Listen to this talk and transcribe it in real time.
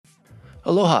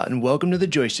Aloha and welcome to the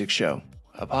Joystick Show,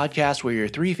 a podcast where your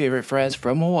three favorite friends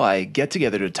from Hawaii get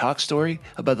together to talk story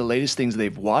about the latest things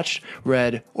they've watched,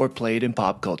 read, or played in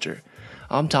pop culture.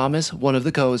 I'm Thomas, one of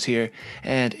the co-hosts here,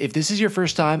 and if this is your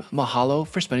first time, mahalo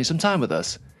for spending some time with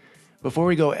us. Before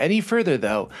we go any further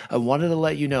though, I wanted to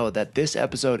let you know that this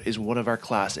episode is one of our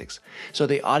classics, so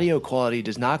the audio quality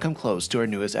does not come close to our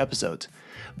newest episodes.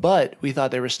 But we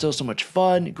thought there was still so much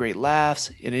fun, great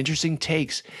laughs, and interesting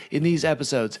takes in these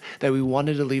episodes that we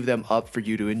wanted to leave them up for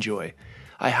you to enjoy.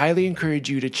 I highly encourage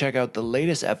you to check out the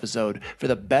latest episode for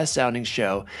the best sounding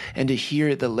show and to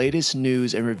hear the latest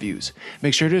news and reviews.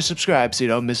 Make sure to subscribe so you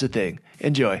don't miss a thing.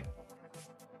 Enjoy.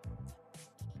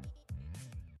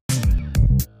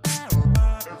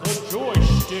 The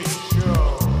Joystick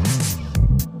Show.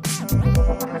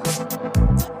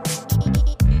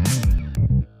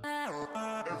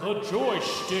 The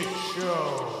Joystick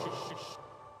Show.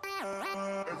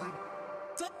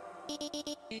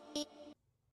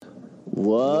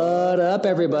 What up,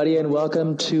 everybody, and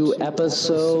welcome to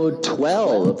episode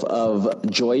 12 of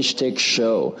Joystick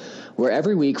Show, where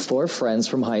every week 4 friends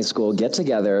from high school get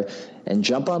together and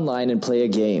jump online and play a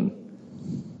game.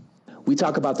 We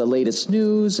talk about the latest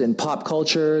news in pop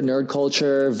culture, nerd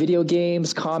culture, video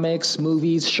games, comics,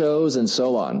 movies, shows, and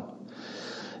so on.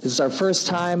 This is our first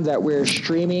time that we're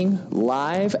streaming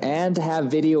live and have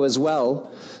video as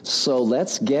well, so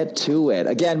let's get to it.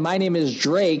 Again, my name is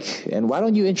Drake, and why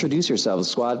don't you introduce yourselves,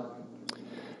 squad?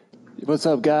 What's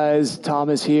up, guys?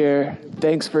 Thomas here.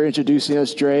 Thanks for introducing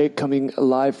us, Drake, coming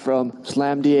live from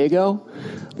Slam Diego.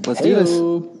 Let's do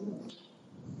this.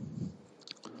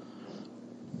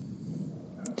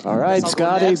 All right,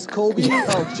 Scotty. Kobe.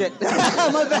 Oh, shit.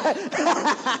 My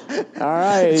bad. All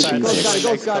right.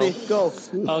 Go, Scotty. Go.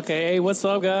 Okay, hey, what's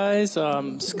up, guys?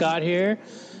 Scott here,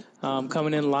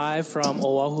 coming in live from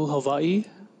Oahu, Hawaii.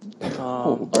 Yeah.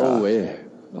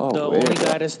 The only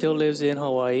guy that still lives in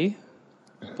Hawaii,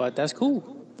 but that's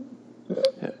cool.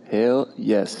 Hell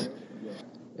yes.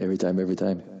 Every time.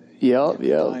 Yep.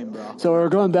 So we're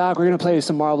going back. We're going to play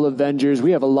some Marvel Avengers.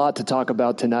 We have a lot to talk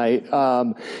about tonight.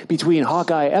 Between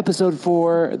Hawkeye Episode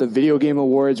 4, the Video Game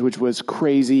Awards, which was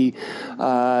crazy.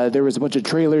 There was a bunch of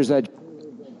trailers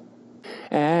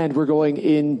and we're going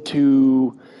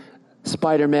into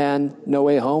Spider-Man No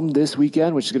Way Home this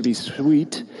weekend, which is going to be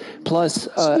sweet. Plus,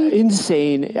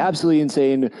 absolutely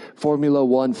insane Formula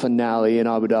One finale in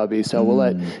Abu Dhabi. So we'll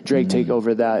let Drake take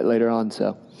over that later on.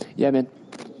 So, yeah, man.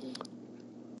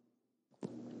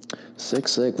 Sick.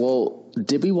 Well,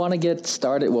 did we want to get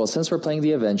started? Well, since we're playing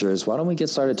the Avengers, why don't we get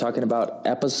started talking about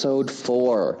episode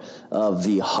 4 of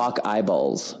the Hawk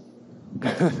Eyeballs?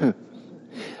 At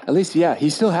least, yeah, he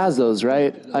still has those,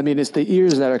 right? I mean, it's the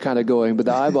ears that are kind of going, but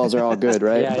the eyeballs are all good,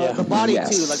 right? Yeah. The body, too.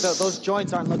 Like, those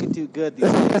joints aren't looking too good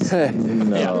these days.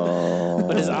 No.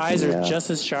 But his eyes are just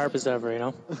as sharp as ever, you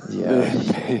know?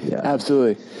 Yeah.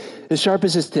 Absolutely. As sharp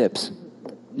as his tips.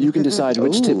 You can decide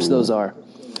which tips those are.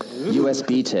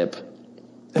 USB tip.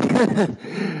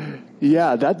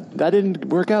 Yeah, that didn't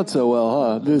work out so well,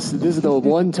 huh? This is the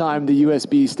one time the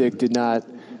USB stick did not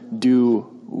do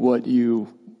what you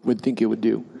would think it would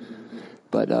do.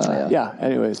 But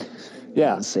anyways,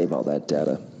 yeah. Save all that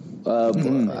data.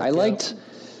 I liked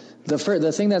the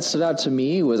thing that stood out to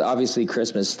me was obviously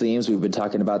Christmas themes. We've been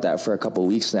talking about that for a couple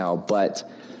weeks now, but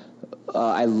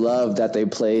I love that they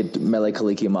played Mele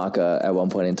Kalikimaka at one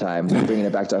point in time, bringing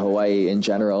it back to Hawaii in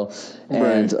general,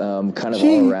 and kind of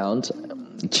all around.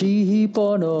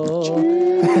 Chihipono.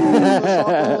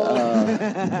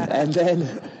 And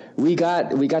then we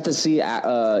got to see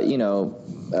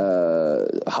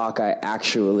Hawkeye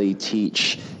actually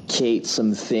teach Kate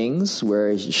some things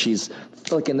where she's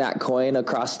flicking that coin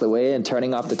across the way and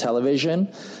turning off the television.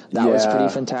 That was pretty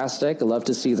fantastic. I love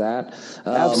to see that.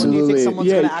 Absolutely. Do you think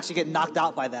someone's going to actually get knocked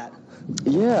out by that?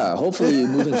 Yeah, hopefully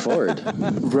moving forward.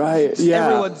 Right,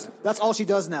 yeah. That's all she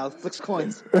does now, flicks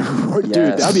coins. Dude,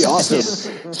 that'd be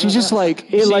awesome. She's just like,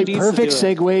 perfect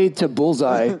segue to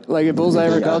Bullseye. Like, if Bullseye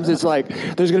ever comes, it's like,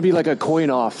 there's going to be like a coin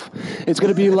off. It's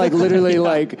going to be like literally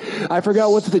like, I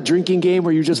forgot what's the drinking game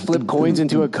where you just flip coins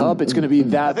into a cup. It's going to be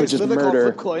that, but just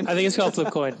murder. I think it's called Flip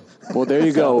Coin. Well, there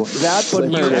you go. That, but You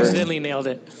murder. accidentally nailed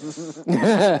it.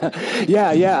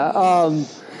 Yeah.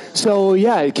 So,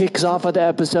 yeah, it kicks off with the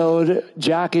episode.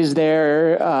 Jack is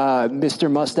there, Mr.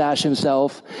 Mustache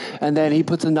himself, and then he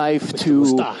puts a knife to...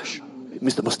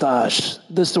 Mr. Mustache,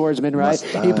 the swordsman, right?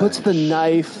 Mustache. He puts the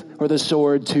knife or the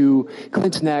sword to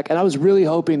Clint's neck, and I was really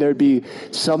hoping there'd be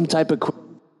some type of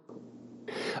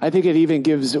I think it even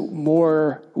gives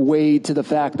more weight to the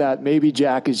fact that maybe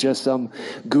Jack is just some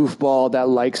goofball that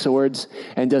likes swords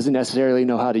and doesn't necessarily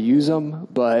know how to use them.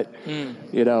 But,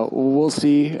 we'll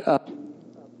see.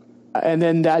 And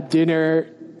then that dinner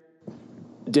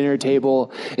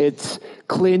table, it's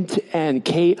Clint and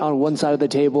Kate on one side of the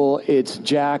table. It's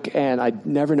Jack and I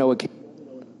never know what,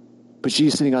 but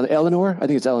she's sitting on Eleanor. I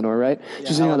think it's Eleanor, right? Yeah,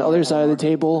 she's sitting on the other side of the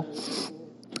table.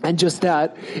 And just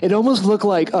that, it almost looked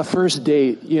like a first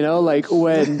date, like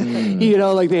when,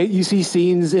 you see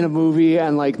scenes in a movie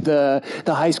and like the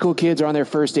high school kids are on their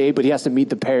first date, but he has to meet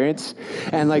the parents.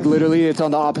 And like literally it's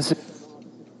on the opposite,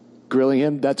 grilling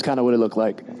him. That's kind of what it looked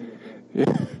like.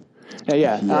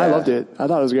 Yeah, I loved it. I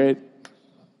thought it was great.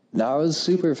 That was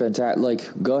super fantastic.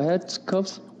 Like, go ahead,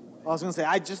 Cubs. I was gonna say,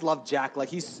 I just love Jack. Like,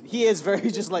 he is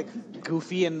very just like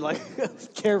goofy and like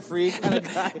carefree kind of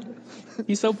guy.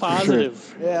 He's so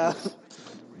positive. Sure. Yeah.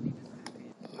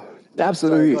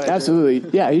 Absolutely, Sorry, absolutely.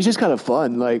 Yeah, he's just kind of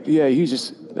fun. Like, yeah, he's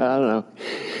just, I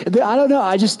don't know.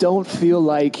 I just don't feel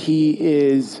like he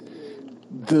is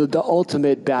the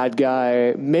ultimate bad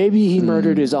guy. Maybe he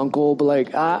murdered his uncle, but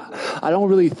like, I don't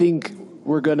really think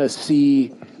we're gonna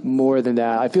see more than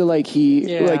that. I feel like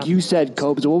like you said,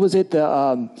 Cobes, what was it?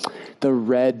 The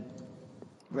red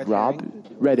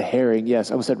herring.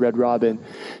 Yes, I almost said Red Robin.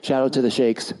 Shout out to the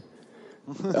Shakes.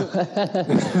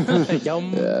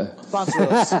 Yum. Sponsor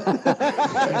us.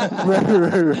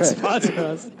 Right. Sponsor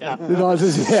us.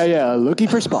 Yeah. Yeah. Looking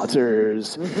for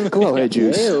sponsors. Go ahead,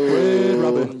 Juice. Red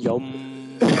Robin. Yum.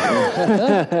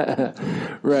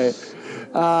 Right.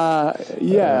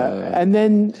 And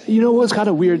then, what's kind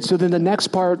of weird? So then the next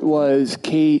part was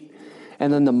Kate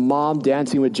and then the mom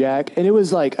dancing with Jack. And it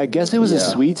was like, I guess it was a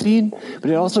sweet scene, but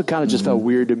it also kind of just felt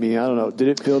weird to me. I don't know. Did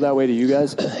it feel that way to you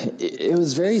guys? It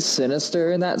was very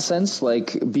sinister in that sense,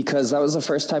 like, because that was the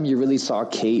first time you really saw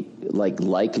Kate like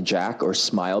Jack or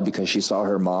smile because she saw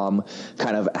her mom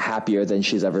kind of happier than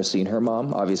she's ever seen her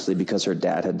mom, obviously because her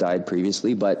dad had died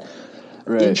previously. But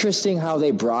interesting how they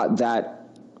brought that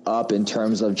up in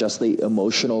terms of just the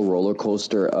emotional roller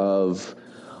coaster of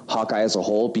Hawkeye as a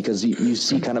whole, because you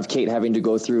see kind of Kate having to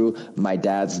go through, my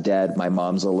dad's dead, my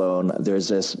mom's alone, there's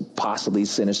this possibly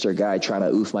sinister guy trying to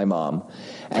oof my mom.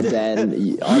 And then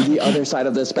on the other side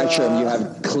of the spectrum, you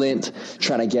have Clint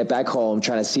trying to get back home,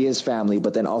 trying to see his family,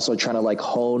 but then also trying to like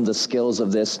hone the skills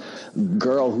of this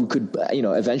girl who could,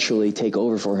 eventually take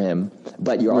over for him.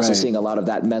 But you're also seeing a lot of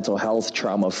that mental health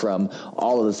trauma from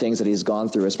all of the things that he's gone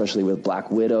through, especially with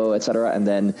Black Widow, et cetera. And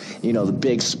then, the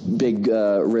big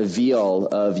reveal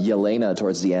of Yelena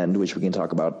towards the end, which we can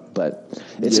talk about. But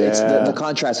it's the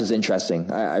contrast is interesting.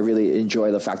 I really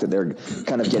enjoy the fact that they're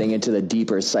kind of getting into the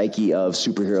deeper psyche of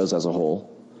superheroes as a whole.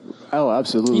 Oh,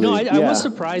 absolutely. I was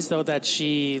surprised though that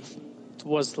she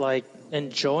was like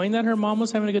enjoying that her mom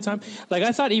was having a good time. Like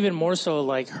I thought even more so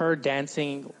like her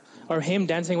dancing or him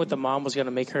dancing with the mom was going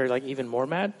to make her like even more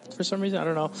mad for some reason. I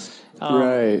don't know.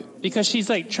 Right. Because she's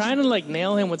like trying to like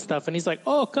nail him with stuff and he's like,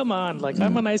 oh, come on. Like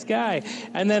I'm a nice guy.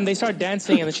 And then they start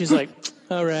dancing and then she's like,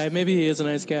 all right, maybe he is a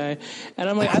nice guy. And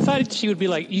I'm like, I thought she would be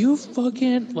like, you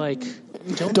fucking like,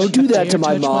 don't do that to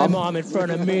my mom. My mom in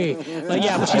front of me. Like,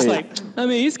 yeah, but she's like, I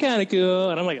mean, he's kind of cool.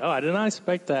 And I'm like, oh, I did not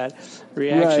expect that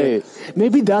reaction. Right.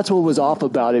 Maybe that's what was off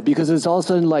about it, because it's all of a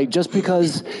sudden like, just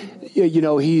because,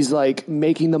 he's like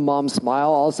making the mom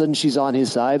smile, all of a sudden she's on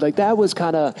his side. Like that was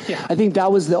kind of, I think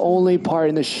that was the only part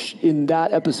in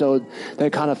that episode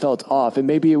that kind of felt off. And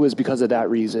maybe it was because of that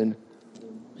reason.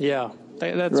 Yeah.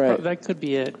 That could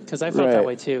be it, because I felt that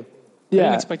way too. I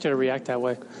didn't expect her to react that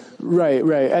way.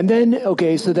 Right. And then,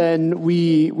 so then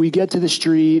we get to the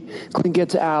street. Clint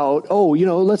gets out. Oh,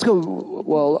 let's go.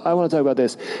 Well, I want to talk about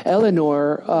this.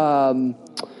 Eleanor,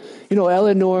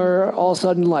 Eleanor all of a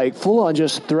sudden, like, full on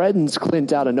just threatens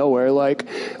Clint out of nowhere. Like,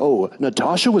 oh,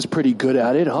 Natasha was pretty good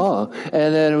at it, huh?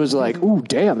 And then it was like, ooh,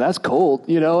 damn, that's cold,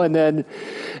 And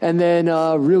then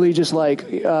really just like,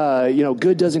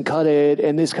 good doesn't cut it.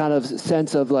 And this kind of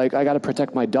sense of like, I got to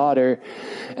protect my daughter.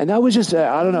 And that was just,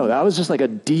 I don't know. That was just like a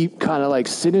deep kind of like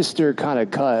sinister kind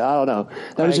of cut. I don't know.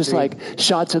 That was just like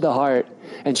shot to the heart,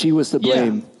 and she was to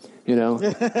blame. Yeah.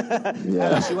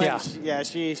 Yeah.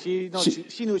 She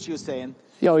knew what she was saying.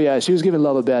 Oh, yeah, she was giving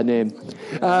love a bad name.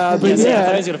 But I thought he was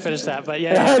going to finish that, but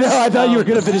yeah. I know, I thought you were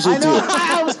going to finish it too.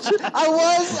 I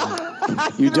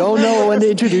was. You don't know when to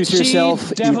introduce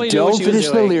yourself. You don't finish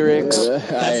the lyrics.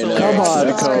 Come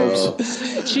on,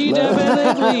 Cobes. She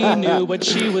definitely knew what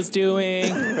she was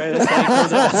doing. Right,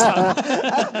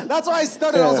 that's why I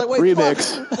started. I was like, wait,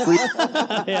 remix.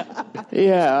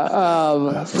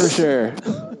 For sure.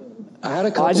 I had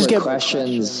a couple of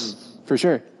questions. For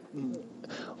sure.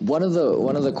 One of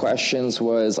the questions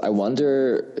was, I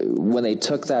wonder when they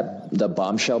took the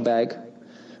bombshell bag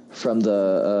from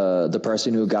the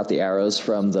person who got the arrows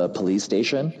from the police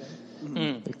station.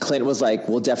 Clint was like,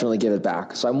 "We'll definitely give it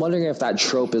back." So I'm wondering if that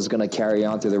trope is going to carry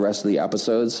on through the rest of the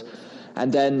episodes.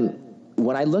 And then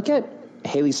when I look at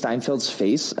Haley Steinfeld's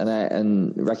face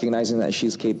and recognizing that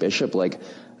she's Kate Bishop, like,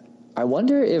 I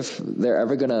wonder if they're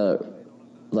ever going to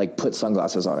like put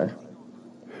sunglasses on her.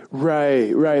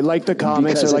 Right. Like the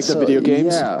comics Because or like it's the video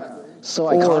games. Yeah. So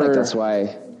iconic, that's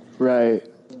why. Right.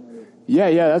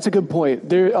 Yeah, that's a good point.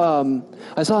 There,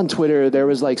 I saw on Twitter there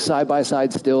was like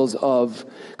side-by-side stills of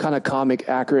kind of comic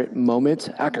accurate moments.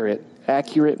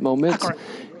 Accurate moments.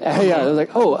 Yeah, I was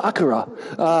like, oh, Akira.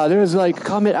 There's like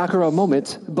comic Akira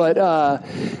moments, but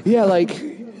yeah, like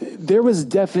there was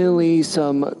definitely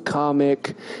some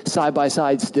comic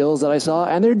side-by-side stills that I saw,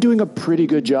 and they're doing a pretty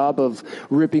good job of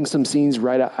ripping some scenes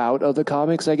right out of the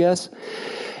comics, I guess.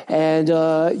 And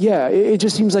yeah, it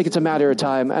just seems like it's a matter of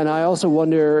time. And I also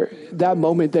wonder that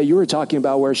moment that you were talking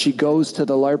about where she goes to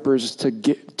the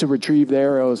LARPers to retrieve the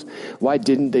arrows. Why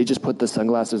didn't they just put the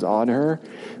sunglasses on her?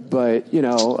 But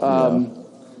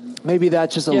maybe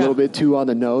that's just a little bit too on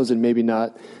the nose, and maybe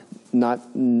not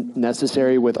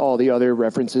necessary with all the other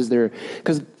references there,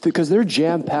 because they're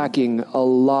jam packing a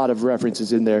lot of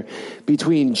references in there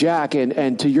between Jack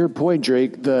and to your point,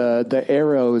 Drake, the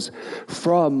arrows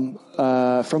from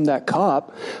that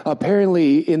cop.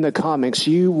 Apparently in the comics,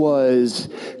 she was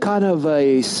kind of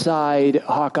a side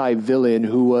Hawkeye villain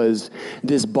who was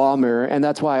this bomber, and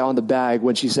that's why on the bag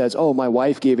when she says, "Oh, my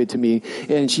wife gave it to me,"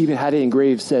 and she even had it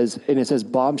engraved, it says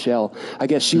bombshell. I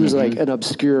guess she was like an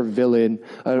obscure villain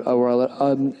or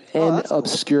an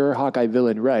obscure Hawkeye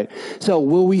villain, right? So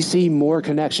will we see more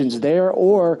connections there,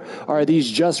 or are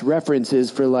these just references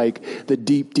for like the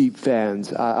deep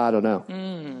fans? I don't know.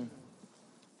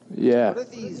 Yeah. What are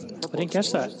these? I didn't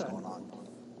catch that.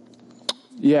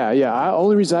 Yeah.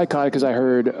 Only reason I caught it because I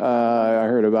heard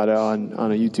about it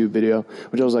on a YouTube video,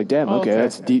 which I was like, damn, okay,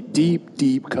 that's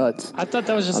deep cuts. I thought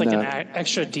that was just like an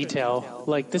extra detail.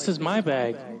 Like, this is my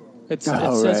bag. It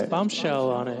says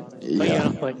bombshell on it. But, you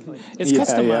know, like, it's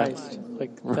customized. Yeah.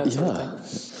 Like, that sort of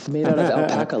thing. Made out of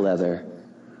alpaca leather.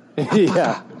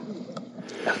 Yeah.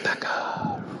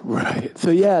 Alpaca. Right. So,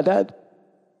 yeah, that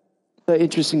the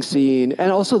interesting scene,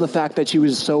 and also the fact that she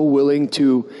was so willing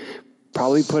to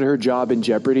probably put her job in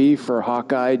jeopardy for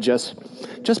Hawkeye just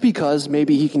because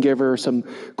maybe he can give her some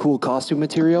cool costume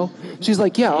material. She's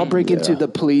like, yeah, I'll break into the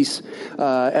police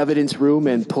evidence room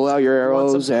and pull out your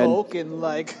arrows and coke and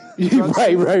like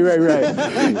right. Yeah,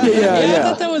 I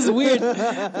thought that was weird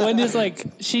when it's like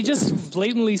she just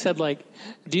blatantly said like,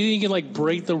 do you think you can like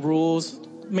break the rules,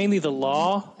 mainly the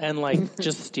law, and like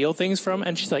just steal things from?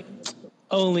 And she's like,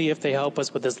 only if they help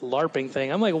us with this LARPing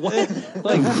thing. I'm like, what?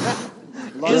 Like,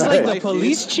 is like the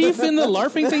police chief in the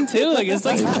LARPing thing too? Like, it's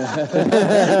like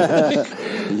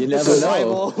you never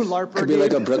know. Could be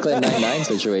like a Brooklyn Nine-Nine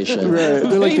situation. Right.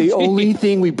 They're like, the only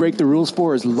thing we break the rules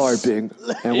for is LARPing,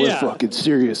 and we're fucking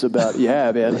serious about it.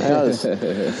 Yeah, man.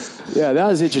 That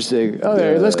was interesting.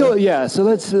 Okay, let's go. Yeah, so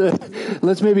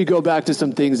let's maybe go back to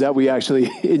some things that we actually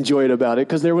enjoyed about it,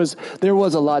 because there was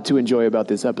a lot to enjoy about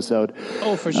this episode.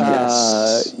 Oh, for sure.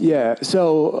 Yeah.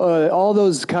 So all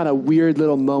those kind of weird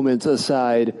little moments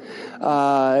aside,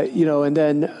 and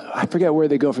then I forget where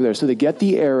they go from there. So they get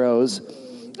the arrows,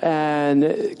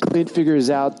 and Clint figures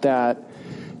out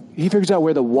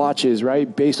where the watch is,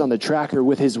 right? Based on the tracker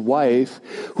with his wife,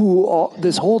 who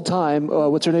this whole time,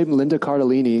 what's her name? Linda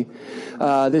Cardellini.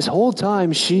 This whole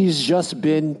time, she's just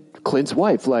been Clint's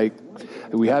wife. Like,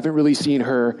 we haven't really seen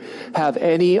her have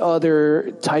any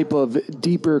other type of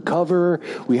deeper cover.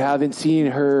 We haven't seen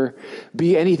her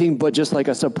be anything but just like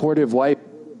a supportive wife.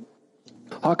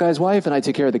 Hawkeye's wife, and I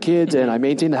take care of the kids, and I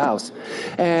maintain the house.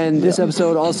 And this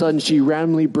episode, all of a sudden, she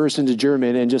randomly bursts into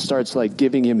German and just starts like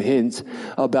giving him hints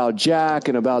about Jack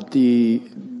and about the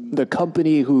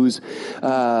company who's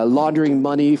laundering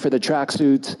money for the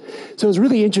tracksuits. So it was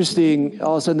really interesting.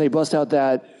 All of a sudden, they bust out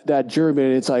that German,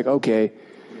 and it's like, okay.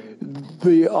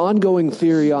 The ongoing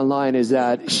theory online is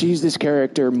that she's this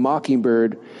character,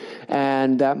 Mockingbird,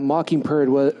 and that Mockingbird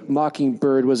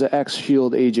was an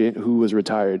ex-SHIELD agent who was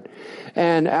retired.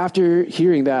 And after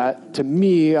hearing that, to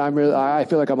me, I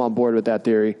feel like I'm on board with that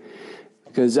theory,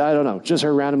 because I don't know, just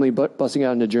her randomly busting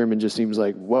out into German just seems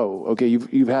like, whoa, okay,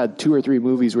 you've had 2 or 3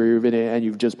 movies where you've been in it and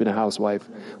you've just been a housewife.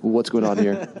 Well, what's going on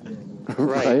here?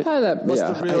 Right.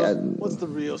 What's the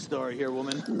real story here,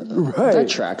 woman? Right. That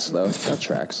tracks, though. That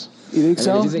tracks. You think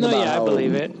so? if you think about I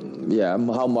believe it. Yeah,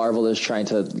 how Marvel is trying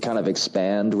to kind of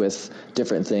expand with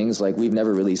different things. Like, we've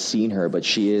never really seen her, but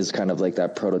she is kind of like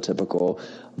that prototypical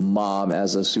mom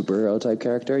as a superhero type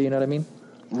character. You know what I mean?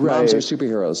 Right. Moms are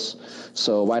superheroes.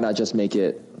 So why not just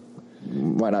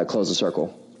why not close the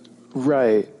circle?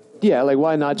 Right. Yeah, like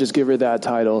why not just give her that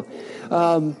title?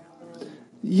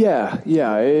 Yeah,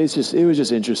 it was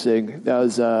just interesting. That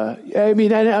was, I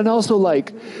mean, and also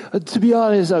like, to be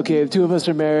honest, okay, if two of us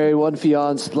are married, one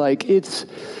fiance, like it's,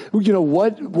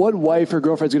 what wife or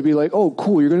girlfriend's gonna be like, oh,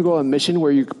 cool, you're gonna go on a mission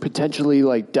where you could potentially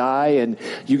like die and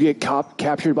you get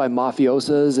captured by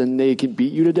mafiosos and they can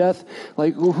beat you to death?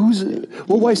 Like,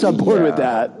 what wife's on board with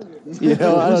that? I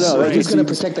don't know. He's going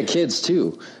to protect the kids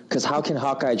too, because how can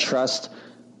Hawkeye trust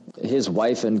his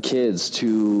wife and kids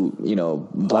to,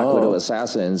 Black Widow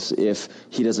assassins if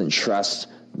he doesn't trust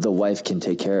the wife can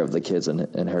take care of the kids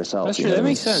and herself? That's true. That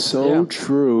makes sense. So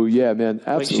true. Yeah, man.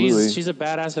 Absolutely. Like she's a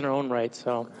badass in her own right.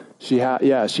 So she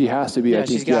has to be. I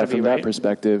think from that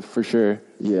perspective, for sure.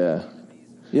 Yeah.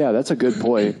 Yeah, that's a good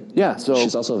point. Yeah. So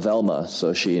she's also Velma,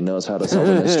 so she knows how to solve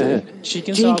a mystery. She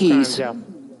can solve crimes. Yeah.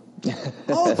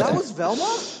 Oh, that was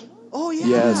Velma? Oh, yeah.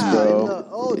 Yes, bro.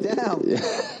 Oh, damn. Yeah.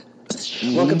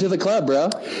 Welcome to the club, bro.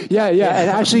 Yeah.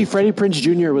 And actually, Freddie Prinze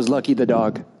Jr. was Lucky the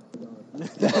dog.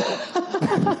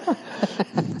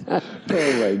 Oh,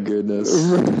 my goodness.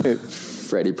 Right.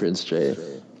 Freddie Prinze J.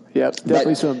 Yep,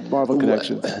 definitely some Marvel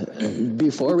connections.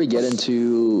 Before we get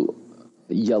into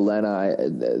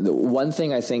Yelena, the one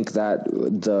thing I think that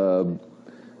the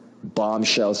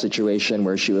bombshell situation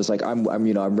where she was like, I'm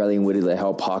rallying Woody to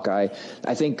help Hawkeye.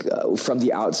 I think from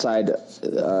the outside,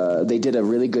 they did a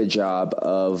really good job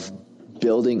of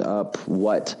building up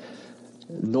what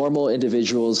normal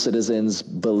individuals, citizens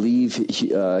believe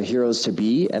heroes to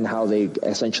be, and how they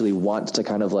essentially want to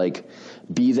kind of like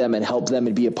be them and help them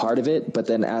and be a part of it. But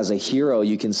then as a hero,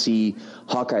 you can see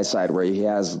Hawkeye's side where he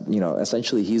has,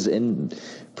 essentially he's in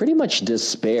pretty much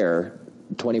despair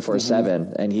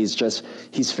 24/7, and he's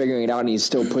figuring it out, and he's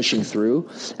still pushing through,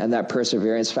 and that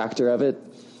perseverance factor of it,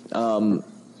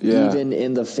 even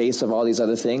in the face of all these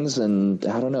other things. And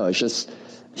I don't know, it's just,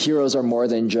 heroes are more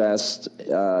than just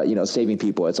saving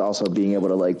people. It's also being able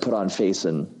to like put on face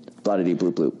and blah-de-dee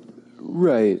bloop bloop.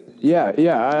 Right. Yeah.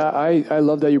 I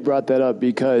love that you brought that up,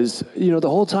 because the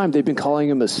whole time they've been calling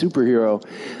him a superhero,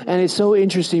 and it's so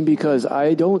interesting because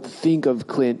I don't think of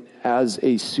Clint as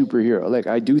a superhero. Like,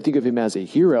 I do think of him as a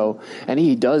hero, and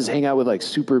he does hang out with like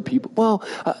super people. Well,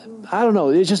 I don't know.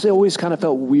 It always kind of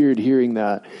felt weird hearing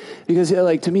that, because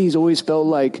like to me, he's always felt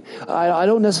like I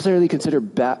don't necessarily consider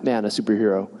Batman a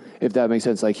superhero, if that makes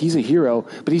sense. Like, he's a hero,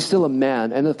 but he's still a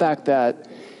man, and the fact that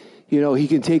he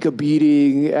can take a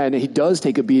beating, and he does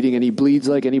take a beating, and he bleeds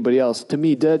like anybody else. To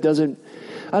me, that doesn't.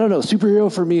 I don't know.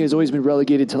 Superhero for me has always been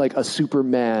relegated to like a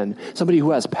Superman, somebody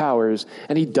who has powers,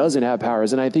 and he doesn't have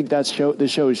powers. And I think the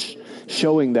show is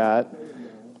showing that.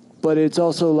 But it's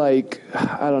also like,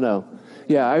 I don't know.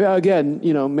 Yeah, again,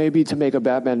 maybe to make a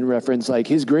Batman reference, like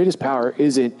his greatest power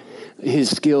isn't his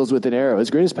skills with an arrow. His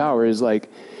greatest power is like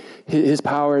his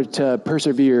power to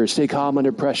persevere, stay calm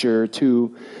under pressure,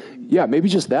 to maybe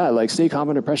just that, like stay calm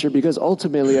under pressure, because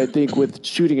ultimately I think with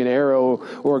shooting an arrow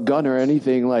or a gun or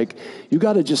anything, like you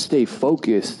got to just stay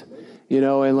focused,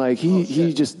 and like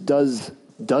he just does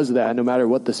that no matter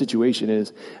what the situation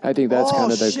is. I think that's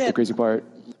kind of the crazy part.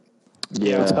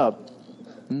 Yeah. What's up?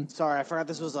 Sorry, I forgot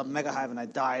this was a Mega Hive and I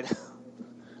died.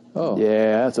 Oh.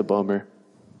 Yeah, that's a bummer.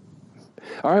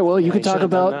 All right, well, you can talk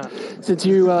about, since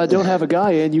you don't have a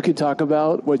guy in, you can talk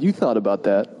about what you thought about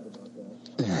that.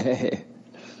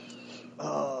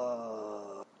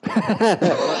 Oh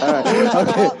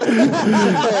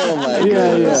my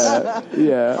God.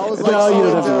 Yeah. I was like, no, you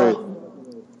don't have to worry.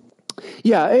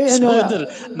 Yeah, and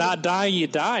not dying, you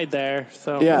died there.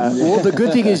 So yeah. Well, the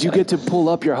good thing is you get to pull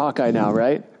up your Hawkeye now,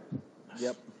 right?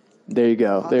 Yep. There you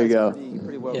go. There you go.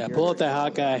 Pretty well pull up that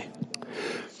Hawkeye.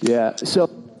 Yeah. So,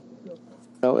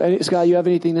 Scott, you have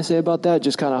anything to say about that?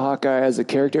 Just kind of Hawkeye as a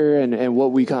character and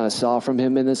what we kind of saw from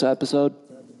him in this episode?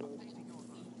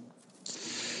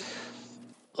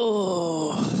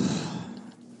 No,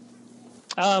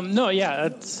 yeah,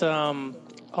 it's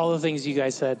all the things you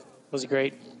guys said was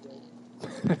great.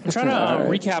 I'm trying to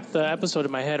recap the episode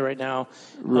in my head right now.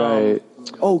 Right.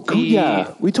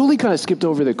 We totally kind of skipped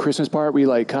over the Christmas part. We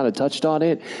like kind of touched on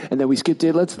it, and then we skipped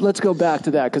it. Let's go back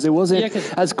to that, because it wasn't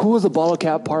as cool as the bottle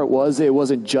cap part was. It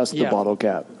wasn't just the bottle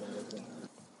cap.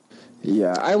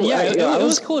 Yeah, it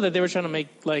was cool that they were trying to make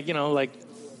like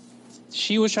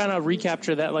she was trying to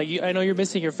recapture that. Like, I know you're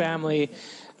missing your family,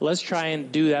 let's try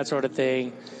and do that sort of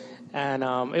thing. And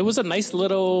it was a nice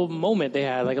little moment they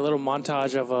had, like a little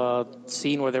montage of a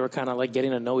scene where they were kind of like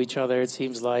getting to know each other. It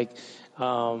seems like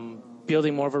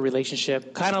building more of a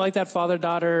relationship, kind of like that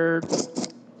father-daughter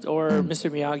or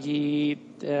Mr. Miyagi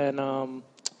and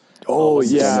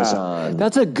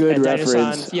that's a good and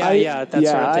reference. That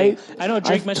sort of thing. I know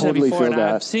Drake mentioned totally it before, and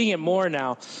that. I'm seeing it more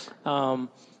now.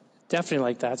 Definitely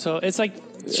like that. So it's like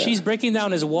she's breaking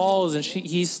down his walls, and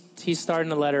he's starting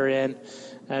to let her in,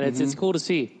 and it's cool to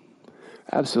see.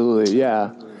 Absolutely,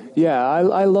 yeah. Yeah,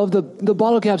 I love the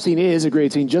bottle cap scene is a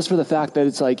great scene just for the fact that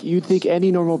it's like you'd think any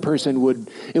normal person would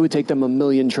take them a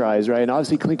million tries, right? And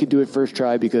obviously Clint could do it first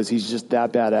try because he's just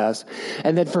that badass.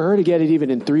 And then for her to get it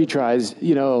even in 3 tries,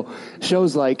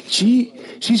 shows like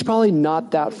she's probably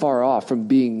not that far off from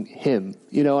being him,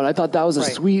 and I thought that was a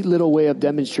sweet little way of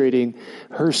demonstrating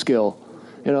her skill.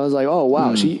 I was like, oh,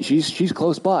 wow, she's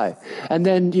close by. And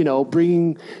then,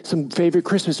 bringing some favorite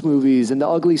Christmas movies and The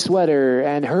Ugly Sweater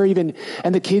and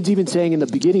and the kids even saying in the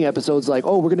beginning episodes, like,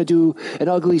 oh, we're going to do an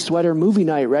Ugly Sweater movie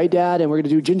night, right, Dad? And we're going to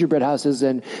do gingerbread houses.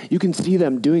 And you can see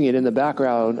them doing it in the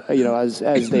background, as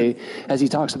he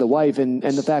talks to the wife. And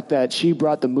the fact that she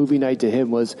brought the movie night to him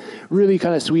was really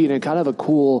kind of sweet and kind of a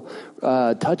cool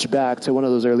touchback to one of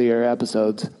those earlier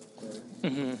episodes.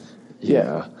 Mm-hmm.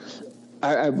 Yeah.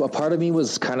 A part of me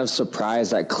was kind of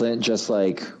surprised that Clint just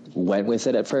like went with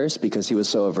it at first because he was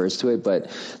so averse to it. But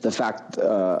the fact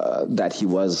that he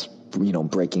was,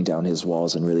 breaking down his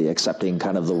walls and really accepting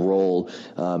kind of the role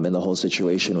in the whole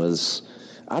situation was,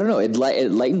 I don't know, it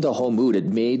lightened the whole mood. It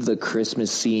made the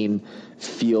Christmas scene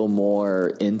feel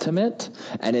more intimate,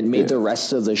 and it made the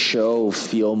rest of the show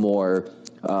feel more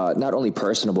not only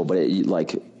personable, but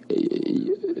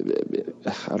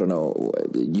I don't know,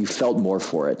 you felt more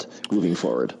for it moving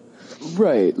forward.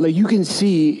 Right. Like you can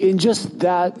see in just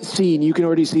that scene, you can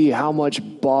already see how much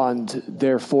bond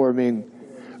they're forming.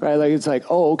 Right. Like it's like,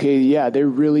 oh, okay. Yeah, they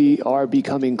really are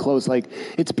becoming close. Like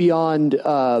it's beyond,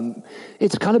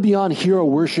 it's kind of beyond hero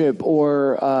worship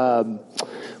or,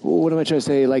 what am I trying to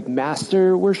say? Like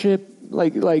master worship.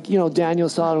 Like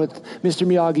Daniel-san with Mr.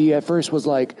 Miyagi at first was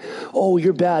like, oh,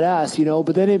 you're badass,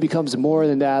 but then it becomes more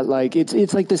than that. Like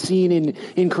it's like the scene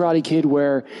in Karate Kid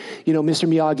where, Mr.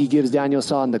 Miyagi gives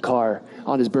Daniel-san the car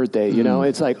on his birthday,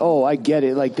 it's like, oh, I get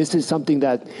it. Like this is something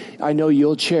that I know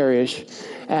you'll cherish.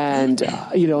 And,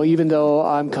 even though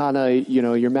I'm kind of,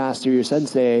 your master, your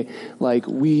sensei, like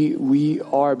we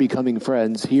are becoming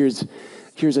friends.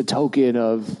 Here's a token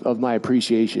of my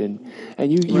appreciation,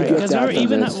 and you get that.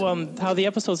 Even how the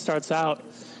episode starts out,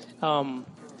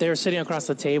 they're sitting across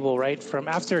the table, right? From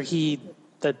after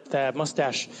the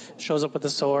mustache shows up with the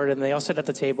sword, and they all sit at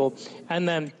the table, and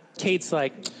then Kate's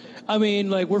like, I mean,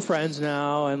 like we're friends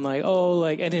now, and like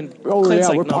and then Clint's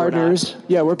like, we're partners.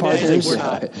 We're partners. Yeah, he's like, we're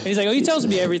not. And he's like, oh, he tells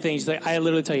me everything. She's like, I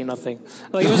literally tell you nothing.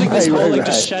 Like it was like this whole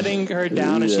just shutting her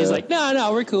down, and she's like,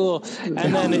 no, we're cool.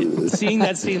 And then seeing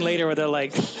that scene later where they're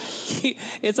like,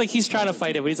 it's like he's trying to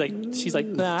fight it, but she's like,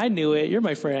 nah, I knew it. You're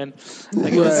my friend.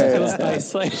 Like it was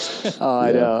nice. Like,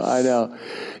 I know.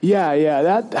 Yeah.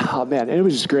 That man, it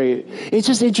was just great. It's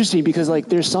just interesting because like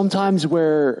there's sometimes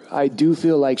where I do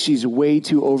feel like she's way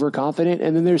too overconfident,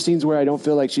 and then there's scenes where I don't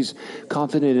feel like she's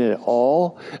confident at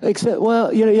all. Except,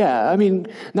 I mean,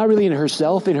 not really in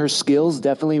herself, in her skills,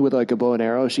 definitely with like a bow and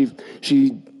arrow. She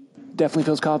definitely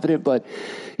feels confident, but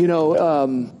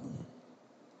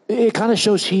it kind of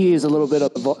shows she is a little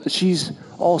bit she's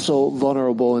also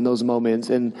vulnerable in those moments.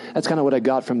 And that's kind of what I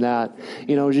got from that.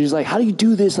 She's like, how do you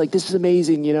do this? Like, this is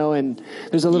amazing, and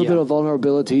there's a little bit of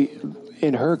vulnerability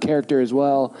in her character as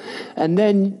well. And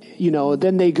then,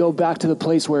 then they go back to the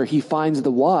place where he finds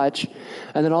the watch,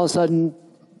 and then all of a sudden,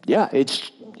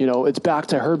 it's back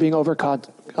to her being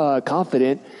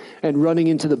confident and running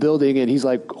into the building. And he's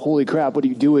like, holy crap, what are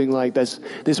you doing? Like this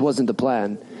wasn't the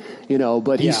plan.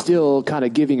 But he's still kind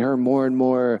of giving her more and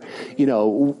more,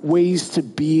 ways to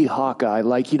be Hawkeye.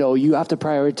 Like, you have to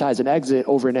prioritize an exit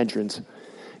over an entrance,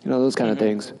 those kind of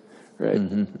things. Right.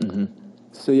 Mm-hmm, mm-hmm.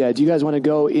 So, yeah, do you guys want to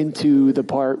go into the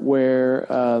part where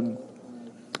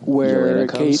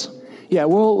Kate... Yeah,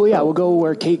 we'll go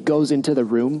where Kate goes into the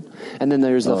room, and then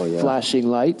there's the flashing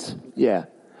lights. Yeah,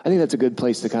 I think that's a good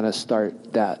place to kind of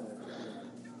start that.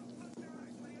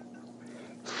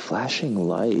 Flashing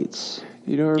lights.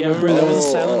 You don't remember? Yeah, there was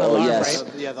a silent alarm, yes.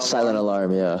 right? Yeah, silent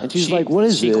alarm, yeah. And she's like, what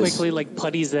is this? She quickly, like,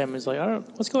 putties them. Is like, I don't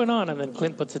know, what's going on? And then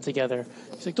Clint puts it together.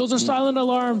 She's like, those are silent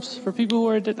alarms for people who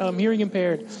are hearing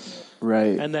impaired.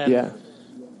 Right. And then,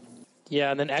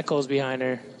 and then Echo's behind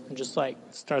her. and just like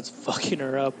starts fucking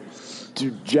her up.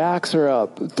 Dude, jacks her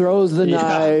up, throws the Yeah.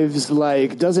 knives,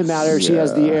 like, doesn't matter. She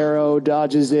has the arrow,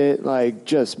 dodges it, like,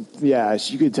 just, yeah,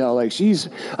 you could tell, like, she's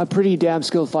a pretty damn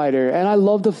skilled fighter. And I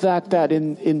love the fact that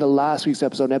in the last week's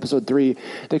episode, in episode 3,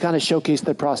 they kind of showcased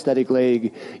the prosthetic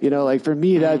leg. You know, like, for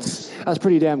me, that's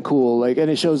pretty damn cool. Like, and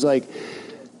it shows, like,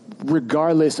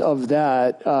 regardless of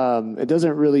that, it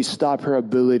doesn't really stop her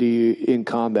ability in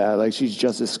combat. Like, she's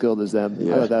just as skilled as them.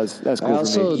 I thought that's cool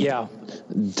also, for me. Yeah.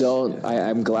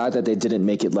 I'm glad that they didn't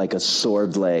make it like a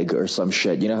sword leg or some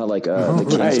shit. You know how like the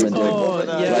Kingsman did. Oh,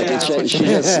 yeah. Like yeah. she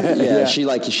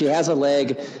just she has a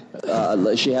leg,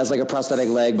 she has like a prosthetic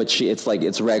leg, but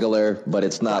it's regular, but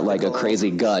it's not like a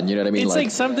crazy gun. You know what I mean? It's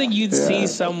like something you'd see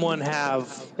someone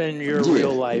have in your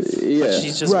real life, Yeah. but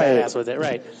she's just Right. badass with it,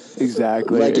 right?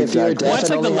 Exactly. Like, if you're exactly. deaf Once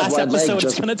and like the only have last one leg, episode, it's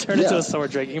just- gonna turn into a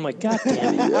sword drinking. I'm like, God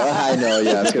damn it! I know,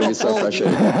 yeah, it's gonna be so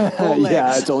frustrating.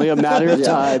 Yeah, it's only a matter of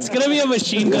time. It's gonna be a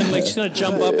machine gun. Like she's gonna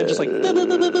jump up and just like.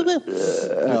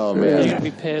 Oh You're man, gonna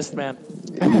be pissed, man.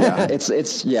 yeah, it's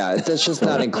just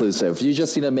not inclusive. You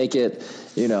just need to make it,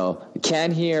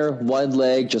 can hear one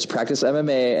leg, just practice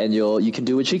MMA, and you can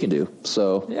do what she can do.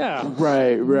 So Yeah.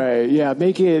 Right. Yeah,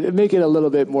 make it a little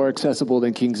bit more accessible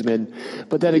than Kingsman.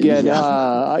 But then again,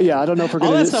 I don't know if we're All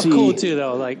going that to stuff see. cool too,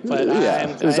 though. Like, but Yeah,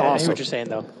 I it's hear awesome. what you're saying,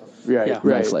 though. Right, Yeah.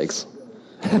 right. knife legs.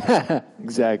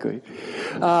 Exactly.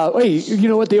 Wait, you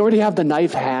know what? They already have the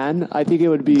knife hand. I think it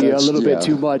would be a little bit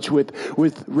too much with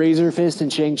Razor Fist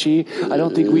and Shang-Chi. I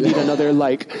don't think we need another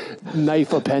like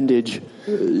knife appendage.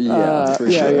 Yeah, for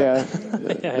yeah,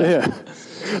 sure. yeah.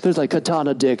 There's like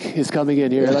Katana Dick is coming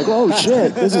in here. Like, oh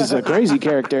shit, this is a crazy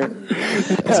character.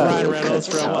 It's Ryan Reynolds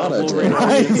from Wolverine.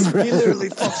 He literally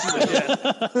fucks you to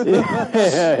death.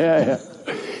 Yeah.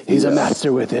 He's a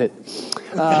master with it.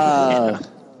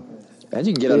 And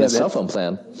you can get on Yeah, a cell man. phone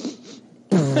plan.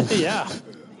 Yeah.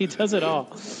 He does it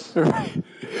all.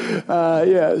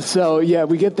 So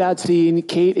we get that scene.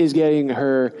 Kate is getting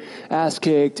her ass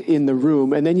kicked in the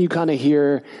room, and then you kind of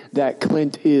hear that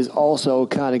Clint is also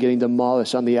kind of getting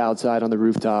demolished on the outside on the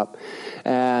rooftop.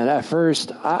 And at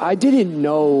first, I didn't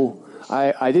know.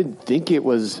 I didn't think it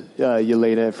was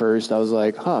Yelena at first. I was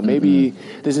like, maybe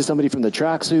this is somebody from the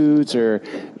tracksuits, or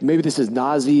maybe this is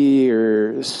Nazi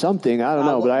or something. I don't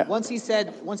know. But once he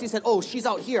said, "Oh, she's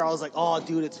out here," I was like, "Oh,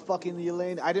 dude, it's fucking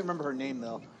Elaine." I didn't remember her name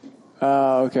though.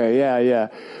 Okay, yeah.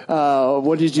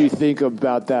 What did you think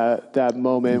about that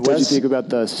moment? What did you think about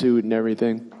the suit and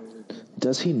everything?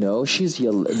 Does he know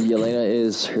Yelena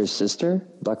is her sister,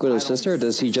 Black Widow's sister? Or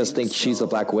does he just think she's a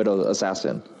Black Widow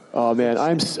assassin? Oh man,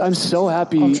 I'm so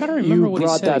happy I'm trying to remember you what he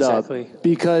brought said that exactly. up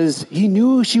because he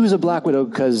knew she was a Black Widow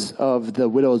because of the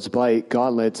Widow's Bite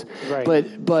gauntlets. Right.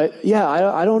 But yeah,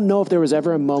 I don't know if there was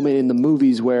ever a moment in the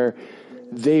movies where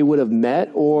they would have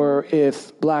met, or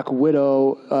if Black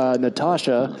Widow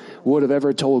Natasha would have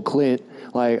ever told Clint,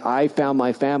 like, I found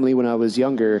my family when I was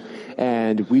younger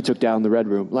and we took down the Red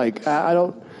Room. Like, I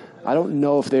don't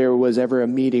know if there was ever a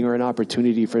meeting or an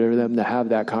opportunity for them to have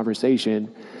that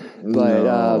conversation.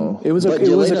 But it was a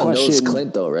Yelena question. knows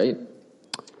Clint though, right?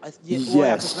 Yes.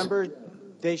 'Cause remember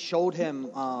they showed him.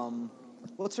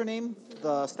 What's her name?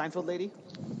 The Steinfeld lady.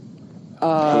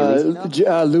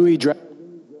 Louis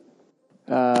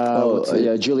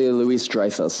Julia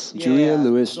Louis-Dreyfus. Julia Yeah.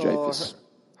 Louis-Dreyfus. So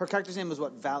her character's name was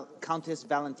what? Countess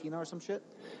Valentina or some shit.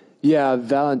 Yeah,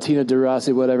 Valentina de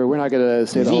Rossi, whatever. We're not going to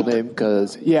say the whole name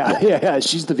because,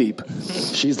 she's the Veep.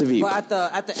 She's the Veep. But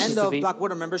at the end the of V. Black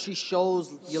Widow, remember she shows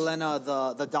Yelena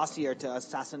the dossier to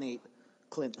assassinate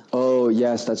Clint. Oh,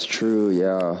 yes, that's true,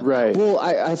 yeah. Right. Well,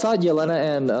 I thought Yelena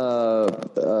and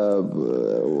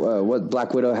what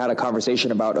Black Widow had a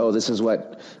conversation about, this is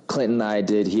what Clint and I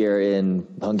did here in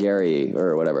Hungary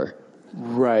or whatever.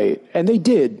 Right. And they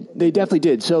did. They definitely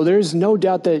did. So there's no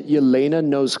doubt that Yelena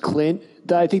knows Clint.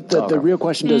 I think that the real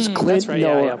question, does Clint that's right,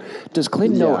 know yeah. Does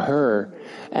Clint know Yeah. her?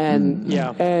 And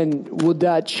and would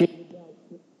that change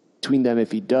between them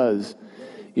if he does?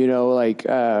 You know, like,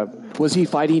 was he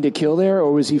fighting to kill there,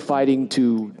 or was he fighting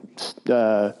to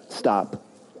stop?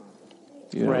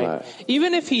 You know, Right.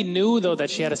 Even if he knew, though, that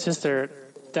she had a sister,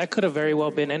 that could have very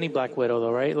well been any Black Widow,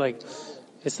 though, right? Like,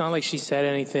 it's not like she said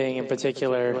anything in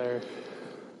particular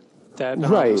that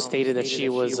Right. stated that she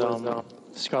was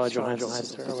Scarlett Johansson's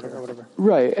sister or whatever.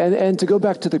 Right, and to go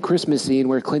back to the Christmas scene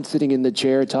where Clint's sitting in the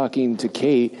chair talking to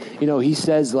Kate, you know, he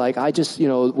says, like, I just,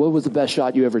 what was the best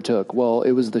shot you ever took? Well,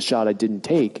 it was the shot I didn't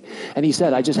take. And he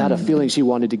said, I just had a feeling she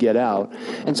wanted to get out.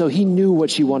 And so he knew what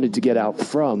she wanted to get out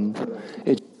from.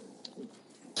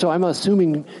 So I'm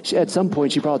assuming at some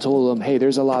point she probably told him, hey,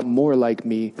 there's a lot more like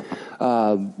me.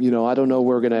 I don't know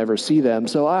we're going to ever see them.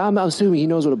 So I'm assuming he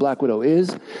knows what a Black Widow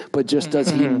is, but just does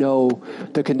he know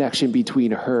the connection between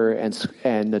her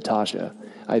and Natasha?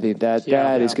 I think that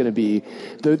is going to be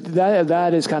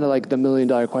that is kind of like the $1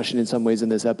 million question in some ways in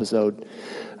this episode.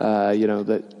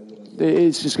 That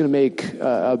it's just going to make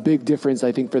a big difference,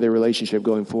 I think, for their relationship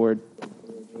going forward.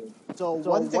 So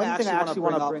one thing I actually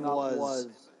want to bring up was,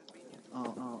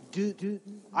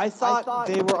 I thought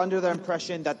they were under the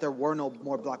impression that there were no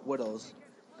more Black Widows.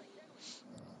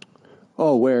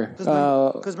 Oh, where?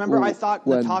 Because remember, I thought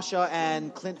Natasha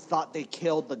and Clint thought they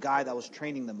killed the guy that was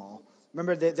training them all.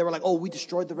 Remember, they were like, "Oh, we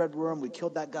destroyed the Red Room. We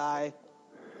killed that guy."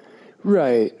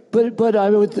 Right, but I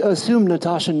would assume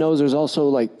Natasha knows there's also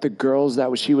like the girls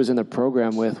that she was in the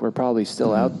program with were probably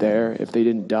still out there if they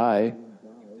didn't die.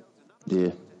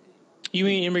 Yeah. You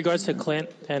mean in regards to Clint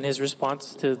and his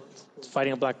response to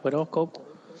fighting a Black Widow, Cope?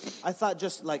 I thought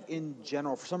just like in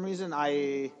general, for some reason,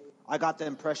 I got the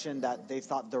impression that they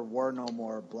thought there were no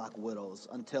more Black Widows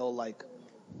until like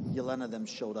Yelena them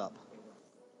showed up.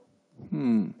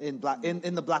 In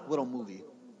the Black Widow movie.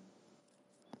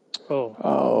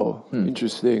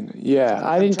 Interesting. Yeah,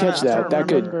 I didn't catch that. That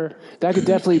could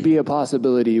definitely be a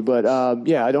possibility, but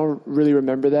I don't really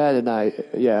remember that, and I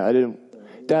didn't.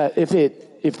 That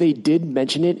if they did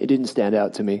mention it, it didn't stand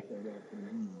out to me.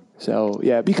 So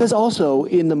yeah, because also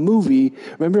in the movie,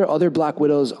 remember other Black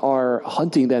Widows are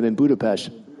hunting them in Budapest,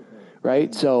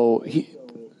 right? So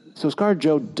Scarlet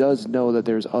Joe does know that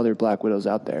there's other Black Widows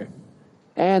out there.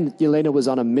 And Yelena was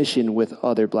on a mission with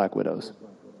other Black Widows.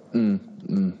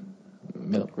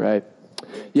 Right.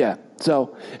 Yeah.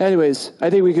 So, anyways, I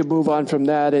think we could move on from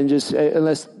that and just,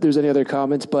 unless there's any other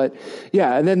comments, but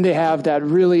yeah. And then they have that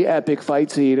really epic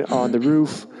fight scene on the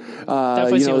roof. That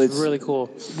fight scene was really cool.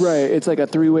 Right. It's like a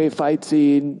 3-way fight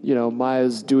scene.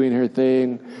 Maya's doing her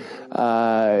thing.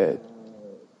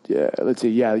 Let's see.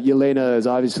 Yeah, Yelena is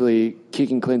obviously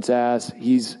kicking Clint's ass.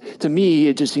 To me,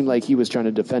 it just seemed like he was trying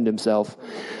to defend himself.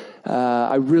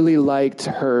 I really liked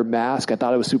her mask. I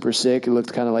thought it was super sick. It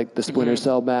looked kind of like the Splinter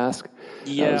Cell mask.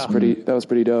 Yeah, that was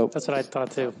pretty dope. That's what I thought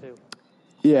too.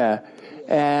 Yeah,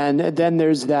 and then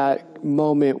there's that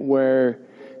moment where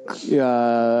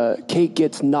Kate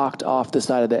gets knocked off the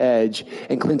side of the edge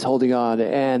and Clint's holding on,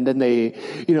 and then they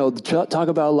talk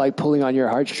about like pulling on your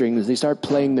heartstrings. They start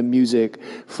playing the music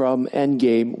from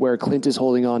Endgame where Clint is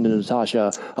holding on to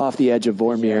Natasha off the edge of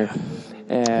Vormir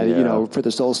and for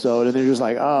the Soul Stone, and they're just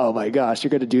like, oh my gosh,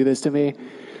 you're gonna do this to me.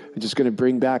 I'm just going to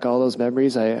bring back all those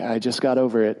memories. I just got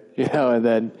over it, and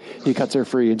then he cuts her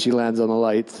free and she lands on the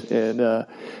lights. And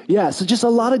so just a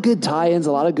lot of good tie-ins,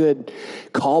 a lot of good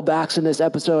callbacks in this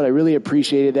episode. I really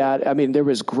appreciated that. I mean, there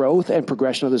was growth and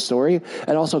progression of the story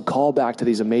and also callback to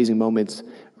these amazing moments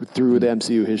through the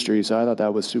MCU history. So I thought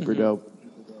that was super dope.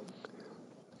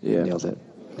 Yeah. Nailed it.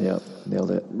 Yep.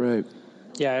 Nailed it. Right.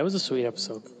 Yeah, it was a sweet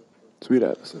episode. Sweet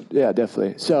episode. Yeah,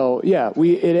 definitely. So yeah,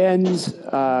 it ends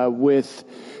with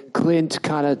Clint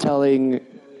kind of telling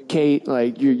Kate,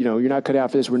 like, you're not cut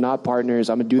out for this. We're not partners.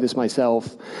 I'm going to do this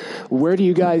myself. Where do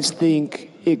you guys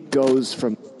think it goes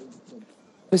from?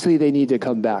 Obviously, they need to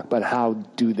come back, but how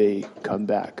do they come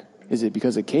back? Is it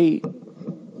because of Kate?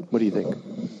 What do you think?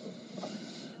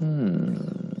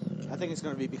 I think it's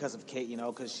going to be because of Kate,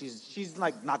 because she's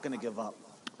like not going to give up.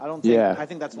 I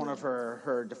think that's one of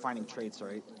her defining traits,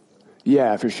 right?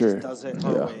 Yeah, for sure. She does it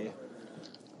her way.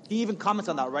 He even comments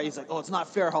on that, right? He's like, "Oh, it's not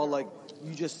fair how like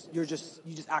you just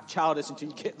act childish until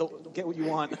you get what you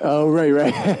want." Oh, right.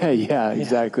 Yeah,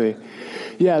 exactly.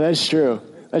 Yeah, that's true.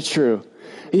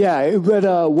 Yeah, but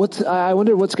I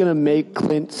wonder what's going to make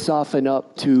Clint soften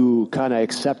up to kind of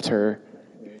accept her,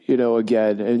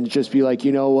 again, and just be like,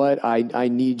 you know what, I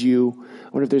need you. I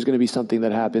wonder if there's going to be something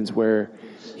that happens where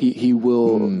he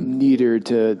will need her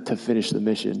to finish the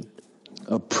mission.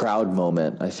 A proud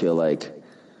moment, I feel like.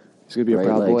 He's going to be a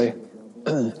proud boy.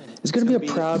 He's going to be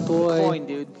a proud boy. Coin,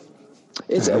 dude.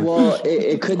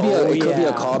 It could be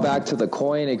a callback to the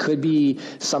coin. It could be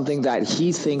something that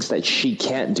he thinks that she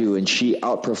can't do, and she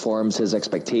outperforms his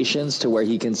expectations to where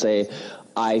he can say,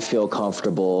 "I feel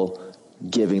comfortable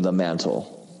giving the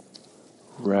mantle."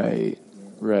 Right.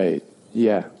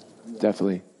 Yeah,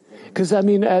 definitely. Because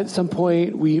at some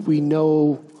point we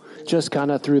know, just kind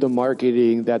of through the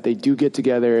marketing, that they do get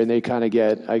together and they kind of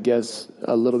get, I guess,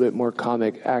 a little bit more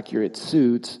comic accurate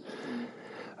suits.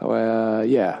 I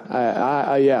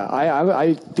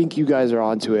think you guys are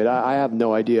onto it. I have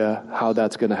no idea how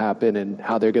that's going to happen and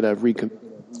how they're going to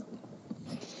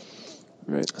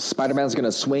Right. Spider-Man's going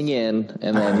to swing in,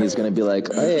 and then he's going to be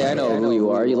like, "Hey, I know who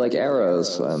you are. You like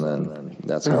arrows." And then,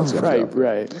 That's how it's going to go.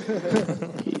 Right.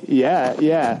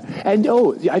 Yeah. And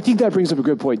I think that brings up a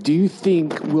good point. Do you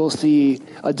think we'll see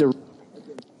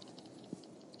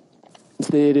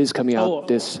it is coming out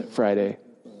this Friday?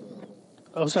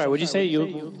 Oh, sorry. Would you say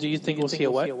do you think we'll see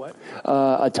a what?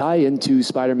 A tie-in to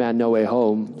Spider-Man No Way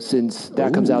Home, since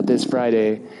that comes out this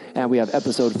Friday, and we have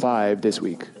episode 5 this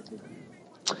week.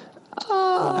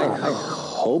 I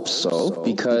hope so,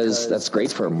 because that's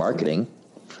great for marketing.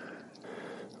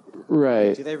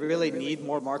 Right. Do they really need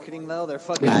more marketing though? They're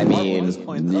fucking. I Marvel at mean, this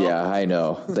point, though. yeah, I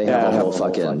know. They have a whole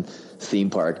fucking theme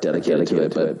park dedicated to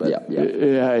it, but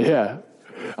yeah. Yeah.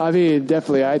 I mean,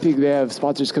 definitely. I think they have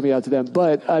sponsors coming out to them,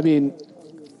 but I mean,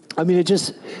 it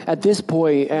just at this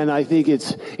point, and I think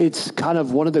it's kind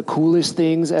of one of the coolest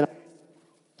things, and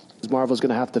Marvel's going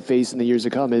to have to face in the years to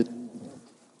come is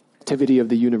activity of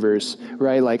the universe,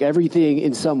 right? Like everything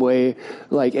in some way,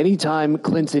 like anytime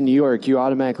Clint's in New York, you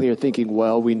automatically are thinking,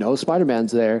 well, we know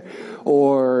Spider-Man's there.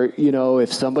 Or,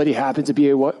 if somebody happens to be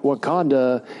a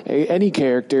Wakanda, any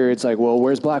character, it's like, well,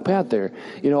 where's Black Panther?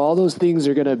 All those things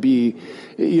are going to be,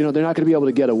 they're not going to be able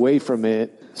to get away from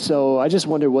it. So I just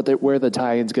wonder where the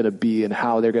tie-in's going to be and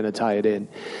how they're going to tie it in.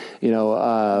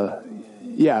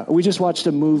 We just watched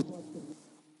a movie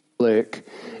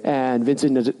and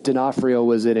Vincent D'Onofrio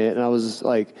was in it, and I was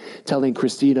like telling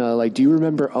Christina, like, do you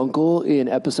remember Uncle in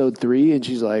episode 3? And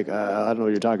she's like, I don't know what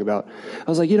you're talking about. I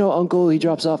was like, Uncle, he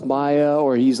drops off Maya,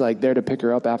 or he's like there to pick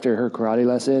her up after her karate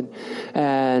lesson.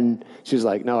 And she's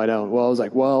like, no, I don't. Well, I was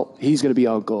like, well, he's going to be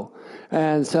Uncle.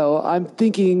 And so I'm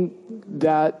thinking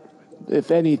that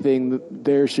if anything,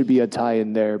 there should be a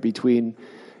tie-in there between,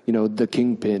 the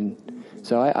Kingpin.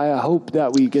 So I hope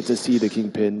that we get to see the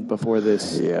Kingpin before the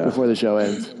show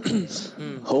ends.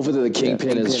 Hopefully the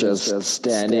Kingpin is just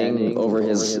standing over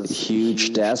his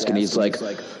huge desk and he's like,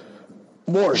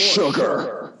 more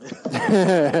sugar.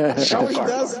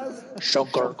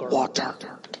 Sugar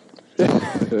water.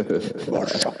 More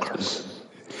sugar.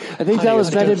 I think that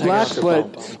was Men in Black,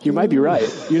 but you might be right.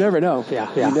 You never know.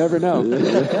 Yeah. You never know.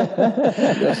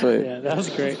 Definitely. Yeah, that was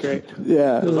great.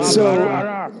 Yeah.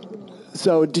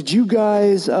 So did you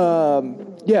guys,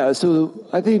 so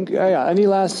I think, any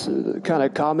last kind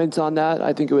of comments on that?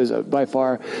 I think it was by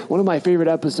far one of my favorite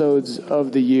episodes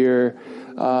of the year.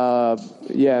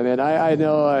 Man, I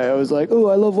know I was like, I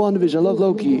love WandaVision, I love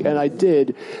Loki, and I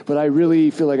did, but I really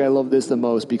feel like I love this the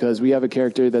most because we have a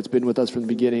character that's been with us from the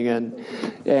beginning, and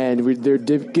they're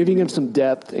giving him some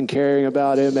depth and caring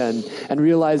about him and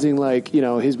realizing, like,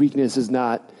 his weakness is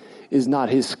not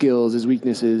his skills. His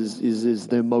weakness is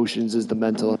the emotions, is the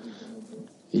mental.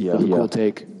 Cool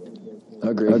take.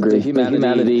 Agreed. The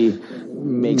humanity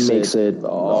makes it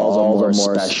all the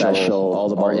more special, all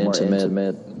the more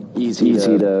intimate, easy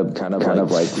to kind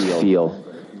of like feel.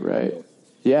 Right.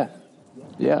 Yeah,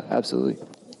 absolutely.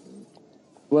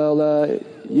 Well, I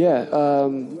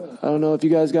don't know if you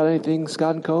guys got anything,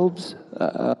 Scott and Cobes.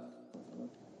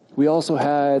 We also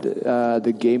had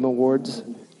the Game Awards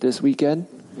this weekend,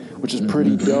 which is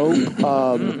pretty dope.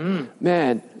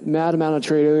 Man, mad amount of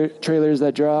trailers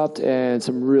that dropped and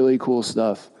some really cool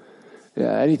stuff.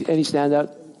 Yeah, any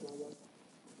standout?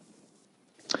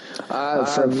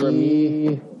 For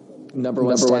me, number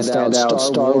one standout,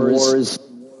 Star Wars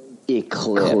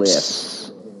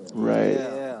Eclipse. Right.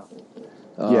 Yeah.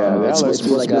 That it's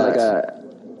like a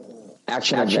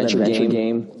action adventure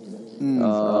game.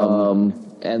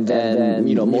 And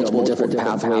then multiple different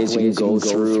pathways you can go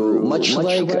through, much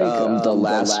like the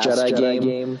Last Jedi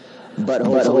game, but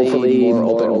hopefully more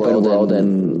open world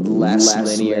and less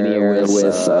linear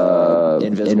with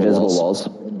invisible walls.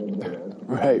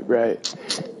 Right.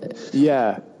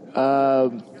 Yeah.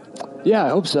 I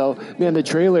hope so. Man, the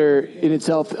trailer in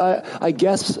itself, I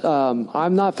guess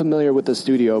I'm not familiar with the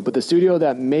studio, but the studio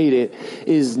that made it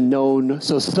is known.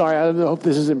 So sorry, I hope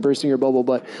this isn't bursting your bubble,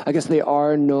 but I guess they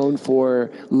are known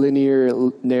for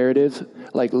linear narrative,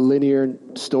 like linear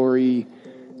story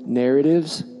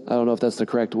narratives. I don't know if that's the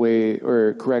correct way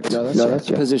or correct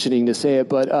positioning to say it,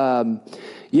 but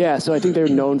so I think they're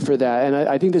known for that. And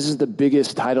I think this is the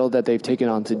biggest title that they've taken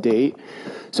on to date.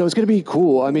 So it's going to be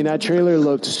cool. I mean, that trailer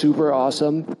looked super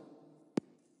awesome.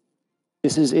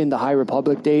 This is in the High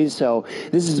Republic days, so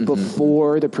this is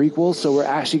before the prequels, so we're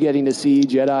actually getting to see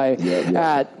Jedi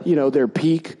at, their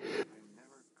peak.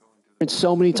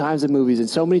 So many times in movies and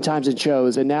so many times in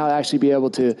shows, and now actually be able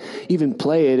to even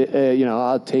play it,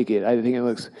 I'll take it. I think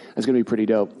it's going to be pretty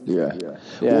dope. Yeah.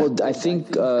 Well, I think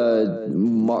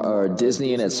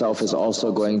Disney in itself is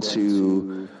also going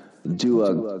to do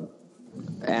a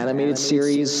animated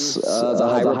series, the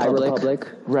High Republic,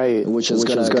 right? Which is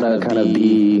going to kind of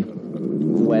be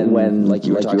when like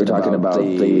you were talking about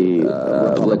the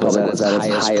Republic was at its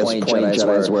highest point,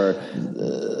 Jedi's were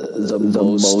the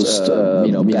most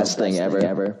best thing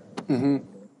ever. Mm-hmm.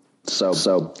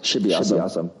 So should be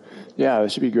awesome. Yeah,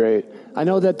 it should be great. I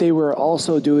know that they were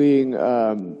also doing,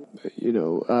 on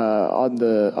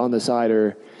the side,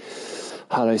 or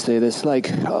how do I say this?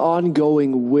 Like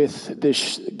ongoing with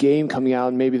this game coming out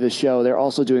and maybe the show, they're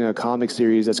also doing a comic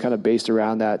series that's kind of based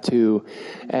around that too.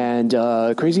 And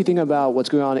crazy thing about what's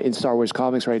going on in Star Wars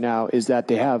comics right now is that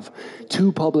they have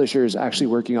 2 publishers actually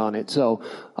working on it. So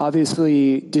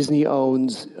obviously Disney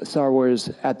owns Star Wars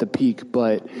at the peak,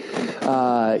 but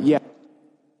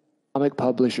comic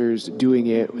publishers doing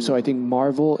it. So I think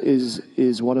Marvel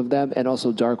is one of them, and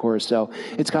also Dark Horse. So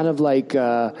it's kind of like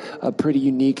a pretty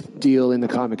unique deal in the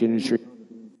comic industry.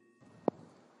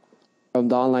 From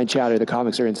the online chatter, the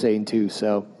comics are insane too.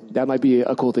 So that might be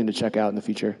a cool thing to check out in the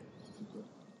future.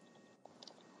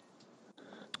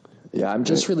 Yeah, I'm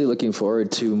just really looking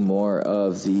forward to more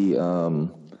of the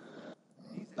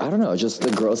I don't know, just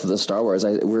the growth of the Star Wars.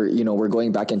 We're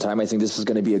going back in time. I think this is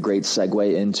going to be a great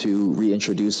segue into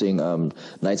reintroducing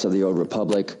Knights of the Old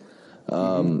Republic,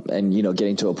 and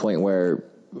getting to a point where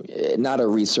not a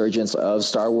resurgence of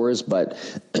Star Wars, but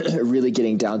really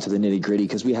getting down to the nitty gritty,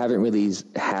 because we haven't really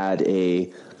had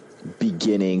a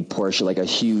beginning portion, like a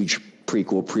huge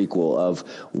prequel of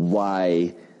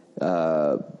why.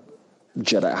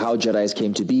 How Jedis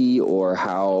came to be, or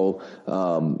how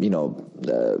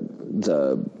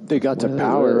they got to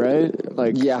power, right?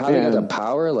 Like they got to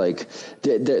power. Like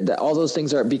all those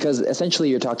things are, because essentially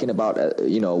you're talking about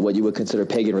what you would consider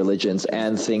pagan religions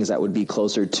and things that would be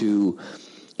closer to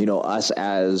us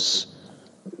as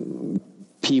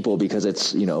people, because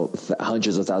it's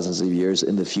hundreds of thousands of years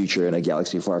in the future in a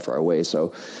galaxy far, far away.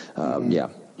 So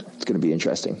it's going to be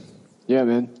interesting. Yeah,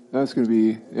 man, it's gonna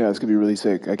be really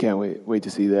sick. I can't wait to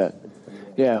see that.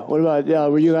 Yeah. What about?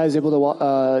 Were you guys able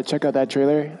to check out that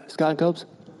trailer, Scott and Copes?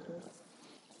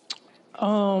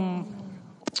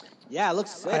 Yeah, it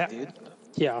looks sick, dude.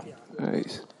 Yeah.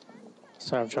 Nice.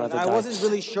 Sorry, I'm trying to. I wasn't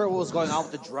really sure what was going on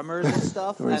with the drummers and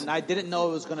stuff, and I didn't know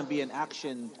it was going to be an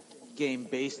action game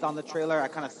based on the trailer. I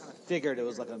kind of figured it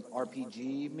was like an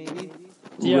RPG, maybe.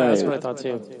 Yeah, right. That's what I thought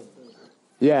too.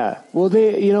 Yeah, well, Drake,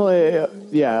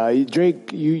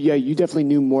 you definitely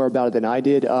knew more about it than I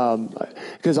did,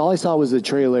 because all I saw was the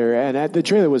trailer, and the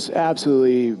trailer was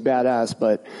absolutely badass,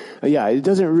 but it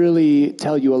doesn't really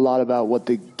tell you a lot about what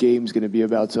the game's going to be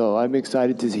about, so I'm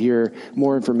excited to hear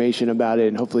more information about it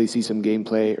and hopefully see some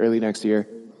gameplay early next year.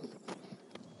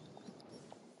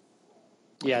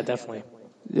 Yeah, definitely.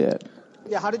 Yeah.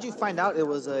 Yeah, how did you find out it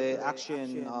was a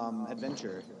action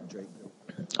adventure, Drake?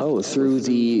 Oh, through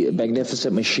the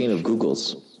magnificent machine of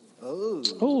Google's.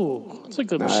 Oh, it's a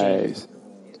good machine.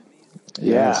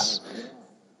 Yes.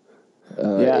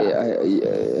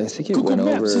 I think it Google went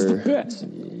Maps over. is the best.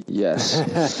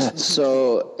 Yes.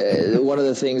 So one of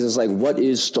the things is like, what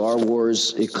is Star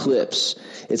Wars Eclipse?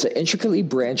 It's an intricately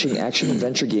branching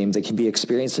action-adventure game that can be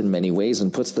experienced in many ways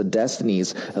and puts the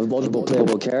destinies of multiple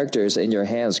playable characters in your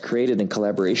hands, created in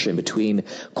collaboration between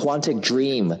Quantic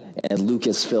Dream and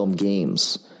Lucasfilm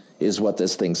Games, is what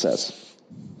this thing says.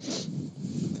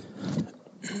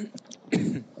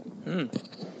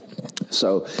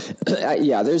 So,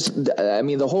 there's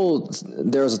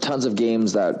tons of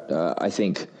games that I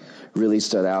think really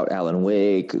stood out. Alan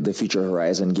Wake, the Future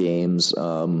Horizon games.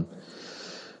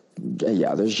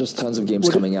 There's just tons of games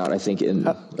coming out, I think.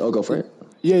 Go for it.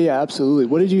 Yeah, absolutely.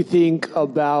 What did you think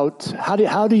about, how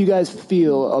do you guys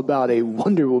feel about a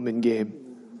Wonder Woman game?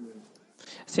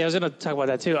 See, I was going to talk about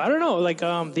that too. I don't know, like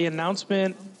the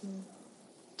announcement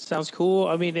sounds cool.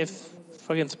 I mean, if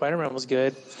fucking Spider-Man was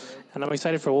good, and I'm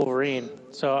excited for Wolverine.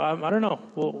 So I don't know.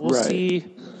 We'll see.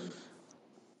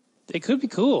 It could be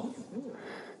cool.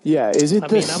 Yeah, is it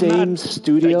the same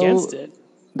studio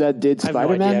that did Spider-Man? I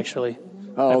have no idea, actually.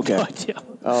 Oh, okay. I have no idea.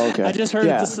 Oh, okay. I just heard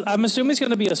this. I'm assuming it's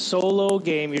going to be a solo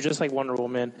game. You're just like Wonder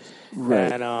Woman.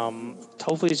 Right. And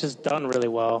hopefully it's just done really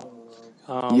well.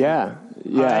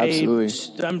 Absolutely.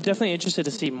 I'm definitely interested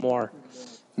to see more.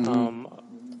 Mm-hmm.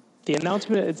 The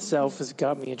announcement itself has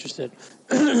got me interested.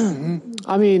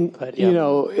 I mean,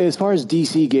 as far as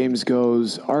DC games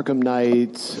goes, Arkham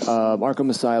Knight, Arkham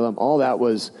Asylum, all that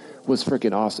was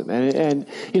freaking awesome. And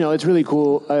it's really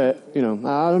cool. I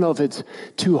don't know if it's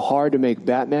too hard to make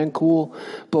Batman cool,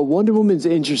 but Wonder Woman's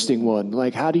an interesting one.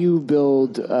 Like, how do you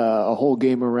build a whole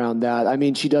game around that? I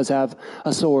mean, she does have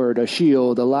a sword, a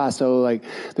shield, a lasso. Like,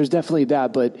 there's definitely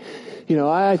that, but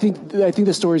I think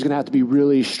the story's going to have to be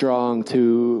really strong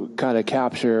to kind of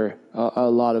capture a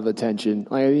lot of attention.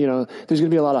 There's going to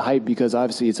be a lot of hype because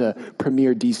obviously it's a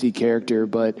premier DC character,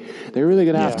 but they're really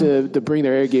going to have to bring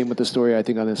their A game with the story, I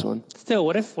think, on this one. Still,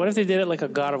 what if they did it like a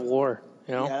God of War?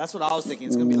 Yeah, that's what I was thinking.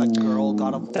 It's gonna be like girl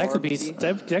God of War. That could be sick.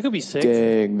 Dang,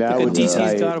 that would be DC's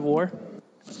tight. God of War.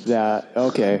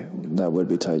 Okay. That would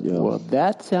be tight, yo. Well,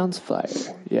 that sounds fire.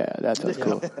 Yeah, that sounds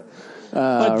cool.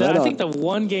 But I think the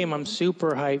one game I'm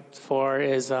super hyped for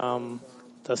is the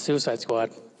Suicide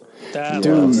Squad. That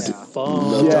was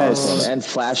fun. Yes. And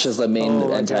Flash is the main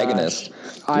antagonist.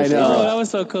 I Oh, know. that was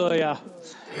so cool, yeah.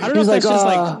 I don't know if He's that's just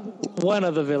like, one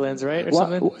of the villains, right? Or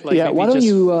something? Like why maybe don't just-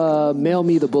 you mail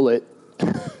me the bullet?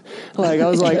 I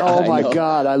was like, oh my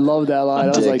God, I love that line. I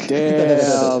was like,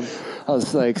 damn. I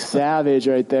was like savage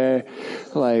right there.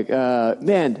 By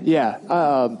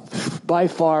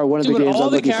far one of the games I'm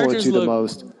looking forward to the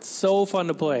most. So fun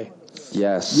to play.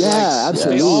 Yes. Yeah,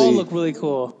 absolutely. They all look really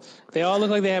cool. They all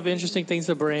look like they have interesting things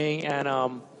to bring,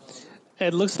 and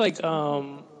it looks like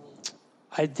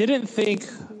I didn't think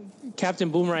Captain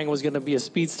Boomerang was going to be a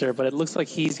speedster, but it looks like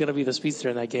he's going to be the speedster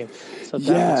in that game. So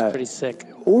that looks pretty sick.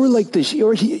 Or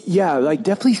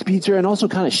definitely speedster and also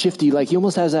kind of shifty. Like he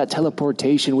almost has that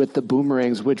teleportation with the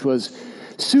boomerangs, which was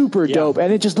super dope.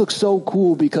 And it just looks so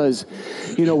cool because,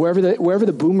 wherever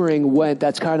the boomerang went,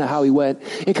 that's kind of how he went.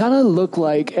 It kind of looked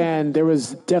like, and there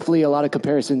was definitely a lot of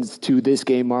comparisons to this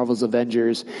game, Marvel's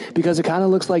Avengers, because it kind of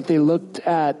looks like they looked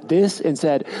at this and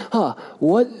said,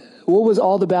 what was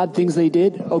all the bad things they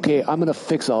did? Okay, I'm going to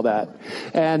fix all that.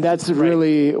 And that's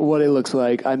really what it looks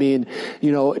like. I mean,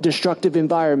 destructive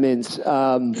environments,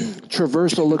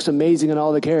 traversal looks amazing in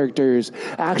all the characters,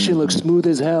 action looks smooth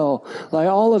as hell. Like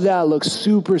all of that looks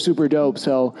super, super dope.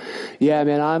 So, yeah,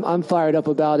 man, I'm fired up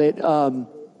about it.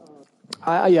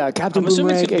 Captain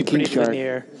Boomerang and King Shark.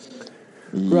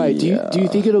 Right. Do you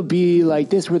think it'll be like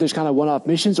this where there's kind of one-off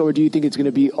missions, or do you think it's going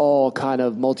to be all kind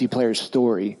of multiplayer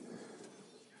story?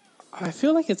 I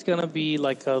feel like it's gonna be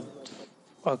like a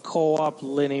co-op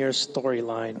linear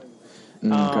storyline.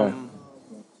 Okay.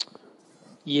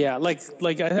 Yeah, I feel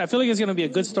like it's gonna be a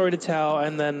good story to tell,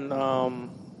 and then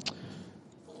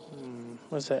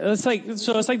what's that? It's like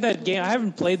that game. I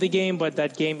haven't played the game, but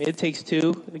that game It Takes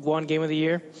Two won Game of the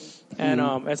Year, and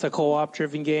it's a co-op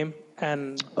driven game,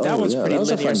 and that one's pretty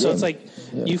linear. So it's like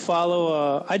you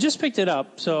follow. I just picked it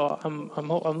up, so I'm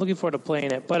looking forward to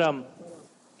playing it, but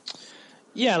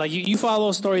yeah, like you follow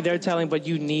a story they're telling, but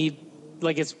you need,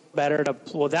 it's better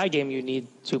that game you need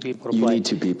two people to play. You need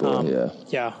two people,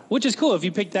 Yeah, which is cool. If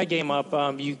you pick that game up,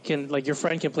 you can, your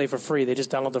friend can play for free. They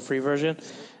just download the free version,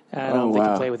 and they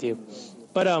can play with you.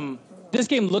 But this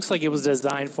game looks like it was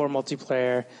designed for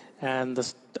multiplayer, and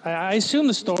I assume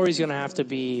the story's going to have to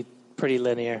be pretty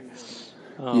linear.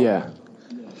 I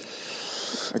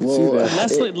can see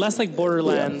that. Less like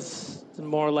Borderlands.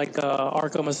 More like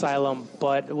Arkham Asylum,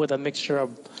 but with a mixture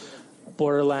of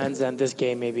Borderlands and this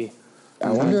game, maybe. I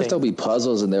wonder if there'll be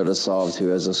puzzles in there to solve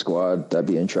too as a squad. That'd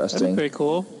be interesting. That'd be pretty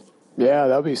cool. Yeah,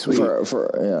 that'd be sweet.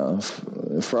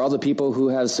 For all the people who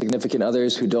have significant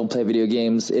others who don't play video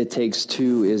games, It Takes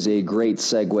Two is a great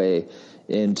segue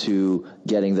into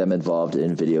getting them involved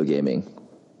in video gaming.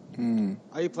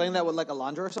 Are you playing that with like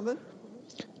Alondra or something?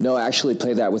 No, I actually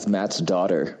play that with Matt's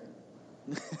daughter.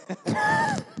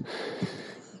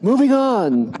 Moving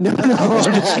on. No, I'm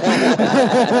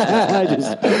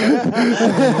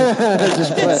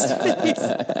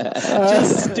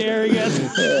just staring at.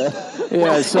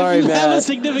 Yeah, sorry, you Matt. have a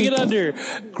significant other.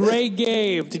 Great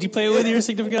game. Did you play it with your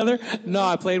significant other? No,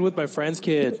 I played with my friend's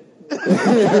kid. Yeah.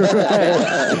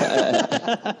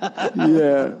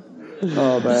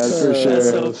 Oh man, for sure. That's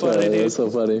so funny, dude. That's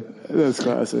so funny. That's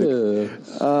classic.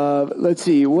 Let's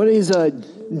see. What is a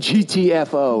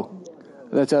GTFO?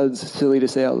 That sounds silly to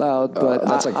say out loud, but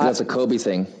that's a Kobe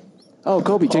thing. Oh,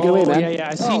 Kobe, take it away, man. Yeah.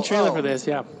 I seen trailer for this.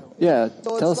 Yeah. Yeah.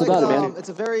 So Tell us about it, man. It's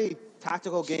a very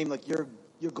tactical game. Like you're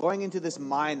going into this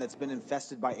mine that's been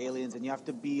infested by aliens, and you have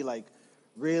to be like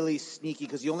really sneaky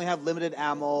because you only have limited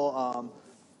ammo.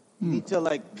 You need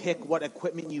to pick what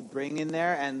equipment you bring in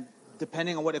there, and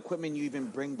depending on what equipment you even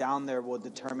bring down there will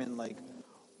determine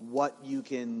what you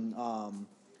can,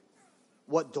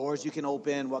 what doors you can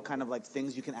open, what kind of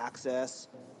things you can access.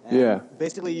 And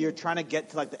basically, you're trying to get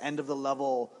to the end of the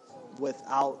level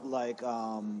without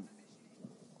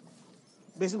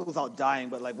basically without dying.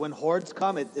 But when hordes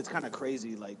come, it's kind of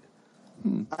crazy.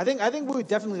 I think we would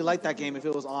definitely like that game if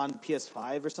it was on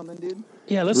PS5 or something, dude.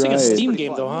 Yeah, let's take a Steam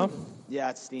game though, huh?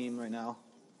 Yeah, it's Steam right now.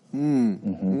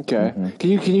 Okay.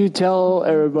 Can you tell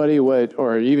everybody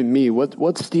or even me,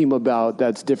 what's Steam about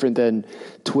that's different than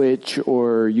Twitch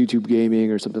or YouTube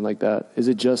gaming or something like that? Is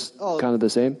it just kind of the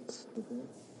same?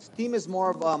 Steam is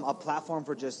more of a platform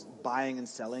for just buying and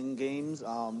selling games.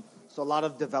 So a lot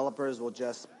of developers will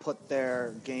just put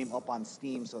their game up on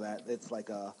Steam so that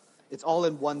it's all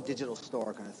in one digital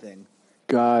store kind of thing.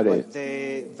 Got But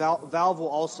it. Valve will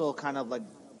also kind of like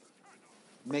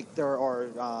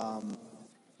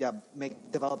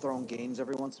develop their own games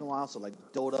every once in a while. So like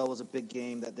Dota was a big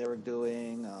game that they were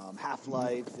doing.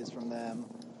 Half-Life is from them.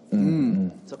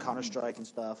 So Counter-Strike and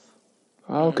stuff.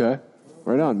 Oh, okay.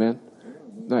 Right on, man.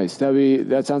 Nice.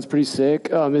 That sounds pretty sick.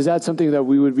 Is that something that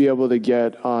we would be able to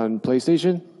get on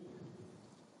PlayStation?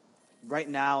 Right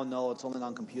now, no, it's only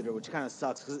on computer, which kind of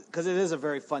sucks because it is a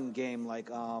very fun game. Like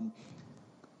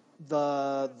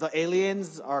the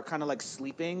aliens are kind of like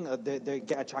sleeping. They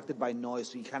get attracted by noise,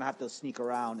 so you kind of have to sneak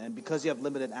around. And because you have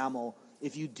limited ammo,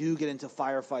 if you do get into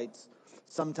firefights,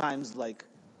 sometimes like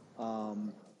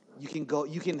you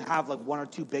can have like one or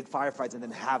two big firefights and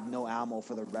then have no ammo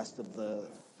for the rest of the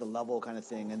level kind of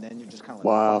thing, and then you're just kind of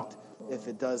like fucked if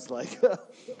it does like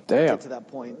get to that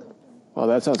point. Oh,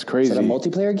 that sounds crazy. Is it a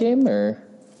multiplayer game or?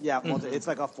 Yeah, it's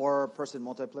like a 4-person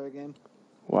multiplayer game.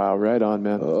 Wow, right on,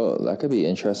 man. Oh, that could be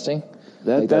interesting.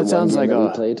 That sounds like we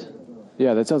played.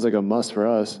 Yeah, that sounds like a must for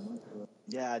us.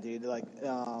 Yeah, dude. Like,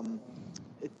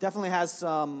 it definitely has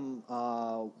some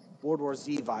World War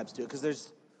Z vibes to it.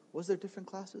 Because was there different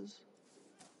classes?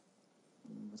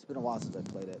 It's been a while since I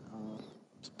played it.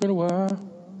 It's been a while.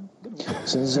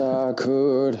 Since I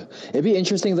could. It'd be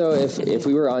interesting though if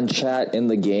we were on chat in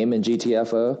the game in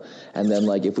GTFO, and then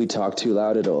like if we talk too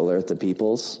loud, it'll alert the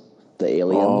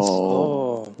aliens.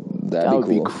 Oh, That would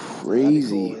be cool.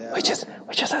 crazy. Cool, yeah. We just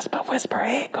asked about whisper.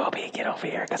 Hey, Kobe, get over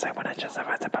here, because I want to just.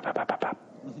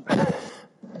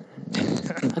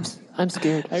 I'm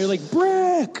scared. and you're like,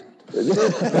 Brick! Leroy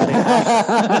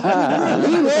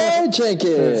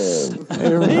Jenkins.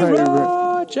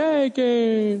 Leroy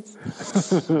Jenkins!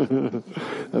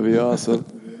 That'd be awesome.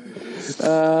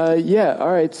 Yeah,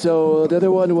 all right. So the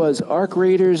other one was Arc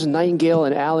Raiders, Nightingale,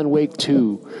 and Alan Wake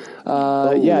 2.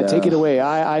 Yeah, take it away.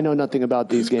 I know nothing about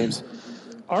these games.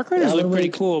 Arc Raiders look pretty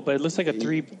cool, but it looks like a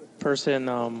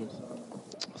 3-person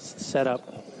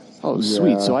setup. Oh,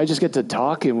 sweet. So I just get to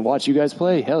talk and watch you guys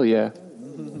play? Hell yeah.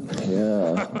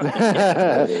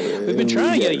 Yeah. We've been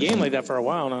trying to get a game like that for a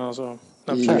while now, so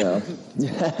I'm sure.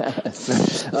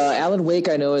 Alan Wake,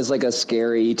 I know, is like a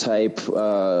scary type,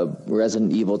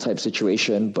 Resident Evil type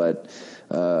situation, but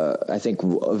I think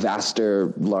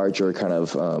vaster, larger kind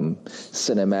of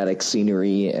cinematic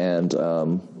scenery and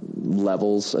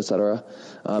levels, etc.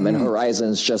 And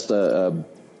Horizon's just a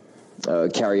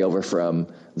carryover from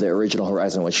the original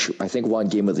Horizon, which I think won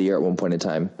Game of the Year at one point in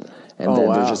time. And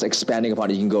then they're just expanding upon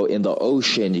it. You can go in the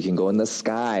ocean. You can go in the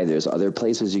sky. There's other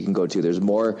places you can go to. There's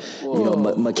more,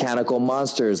 mechanical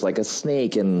monsters like a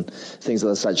snake and things of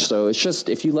the such. So it's just,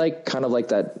 if you like kind of like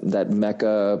that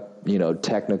mecha,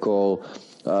 technical,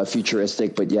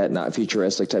 futuristic, but yet not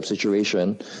futuristic type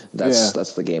situation,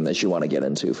 that's the game that you want to get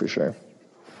into for sure.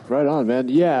 Right on, man.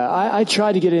 Yeah, I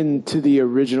tried to get into the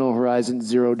original Horizon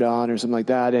Zero Dawn or something like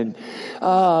that, and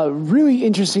really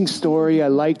interesting story. I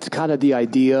liked kind of the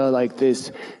idea, like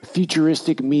this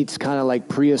futuristic meets kind of like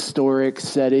prehistoric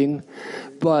setting.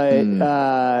 But,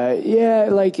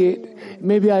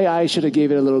 maybe I should have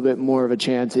gave it a little bit more of a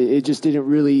chance. It just didn't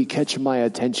really catch my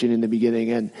attention in the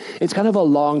beginning, and it's kind of a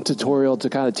long tutorial to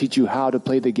kind of teach you how to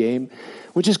play the game,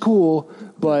 which is cool,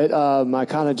 but I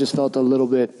kind of just felt a little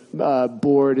bit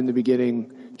bored in the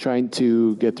beginning trying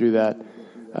to get through that.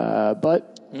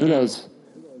 But who knows?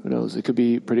 Who knows? It could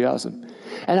be pretty awesome.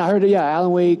 And I heard,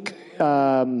 Alan Wake,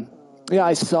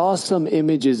 I saw some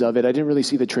images of it. I didn't really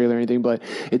see the trailer or anything, but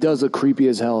it does look creepy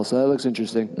as hell, so that looks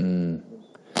interesting.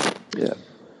 Yeah.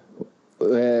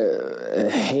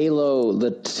 Halo,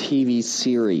 the TV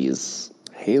series.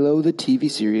 Halo, the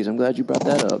TV series. I'm glad you brought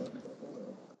that up.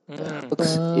 That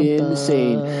looks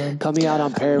insane. Coming out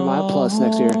on Paramount Plus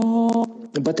next year.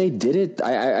 But they did it.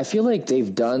 I feel like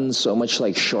they've done so much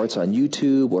like shorts on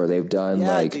YouTube, or they've done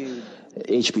Dude.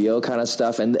 HBO kind of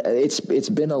stuff, and it's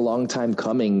been a long time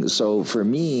coming. So for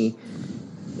me,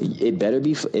 it better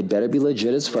be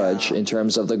legit as fudge in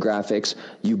terms of the graphics.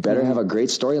 You better have a great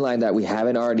storyline that we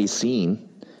haven't already seen.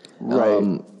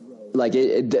 Right.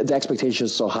 The expectation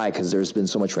is so high because there's been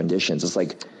so much renditions. It's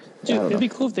like, Dude, it'd be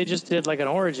cool if they just did like an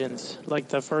Origins, like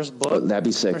the first book. Oh, that'd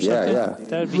be sick. Yeah.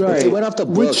 That'd be Right. If they went off the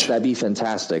books, Which- that'd be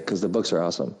fantastic because the books are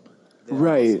awesome.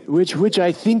 Right, which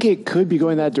I think it could be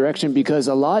going that direction, because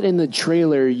a lot in the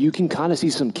trailer you can kind of see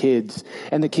some kids,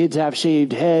 and the kids have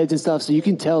shaved heads and stuff, so you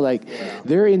can tell like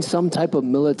they're in some type of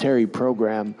military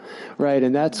program, right?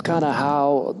 And that's kind of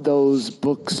how those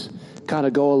books kind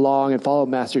of go along and follow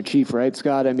Master Chief, right,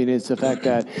 Scott? I mean, it's the fact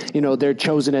that, they're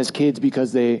chosen as kids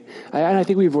because and I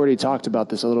think we've already talked about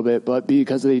this a little bit, but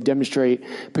because they demonstrate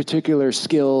particular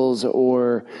skills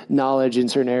or knowledge in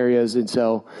certain areas. And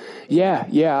so,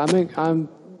 I'm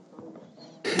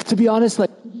to be honest,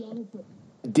 like,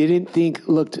 didn't think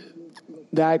looked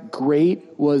that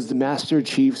great was the Master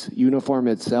Chief's uniform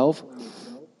itself.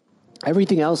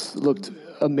 Everything else looked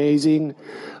amazing.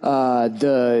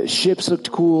 The ships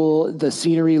looked cool. The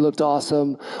scenery looked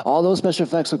awesome. All those special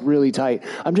effects look really tight.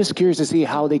 I'm just curious to see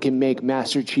how they can make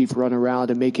Master Chief run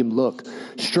around and make him look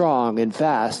strong and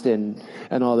fast and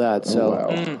all that.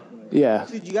 So, yeah.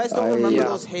 Dude, you guys don't remember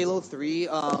those Halo 3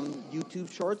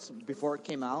 YouTube shorts before it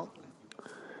came out?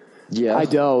 Yeah. I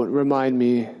don't. Remind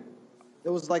me. It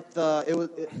was like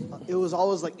it was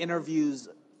always like interviews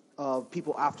of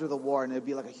people after the war, and it'd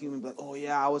be like a human, be like, "Oh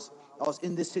yeah, I was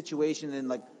in this situation, and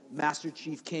like Master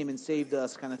Chief came and saved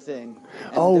us," kind of thing.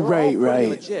 And Oh, they were all right. pretty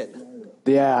legit.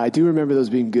 Yeah, I do remember those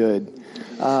being good.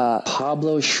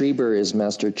 Pablo Schreiber is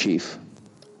Master Chief.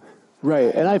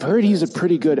 Right, and I've heard he's a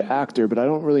pretty good actor, but I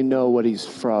don't really know what he's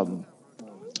from.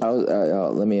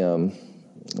 Let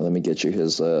me get you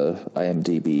his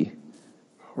IMDb.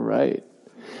 Right.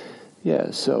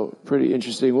 Yeah, so pretty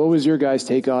interesting. What was your guys'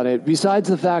 take on it? Besides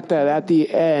the fact that at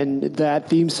the end, that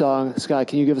theme song, Scott,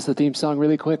 can you give us the theme song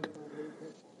really quick?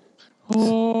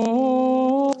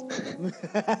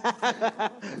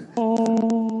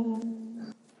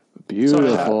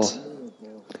 Beautiful.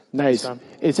 Nice.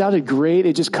 It sounded great.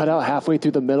 It just cut out halfway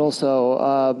through the middle,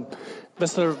 so...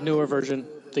 That's the newer version.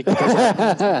 Yeah.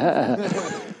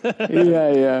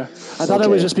 I thought I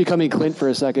was just becoming Clint for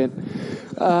a second.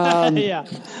 Yeah.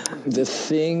 The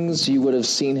things you would have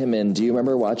seen him in. Do you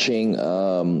remember watching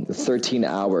 13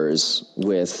 Hours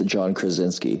with John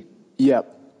Krasinski?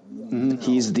 Yep. Mm-hmm.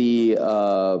 He's the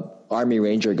Army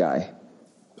Ranger guy.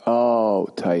 Oh,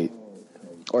 tight.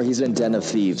 Or he's in Den of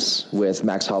Thieves with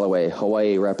Max Holloway,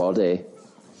 Hawaii rep all day.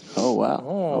 Oh, wow.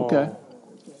 Okay. All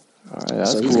right,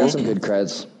 that's so he's got some good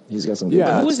creds. He's got some good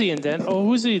creds. Who was he in Den? Oh,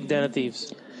 who's he in Den of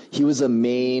Thieves? He was a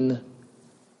main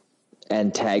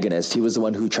antagonist. He was the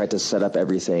one who tried to set up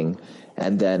everything.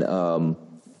 And then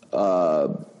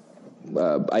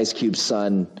Ice Cube's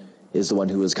son is the one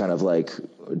who was kind of like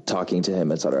talking to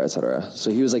him, et cetera, et cetera.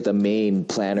 So he was like the main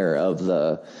planner of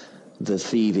the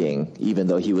thieving, even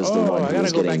though he was the one who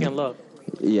was getting... I gotta go back and look.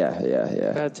 Yeah.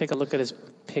 I gotta take a look at his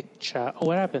picture. Oh,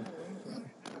 what happened?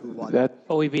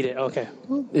 We beat it. Okay.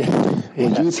 Well,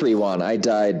 you 3 won. I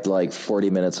died like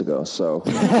 40 minutes ago, so...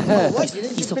 What? You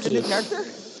didn't pick a new character?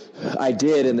 I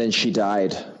did, and then she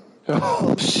died.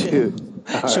 Oh, shoot.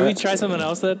 Should we try something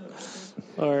else then?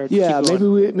 Or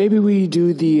maybe we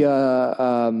do the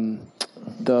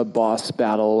boss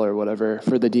battle or whatever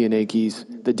for the DNA keys,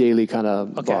 the daily kind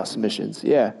of boss missions.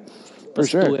 Yeah, for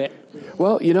sure. Do it.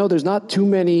 Well, there's not too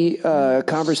many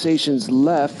conversations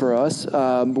left for us.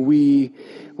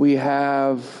 We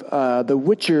have The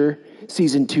Witcher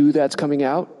season 2 that's coming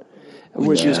out.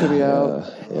 Which is coming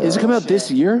out. Is it coming out this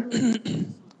year? Is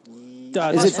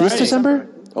it this December?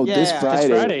 Oh, this Friday.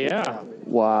 This Friday, yeah.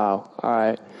 Wow. All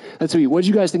right. Let's see. What did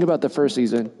you guys think about the first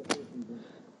season?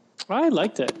 I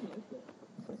liked it.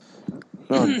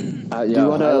 Do you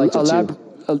want to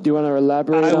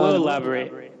elaborate? I will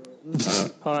elaborate.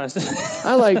 Hold on.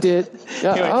 I liked it.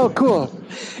 Yeah. Oh, cool.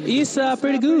 It's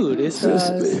pretty good.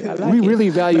 We really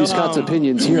value Scott's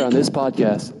opinions here on this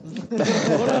podcast.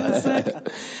 Hold on a sec.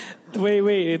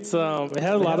 Wait. It's it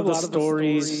had a lot of the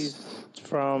stories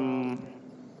from.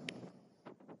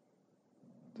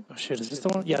 Oh shit! Is this the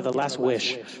one? Yeah, The Last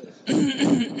Wish.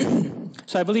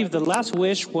 So I believe The Last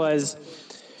Wish was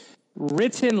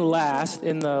written last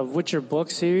in the Witcher book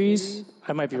series.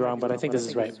 I might be wrong, but I think this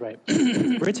is right.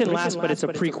 Written last, but it's a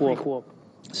prequel.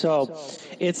 So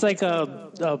it's like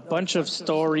a bunch of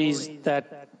stories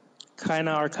that kind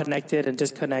of are connected and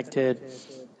disconnected,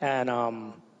 and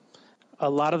a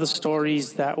lot of the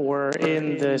stories that were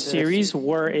in the series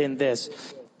were in this.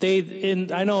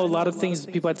 I know a lot of things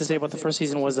people had to say about the first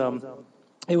season was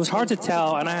it was hard to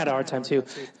tell, and I had a hard time too,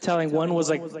 telling one was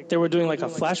like they were doing like a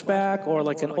flashback or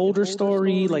like an older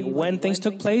story, like when things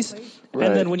took place. Right.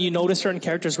 And then when you notice certain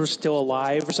characters were still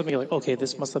alive or something, you're like, okay,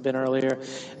 this must have been earlier.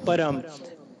 But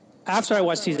after I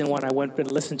watched season 1, I went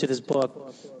and listened to this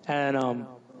book, and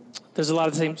there's a lot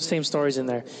of the same stories in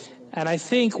there. And I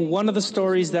think one of the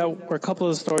stories a couple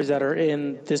of the stories that are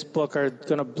in this book are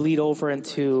going to bleed over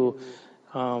into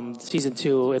season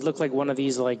 2. It looked like one of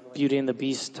these like Beauty and the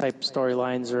Beast type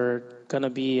storylines are going to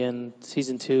be in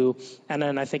season 2. And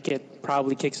then I think it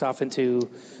probably kicks off into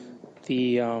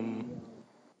the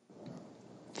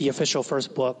official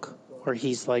first book where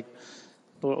he's like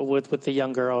with the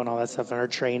young girl and all that stuff and her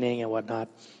training and whatnot.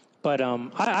 But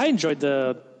I enjoyed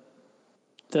the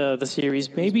series,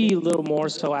 maybe a little more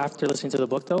so after listening to the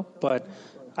book though. But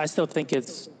I still think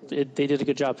they did a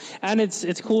good job, and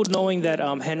it's cool knowing that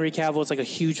Henry Cavill is like a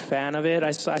huge fan of it.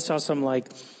 I saw some like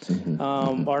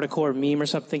article or meme or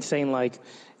something saying like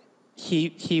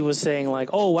he was saying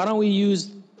like, oh, why don't we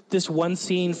use this one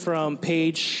scene from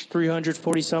page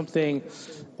 340 something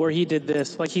where he did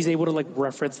this? Like he's able to like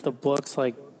reference the books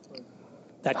like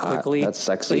that quickly. That's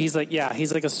sexy. So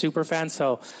he's like a super fan.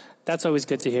 So that's always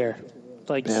good to hear.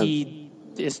 Like he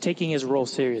is taking his role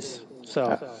serious.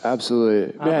 So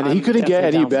absolutely, man, he couldn't get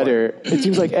any better. It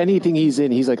seems like anything he's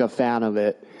in, he's like a fan of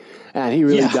it, and he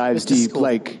really dives deep. Cool.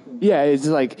 Like, it's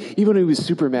like even when he was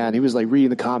Superman, he was like reading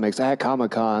the comics at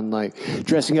Comic-Con, like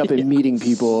dressing up and meeting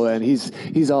people, and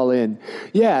he's all in.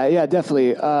 Yeah,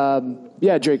 definitely.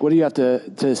 Drake, what do you have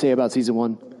to say about season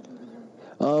 1?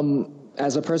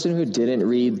 As a person who didn't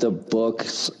read the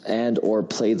books and or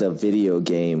play the video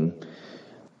game,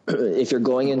 if you're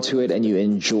going into it and you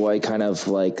enjoy kind of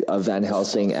like a Van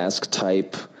Helsing-esque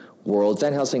type world,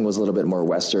 Van Helsing was a little bit more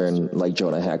Western, like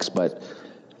Jonah Hex, but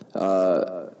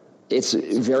it's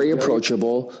very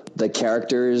approachable. The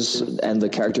characters and the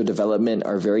character development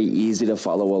are very easy to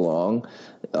follow along.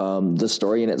 The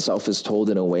story in itself is told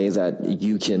in a way that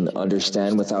you can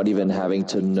understand without even having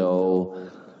to know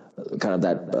kind of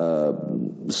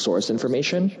that source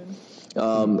information.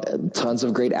 Tons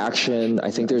of great action.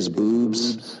 I think there's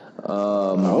boobs.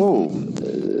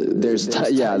 There's the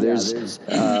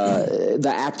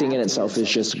acting in itself is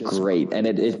just great, and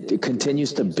it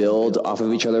continues to build off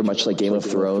of each other, much like Game of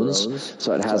Thrones.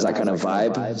 So it has that kind of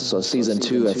vibe. So season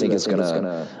 2, I think, is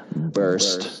gonna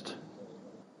burst.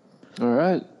 All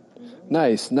right,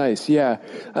 nice, yeah.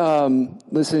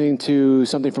 Listening to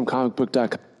something from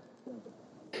comicbook.com.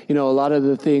 A lot of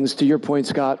the things, to your point,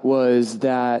 Scott, was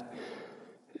that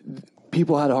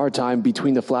people had a hard time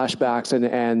between the flashbacks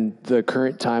and the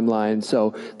current timeline.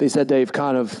 So they said they've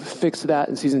kind of fixed that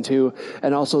in season 2,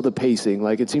 and also the pacing.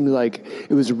 Like, it seemed like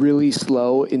it was really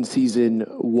slow in season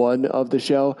 1 of the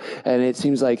show, and it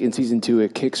seems like in season 2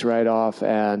 it kicks right off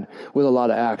and with a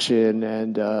lot of action.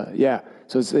 And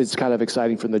so it's kind of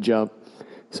exciting from the jump.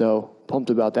 So pumped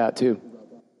about that too.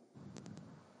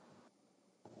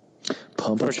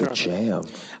 Pump up the jam.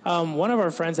 One of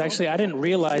our friends, actually, I didn't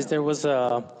realize there was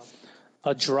a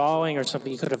drawing or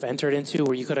something you could have entered into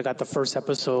where you could have got the first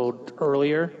episode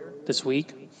earlier this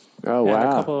week. Oh, wow. And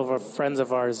a couple of our friends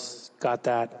of ours got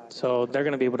that. So they're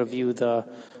going to be able to view the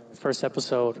first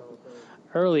episode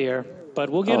earlier. But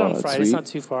we'll get it on Friday. Sweet. It's not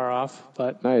too far off.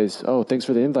 But nice. Oh, thanks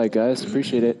for the invite, guys.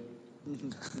 Appreciate it.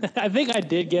 I think I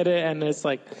did get it, and it's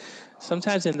like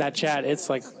sometimes in that chat,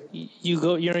 it's like you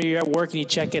go, you're at work and you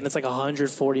check in, it's like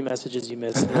 140 messages you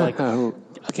missed. And you're like,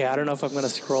 okay, I don't know if I'm going to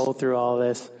scroll through all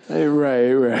this.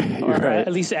 Right. Or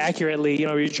at least accurately,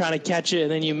 you're trying to catch it and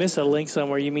then you miss a link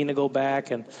somewhere. You mean to go back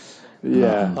and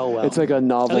oh well. It's like a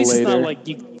novel. At least later. It's not like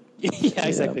you. Yeah,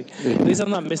 exactly. Yeah. At least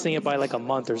I'm not missing it by like a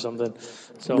month or something.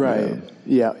 So right.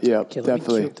 Yeah. Okay,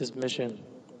 Definitely. Let me keep this mission.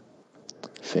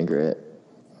 Finger it.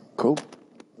 Cool.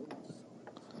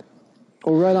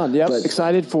 Oh, right on. Yep.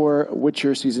 Excited for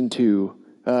Witcher Season 2.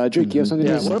 Drake, do you have something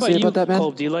to say about that, man?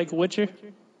 Cole, do you like Witcher?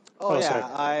 Oh yeah.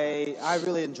 I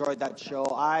really enjoyed that show.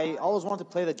 I always wanted to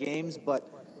play the games, but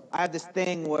I have this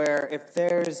thing where if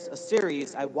there's a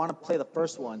series, I want to play the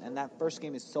first one, and that first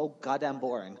game is so goddamn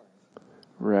boring.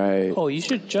 Right. Oh, you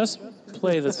should just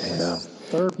play the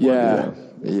third one.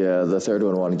 Yeah, the third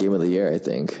one won Game of the Year, I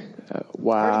think.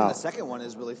 Wow. The second one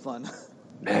is really fun.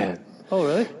 Man. Oh,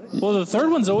 really? Well, the third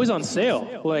one's always on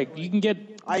sale. Like, you can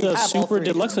get the Super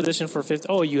Deluxe Edition for $50.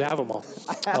 Oh, you have them all.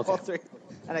 I have all three.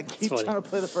 And I keep trying to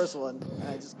play the first one, and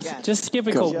I just can't. Just skip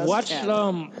it, Cole. Read a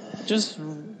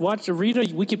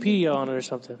Wikipedia on it or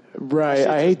something. Right.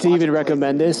 I hate to even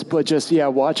recommend this, but just,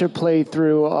 watch a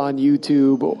playthrough on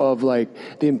YouTube of,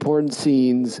 like, the important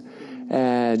scenes,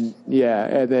 and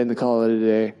then call it a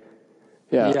day.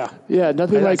 Yeah,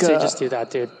 nothing like just do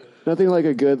that, dude. Nothing like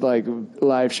a good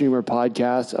live stream or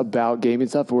podcast about gaming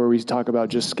stuff where we talk about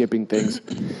just skipping things.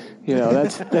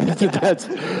 That's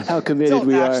how committed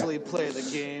we are. Don't actually play the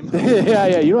game.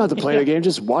 Yeah. You don't have to play the game.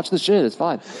 Just watch the shit. It's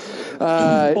fine.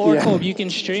 Colb, you can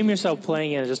stream yourself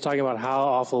playing it and just talking about how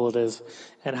awful it is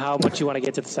and how much you want to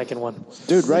get to the second one.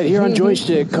 Dude, right here on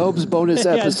Joystick, Cobb's bonus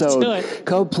episode.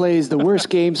 Cobb plays the worst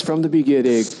games from the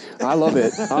beginning. I love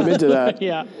it. I'm into that.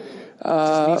 Yeah.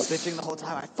 Just me bitching the whole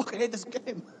time. I fucking hate this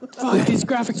game. Fuck, these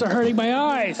graphics are hurting my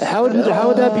eyes. How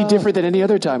would that be different than any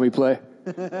other time we play?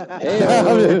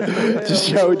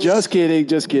 Just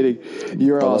kidding.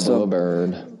 You're awesome.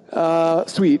 Burn.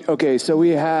 Sweet. Okay, so we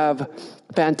have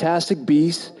Fantastic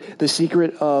Beasts, The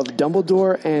Secret of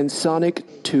Dumbledore, and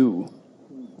Sonic 2.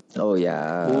 Oh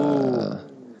yeah.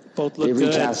 Both They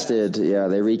look good.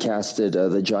 They recasted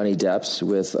the Johnny Depps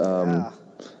with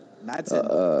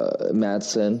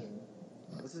Madsen.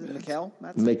 This is Mikhail.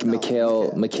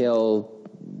 Mikhail.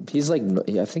 He's like,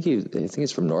 I think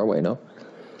he's from Norway. No.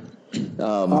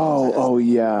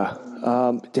 Yeah.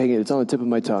 Dang it, it's on the tip of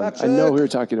my tongue. I know who you're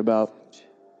talking about.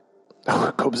 Oh,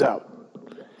 it comes out.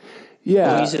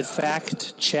 Yeah. You said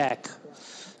fact check.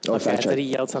 Oh, okay, fact check. I thought he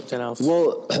yelled something else.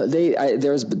 Well,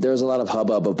 there's a lot of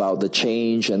hubbub about the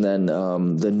change, and then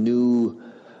the new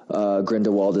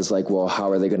Grindelwald is like, well, how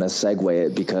are they going to segue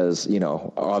it? Because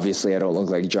obviously I don't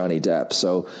look like Johnny Depp.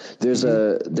 So there's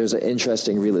an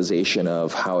interesting realization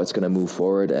of how it's going to move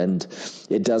forward, and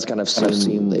it does kind of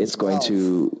seem it's going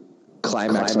to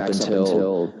climax up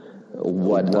until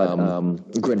what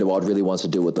Grindelwald really wants to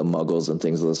do with the Muggles and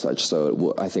things of the such.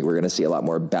 So I think we're going to see a lot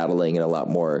more battling and a lot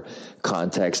more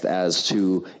context as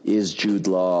to, is Jude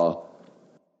Law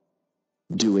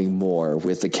doing more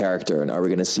with the character, and are we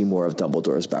going to see more of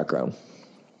Dumbledore's background?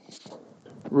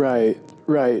 Right.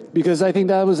 Because I think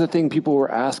that was the thing people were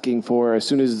asking for as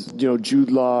soon as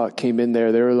Jude Law came in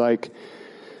there. They were like,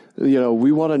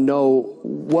 we want to know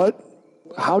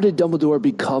how did Dumbledore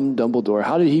become Dumbledore?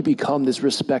 How did he become this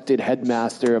respected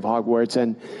headmaster of Hogwarts?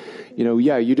 And,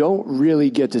 you don't really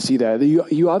get to see that.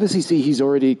 You obviously see he's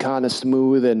already kind of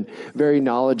smooth and very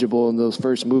knowledgeable in those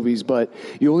first movies, but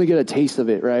you only get a taste of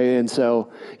it, right? And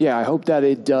so, I hope that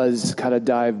it does kind of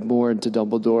dive more into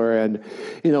Dumbledore. And,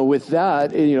 with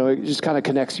that, it just kind of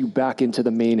connects you back into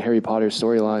the main Harry Potter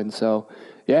storyline. So,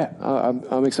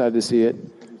 I'm excited to see it.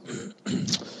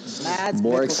 Mads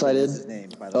More Mikkelsen excited? is his name,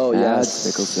 by the way. Oh, yes.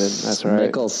 Nicholson. That's right.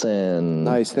 Nicholson.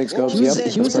 Nice. Thanks, Gobes. He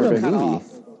was in a perfect. movie.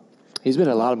 He's been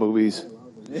in a lot of movies.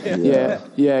 Yeah.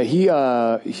 He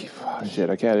shit,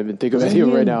 I can't even think of any of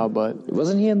them right now, but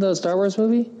Wasn't he in the Star Wars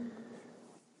movie?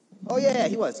 Oh yeah,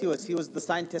 he was. He was the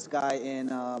scientist guy in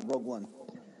Rogue One.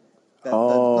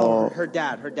 Her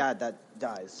dad that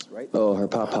dies, right? Oh, her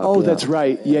pop. Oh, yeah. that's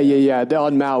right. Yeah. They're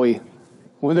on Maui.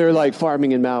 When they're like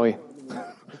farming in Maui.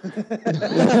 Oh,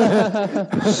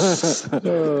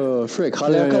 frick.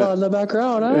 Haleakala in the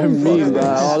background, huh?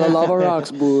 All the lava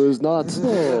rocks, boo, is nuts.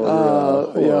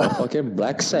 Fucking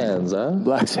Black Sands, huh?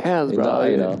 Black Sands,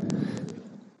 bro.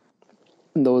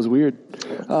 That was weird.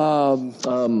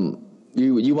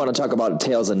 You want to talk about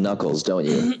Tails and Knuckles, don't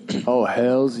you? Oh,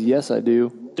 hells, yes, I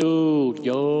do. Dude,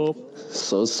 yo.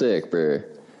 So sick, bro.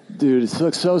 Dude, it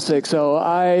looks so sick. So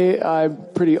I'm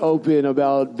pretty open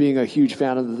about being a huge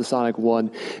fan of the Sonic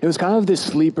 1. It was kind of this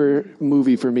sleeper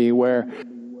movie for me where,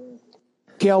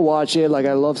 I'll watch it. Like,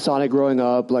 I love Sonic growing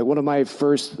up. Like, one of my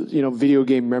first, video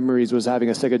game memories was having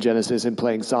a Sega Genesis and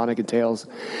playing Sonic and Tails.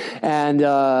 And,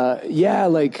 so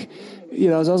I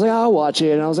was like, I'll watch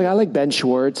it. And I was like, I like Ben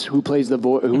Schwartz, who plays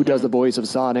who does the voice of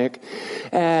Sonic.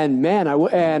 And man, I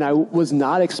was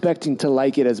not expecting to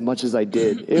like it as much as I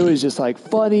did. It was just like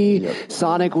funny. Yep.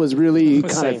 Sonic was really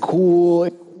kind of cool.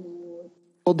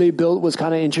 What they built was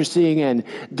kind of interesting, and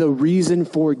the reason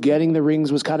for getting the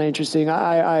rings was kind of interesting.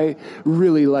 I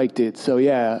really liked it. So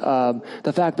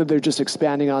the fact that they're just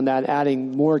expanding on that,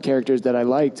 adding more characters that I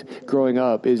liked growing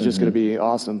up is just going to be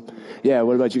awesome. Yeah.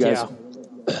 What about you guys? Yeah.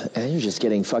 And you're just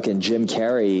getting fucking Jim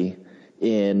Carrey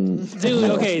in.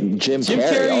 Dude, okay. Jim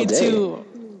Carrey all day. Too.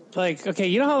 Like, okay,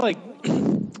 you know how, like,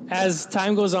 as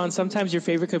time goes on, sometimes your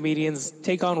favorite comedians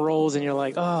take on roles and you're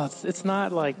like, oh, it's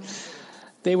not like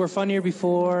they were funnier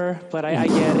before, but I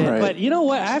get it. Right. But you know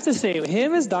what? I have to say,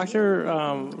 him as Dr.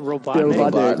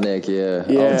 Robotnik,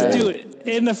 yeah. Dude,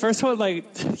 in the first one,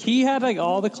 like, he had, like,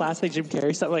 all the classic Jim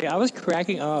Carrey stuff. Like, I was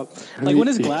cracking up. Like, when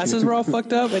his glasses were all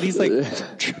fucked up and he's, like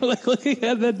looking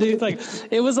at that dude. Like,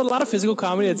 it was a lot of physical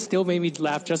comedy that still made me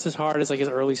laugh just as hard as, like, his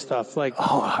early stuff. Like,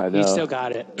 I know. He still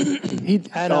got it.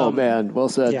 Man, well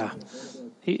said. Yeah.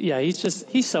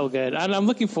 He's so good. And I'm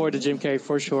looking forward to Jim Carrey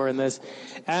for sure in this.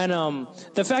 And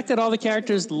the fact that all the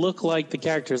characters look like the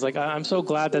characters, like, I'm so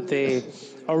glad that they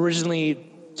originally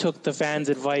took the fans'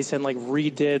 advice and, like,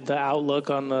 redid the outlook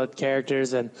on the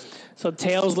characters. And so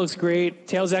Tails looks great.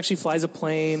 Tails actually flies a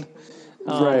plane.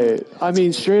 Right. I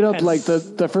mean, straight up, like,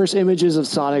 the first images of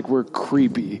Sonic were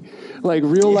creepy. Like,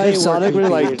 real life Sonic, we're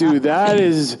like, dude,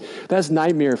 that's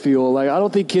nightmare fuel. Like, I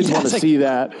don't think kids want to see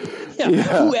that. Yeah.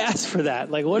 Who asked for that?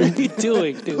 Like, what are you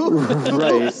doing, dude?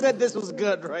 Who said this was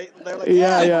good, right? They're like,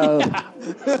 yeah.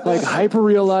 Like,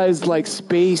 hyper-realized, like,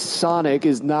 space Sonic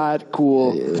is not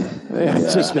cool.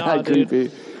 It's just not creepy.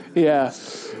 Dude. Yeah.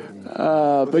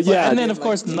 But yeah. And then, of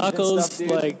course, Knuckles,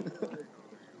 like,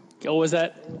 what was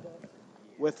that?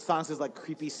 with Sonic's like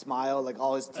creepy smile, like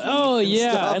all his teeth. Oh and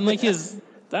yeah, stuff. and like his,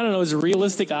 I don't know, his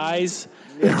realistic eyes.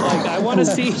 Like I want to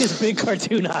see his big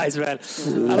cartoon eyes, man.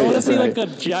 I don't want to see like a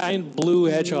giant blue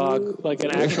hedgehog, like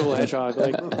an actual hedgehog.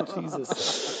 Like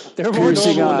Jesus, they're more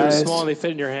Piercing normal when they're eyes. small and they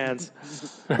fit in your hands.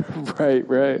 Right.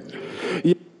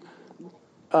 Yeah.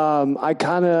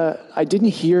 I didn't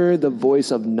hear the voice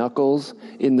of Knuckles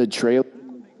in the trailer.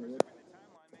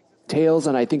 Tails,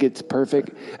 and I think it's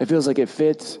perfect. It feels like it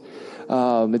fits.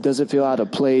 It doesn't feel out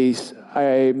of place.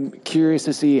 I'm curious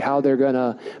to see how they're going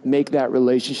to make that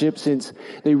relationship, since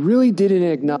they really didn't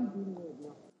acknowledge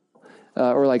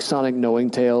or like Sonic knowing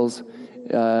Tails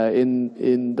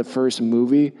in the first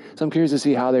movie. So I'm curious to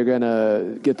see how they're going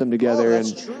to get them together. Oh,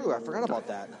 that's true. I forgot about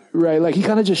that. Right, like he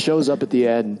kind of just shows up at the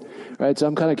end, right? So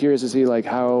I'm kind of curious to see like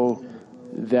how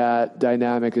that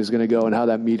dynamic is going to go and how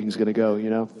that meeting's going to go, you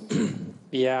know?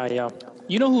 Yeah.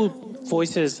 You know who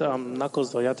voices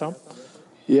Knuckles though, yeah, Tom?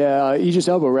 Yeah, Idris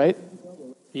Elba, right?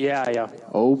 Yeah.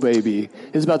 Oh, baby.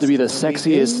 It's about to be the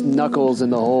sexiest Knuckles in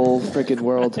the whole freaking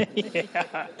world.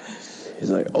 Yeah. He's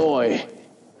like, oi.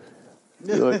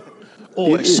 Like,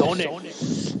 Oh, Sonic.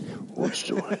 what's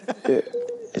doing?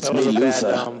 It's That me, was a bad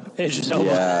Luther. Idris Elba.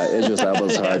 Yeah, Idris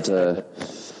Elba's hard to.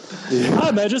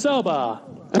 I'm Idris Elba.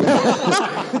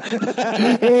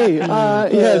 Hey,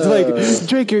 it's like,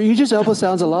 Drake, your Idris Elba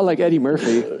sounds a lot like Eddie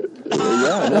Murphy.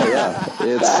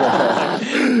 It's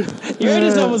Your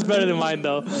Idris Elba was better than mine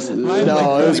though. Mine,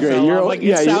 No, it was great. fell You're- off. Like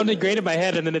yeah, it you- sounded great in my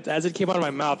head, and then as it came out of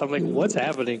my mouth, I'm like, "What's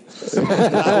happening?"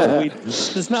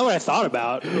 That's not what I thought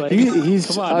about. Like, He's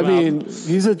come on, I Mouth. mean,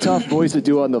 he's a tough voice to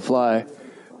do on the fly.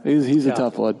 He's a Yeah.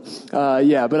 tough one.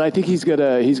 But I think he's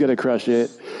gonna crush it.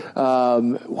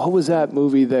 What was that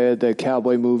movie, the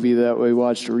cowboy movie that we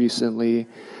watched recently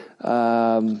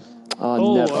on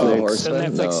Netflix? the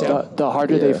Horseman? Netflix. No. Yeah. The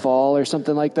Harder They Fall or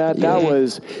something like that.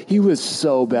 He was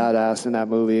so badass in that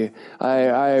movie.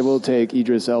 I will take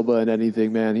Idris Elba in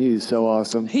anything, man. He's so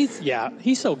awesome. He's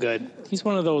so good. He's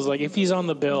one of those like if he's on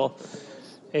the bill,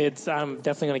 I'm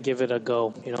definitely gonna give it a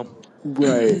go. You know.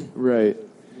 Right.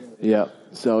 Yeah.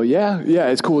 So yeah,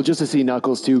 it's cool just to see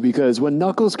Knuckles too, because when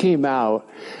Knuckles came out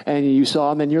and you saw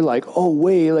him and you're like, oh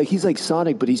wait, like he's like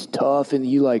Sonic, but he's tough and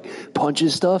he like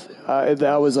punches stuff.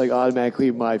 That was like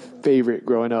automatically my favorite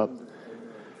growing up.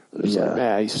 It's like,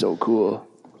 man, he's so cool.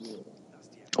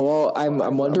 Well,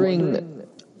 I'm wondering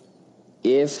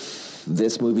if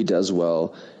this movie does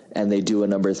well and they do a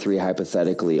number 3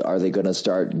 hypothetically, are they going to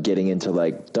start getting into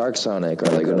like Dark Sonic? Are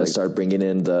they going to start bringing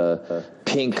in the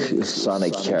pink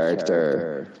Sonic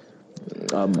character?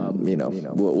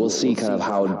 We'll see kind of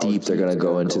how deep they're going to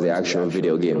go into the actual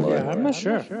video game lore. Yeah, I'm not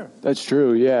sure. That's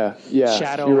true. Yeah.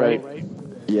 Shadow, You're right.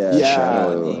 Yeah,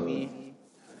 Shadow. Amy.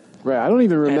 Right. I don't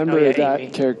even remember that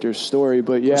Amy. character's story,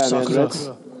 but yeah, man, Sakura. that's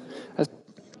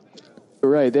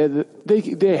right.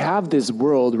 They have this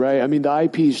world, right? I mean, the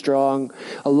IP is strong.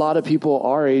 A lot of people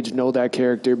our age know that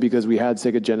character because we had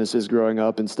Sega Genesis growing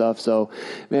up and stuff. So,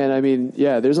 man, I mean,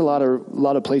 yeah, there's a lot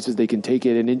of places they can take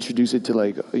it and introduce it to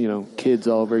like kids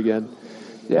all over again.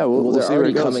 Yeah, we'll They're see where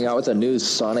already it goes. coming out with a new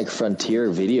Sonic Frontier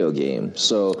video game,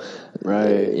 so Right.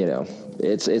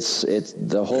 it's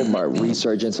the whole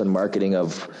resurgence and marketing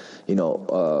of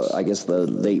I guess the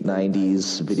late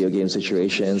 '90s video game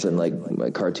situations and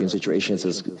like cartoon situations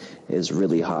is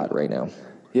really hot right now.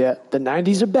 Yeah, the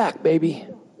 '90s are back, baby.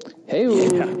 Hey,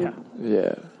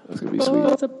 Yeah, that's gonna be sweet.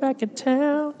 Boys are back in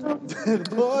town.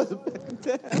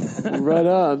 Right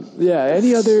on. Yeah.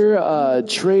 Any other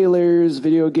trailers,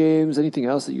 video games, anything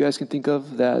else that you guys can think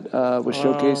of that was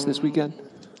showcased this weekend?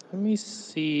 Let me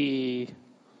see.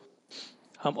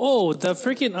 The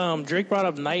freaking Drake brought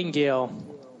up Nightingale.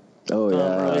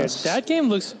 Earlier. That game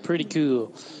looks pretty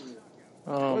cool.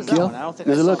 What is that Kill? one? I don't think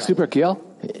Does I it saw look that. super kill?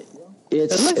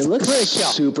 it looks pretty kill.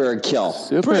 super kill.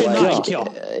 Super Pretty kill. nice kill.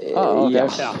 Oh, okay. Yeah.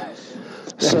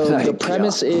 So Nice the kill.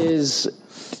 premise is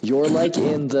you're like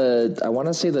in I want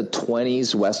to say the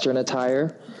 20s Western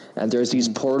attire, and there's these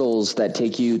portals that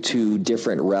take you to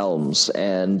different realms,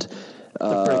 and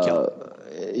Pretty kill.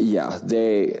 yeah,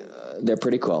 they're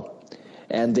pretty cool.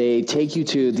 And they take you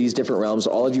to these different realms.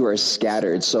 All of you are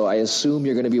scattered. So I assume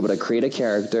you're going to be able to create a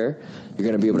character. You're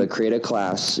going to be able to create a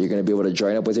class. You're going to be able to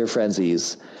join up with your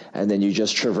frenzies. And then you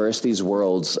just traverse these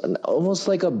worlds, almost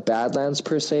like a Badlands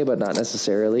per se, but not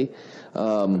necessarily.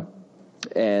 You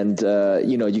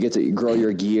get to grow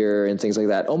your gear and things like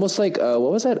that. Almost like, what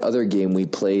was that other game we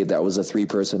played that was a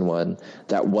 3-person one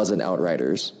that wasn't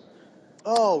Outriders?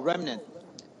 Oh, Remnant.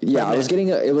 Yeah, I was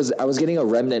getting a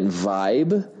Remnant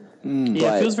vibe.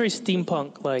 Yeah, it feels very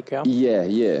steampunk like, yeah.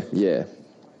 Yeah.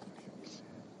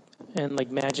 And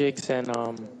like magics and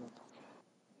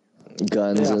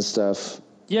guns and stuff.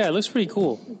 Yeah, it looks pretty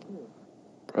cool.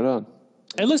 Right on.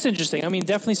 It looks interesting. I mean,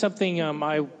 definitely something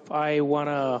I want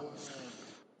to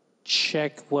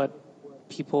check what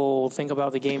people think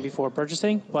about the game before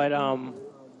purchasing. But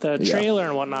the trailer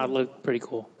and whatnot looked pretty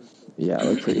cool. Yeah, it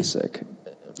looked pretty sick.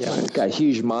 Yeah. It's got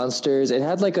huge monsters. It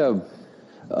had like a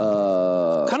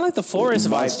kind of like the forest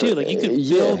vibe too. Like you could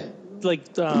build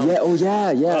like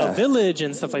a village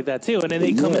and stuff like that too, and then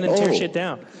they come in and tear shit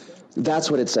down. That's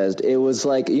what it says. It was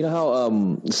like, you know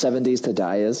how 7 Days to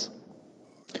Die is,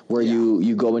 where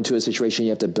you go into a situation,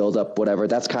 you have to build up whatever.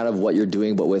 That's kind of what you're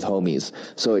doing, but with homies.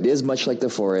 So it is much like the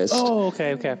forest. Oh,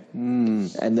 okay.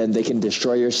 And then they can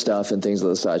destroy your stuff and things of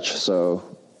the such. So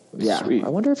yeah, sweet. I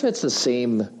wonder if it's the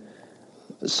same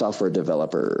software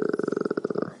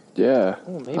developer. Yeah,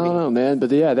 maybe. I don't know, man,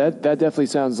 but yeah, that definitely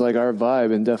sounds like our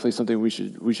vibe, and definitely something we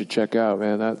should check out,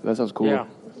 man. That sounds cool. Yeah,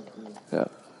 I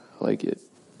like it.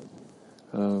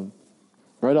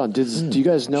 Right on. Do you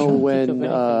guys know when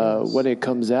it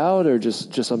comes out, or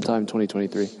just sometime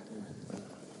 2023?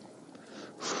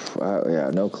 Yeah,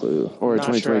 no clue. Or not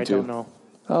 2022? Sure, I don't know.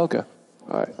 Oh, okay.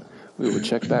 All right. We will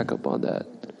check back up on that.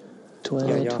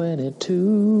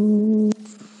 2022.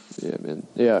 Yeah, man.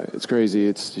 Yeah, it's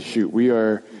crazy. We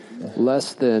are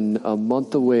less than a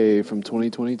month away from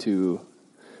 2022.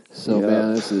 So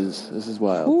man, this is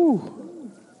wild. Ooh.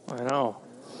 I know.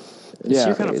 This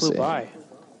year kind of flew by.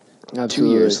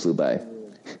 Absolutely. 2 years flew by.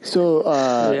 So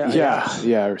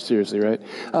yeah, seriously, right?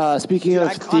 Speaking of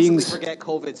I constantly things, forget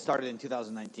COVID started in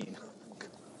 2019.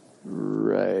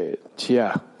 right?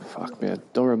 Yeah, fuck, man,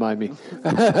 don't remind me.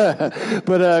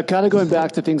 But kind of going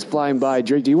back to things flying by,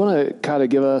 Drake, do you want to kind of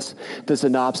give us the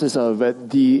synopsis of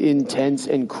the intense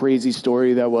and crazy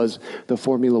story that was the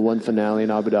Formula One finale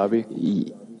in Abu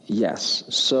Dhabi? Yes.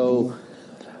 So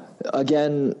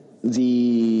again,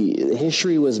 the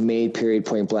history was made period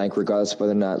point blank, regardless of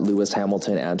whether or not Lewis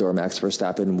Hamilton and or Max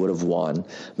Verstappen would have won.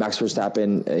 Max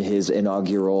Verstappen, his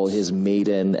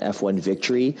maiden F1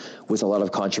 victory with a lot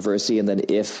of controversy. And then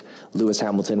if Lewis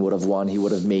Hamilton would have won, he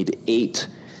would have made 8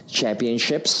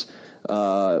 championships,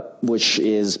 which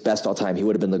is best all time. He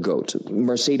would have been the GOAT.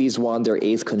 Mercedes won their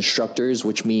 8th constructors,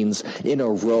 which means in a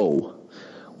row.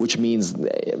 Which means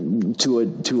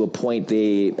to a point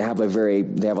they have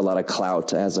a lot of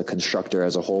clout as a constructor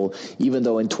as a whole, even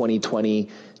though in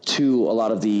 2022 a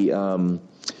lot of the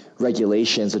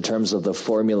regulations in terms of the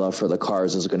formula for the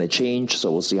cars is going to change,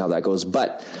 so we'll see how that goes.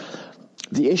 But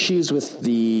the issues with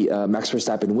the Max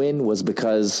Verstappen win was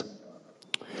because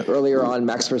earlier on,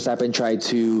 Max Verstappen tried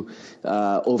to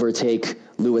overtake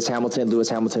Lewis Hamilton. Lewis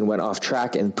Hamilton went off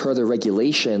track, and per the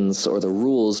regulations or the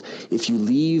rules, if you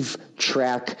leave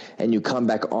track and you come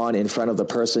back on in front of the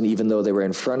person, even though they were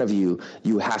in front of you,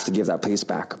 you have to give that place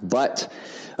back. But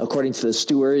according to the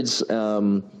stewards,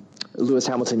 Lewis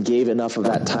Hamilton gave enough of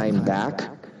that time back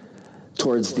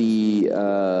towards within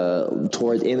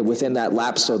that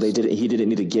lap, so he didn't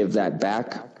need to give that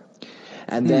back,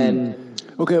 and then.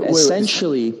 Okay,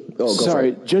 essentially.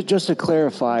 Sorry, just to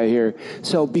clarify here.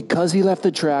 So because he left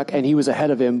the track and he was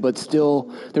ahead of him, but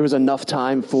still there was enough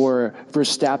time for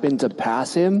Verstappen to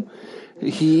pass him,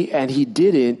 he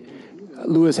didn't.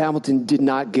 Lewis Hamilton did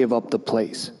not give up the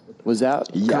place. Was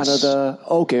that kind of the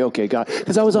okay? Got it.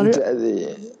 Because I was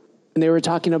under. And they were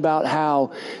talking about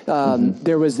how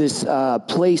there was this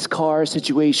place car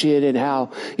situation and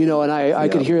how, and I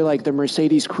could hear like the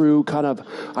Mercedes crew kind of,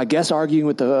 I guess, arguing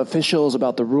with the officials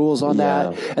about the rules on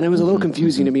that. And it was a little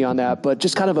confusing to me on that, but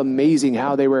just kind of amazing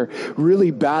how they were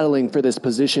really battling for this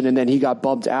position. And then he got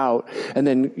bumped out and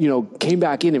then, came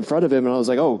back in front of him. And I was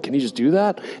like, oh, can he just do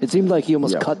that? It seemed like he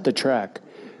almost cut the track.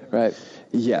 Right.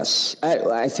 Yes.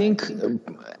 I think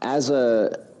as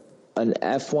an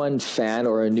F1 fan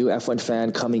or a new F1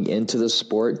 fan coming into the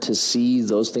sport, to see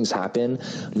those things happen,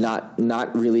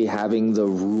 not really having the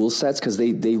rule sets, because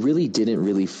they really didn't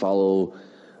really follow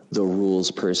the rules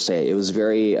per se. It was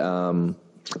very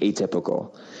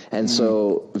atypical. And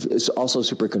so it's also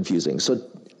super confusing. So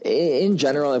in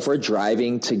general, if we're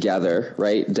driving together,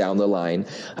 right, down the line,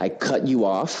 I cut you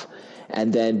off.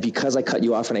 And then because I cut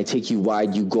you off and I take you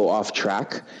wide, you go off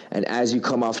track. And as you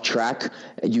come off track,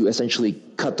 you essentially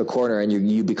cut the corner and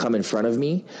you become in front of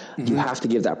me. You have to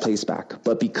give that place back.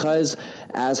 But because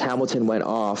as Hamilton went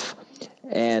off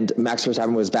and Max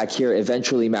Verstappen was back here,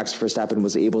 eventually Max Verstappen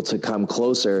was able to come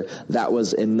closer. That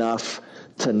was enough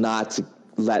to not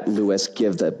let Lewis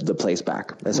give the place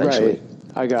back, essentially. Right.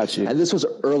 I got you. And this was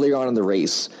earlier on in the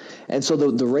race. And so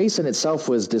the race in itself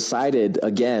was decided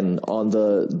again on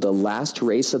the last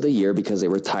race of the year, because they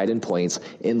were tied in points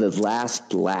in the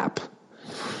last lap.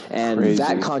 And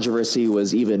that controversy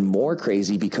was even more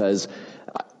crazy because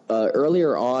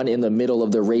earlier on in the middle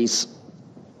of the race,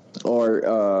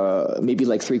 or maybe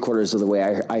like 3/4 of the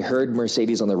way, I heard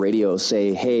Mercedes on the radio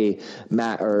say, "Hey,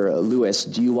 Matt or Lewis,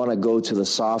 do you want to go to the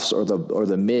softs or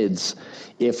the mids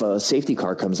if a safety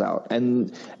car comes out?"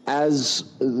 And as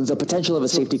the potential of a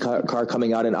safety car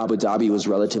coming out in Abu Dhabi was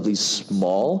relatively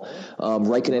small,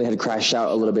 Raikkonen had crashed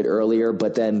out a little bit earlier,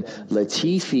 but then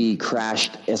Latifi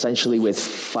crashed essentially with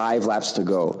 5 laps to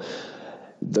go.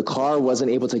 The car wasn't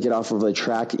able to get off of the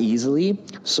track easily,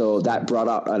 so that brought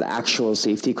out an actual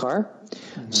safety car.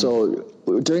 So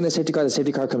during the safety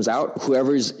car comes out,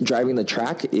 whoever's driving the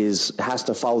track has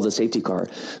to follow the safety car.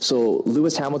 So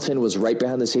Lewis Hamilton was right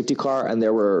behind the safety car, and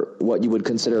there were what you would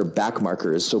consider back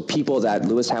markers. So people that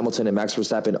Lewis Hamilton and Max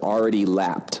Verstappen already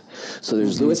lapped. So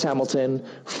there's Lewis Hamilton,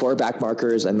 4 back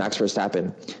markers, and Max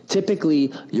Verstappen.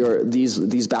 Typically,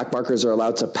 these back markers are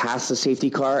allowed to pass the safety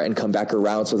car and come back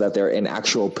around so that they're in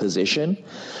actual position.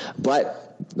 But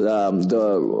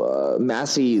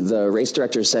Massey, the race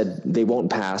director, said they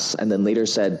won't pass, and then later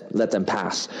said let them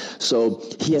pass. So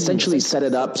he essentially set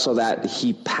it up so that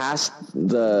he passed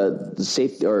the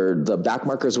safety, or the back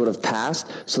markers would have passed,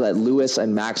 so that Lewis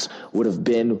and Max would have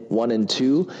been 1 and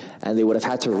 2, and they would have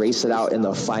had to race it out in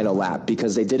the final lap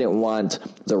because they didn't want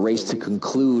the race to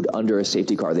conclude under a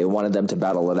safety car. They wanted them to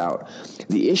battle it out.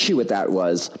 The issue with that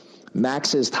was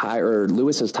Lewis's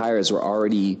tires were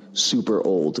already super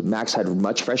old. Max had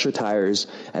much fresher tires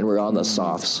and were on the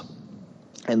softs.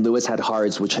 And Lewis had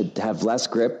hards, which have less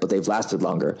grip, but they've lasted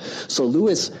longer. So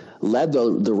Lewis led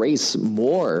the race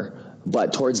more,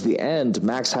 but towards the end,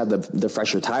 Max had the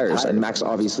fresher tires, and Max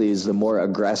obviously is the more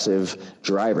aggressive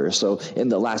driver. So in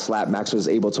the last lap, Max was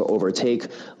able to overtake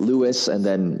Lewis and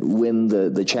then win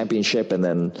the championship, and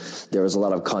then there was a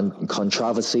lot of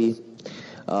controversy.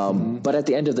 But at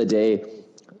the end of the day,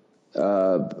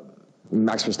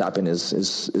 Max Verstappen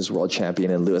is world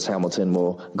champion, and Lewis Hamilton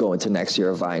will go into next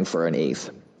year vying for an 8th.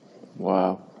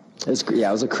 Wow.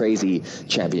 It was a crazy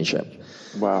championship.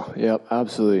 Wow. Yep.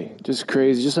 Absolutely. Just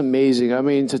crazy. Just amazing. I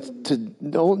mean, to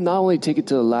not only take it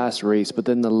to the last race, but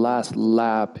then the last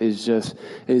lap is just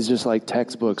like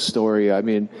textbook story. I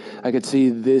mean, I could see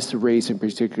this race in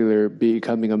particular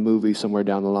becoming a movie somewhere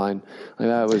down the line. Like,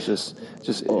 that was just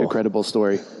incredible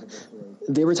story.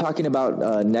 They were talking about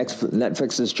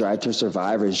Netflix's Drive to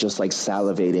Survive is just like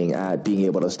salivating at being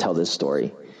able to tell this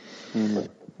story.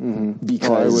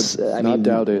 Because I would not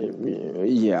doubt it.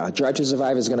 Yeah, Drive to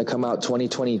Survive is going to come out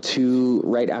 2022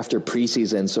 right after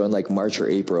preseason, so in like March or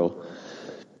April.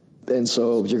 And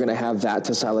so you're going to have that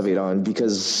to salivate on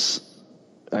because,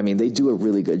 I mean, they do a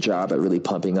really good job at really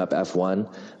pumping up F1.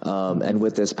 And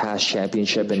with this past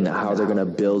championship and how they're going to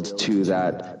build to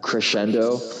that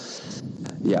crescendo,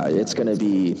 yeah, it's going to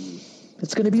be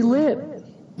lit.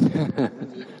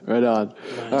 Right on.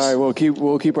 Nice. All right,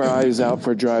 we'll keep our eyes out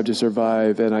for Drive to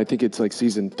Survive, and I think it's like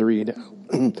season 3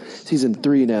 now. Season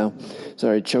 3 now.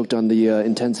 Sorry, choked on the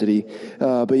intensity.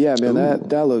 But yeah, man,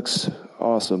 that looks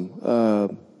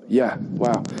awesome. Yeah,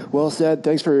 wow. Well said.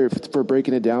 Thanks for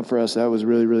breaking it down for us. That was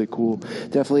really, really cool.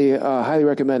 Definitely highly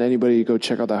recommend anybody go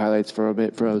check out the highlights from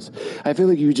it for us. I feel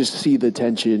like you just see the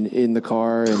tension in the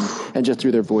car and just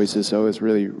through their voices, so it's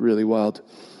really, really wild.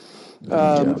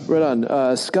 Right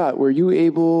on. Scott, were you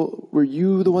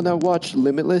the one that watched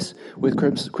Limitless with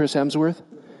Chris Hemsworth?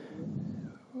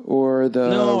 Or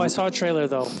No, I saw a trailer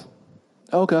though.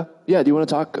 Okay. Yeah, do you want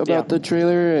to talk about the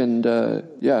trailer and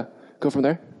go from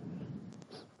there?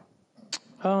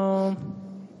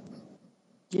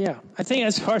 Yeah. I think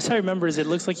as far as I remember it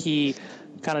looks like he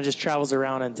kind of just travels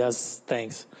around and does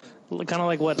things. Kind of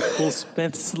like what Will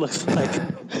Smith's looks like.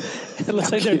 It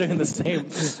looks like they're doing the same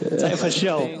type of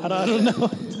show. I don't know.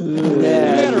 You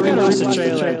gotta rewatch the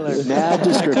trailer. Mad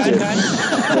descriptive.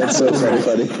 That's so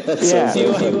funny. That's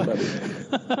so funny.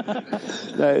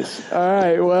 Nice. All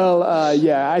right. Well,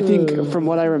 I think from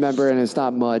what I remember, and it's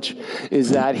not much,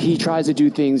 is that he tries to do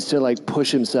things to like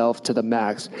push himself to the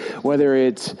max, whether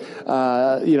it's,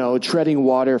 treading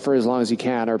water for as long as he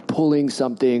can, or pulling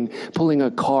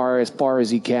a car as far as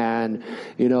he can,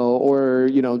 or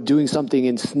doing something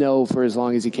in snow for as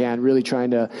long as he can, really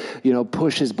trying to,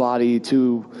 push his body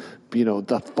to,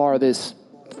 the farthest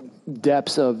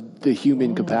depths of the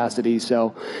human capacity.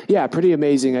 So yeah, pretty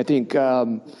amazing. I think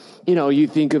you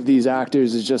think of these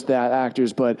actors as just that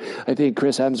actors, but I think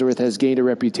Chris Hemsworth has gained a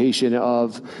reputation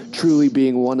of truly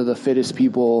being one of the fittest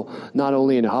people, not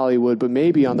only in Hollywood, but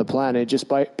maybe on the planet, just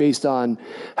based on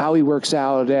how he works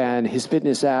out and his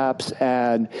fitness apps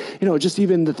and, just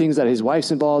even the things that his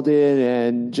wife's involved in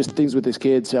and just things with his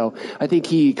kids. So I think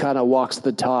he kind of walks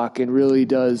the talk and really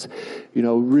does,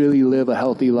 really live a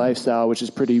healthy lifestyle, which is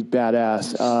pretty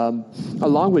badass,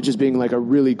 along with just being like a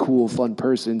really cool, fun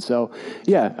person. So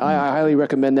yeah, I highly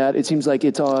recommend that. It seems like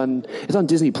it's on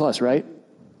Disney Plus, right?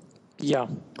 Yeah.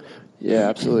 Yeah,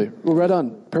 absolutely. Well, right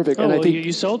on. Perfect. Oh, and I well, think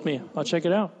you sold me. I'll check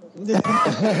it out.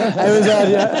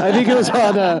 I think it was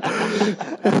on,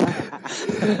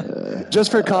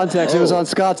 just for context, it was on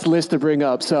Scott's list to bring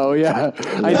up. So yeah,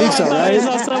 I think so, right? I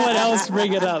saw someone else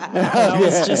bring it up. I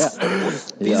was just,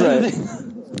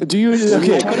 Do you?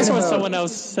 Okay. I could have sworn someone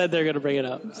else said they're going to bring it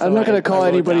up. So I'm not going to call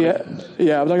anybody. down.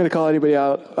 Yeah, I'm not going to call anybody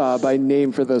out by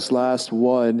name for this last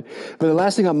one. But the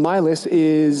last thing on my list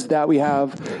is that we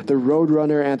have the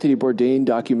Roadrunner Anthony Bourdain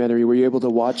documentary. Were you able to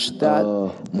watch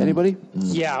that? Anybody?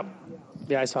 Yeah,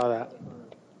 I saw that.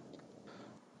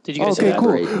 Did you guys see Okay, that?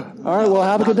 cool. Great. All right, well,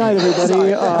 have a good night,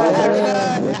 everybody.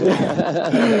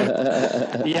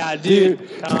 Yeah, dude.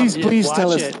 Please tell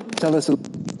watch us. it. Tell us.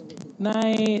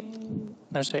 Night.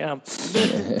 No, sorry,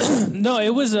 no,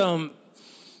 it was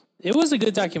a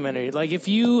good documentary. Like if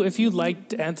you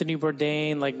liked Anthony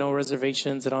Bourdain, like No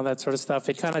Reservations and all that sort of stuff,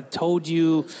 it kind of told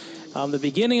you the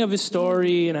beginning of his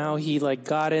story and how he like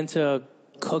got into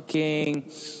cooking,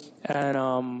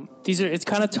 and it's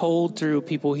kind of told through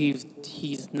people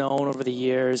he's known over the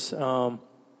years, and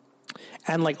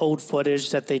like old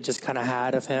footage that they just kind of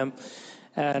had of him,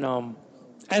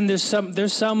 and there's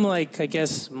some like I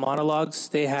guess monologues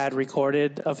they had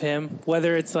recorded of him,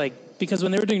 whether it's like because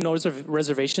when they were doing No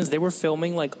Reservations, they were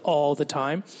filming like all the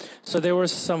time, so there was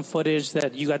some footage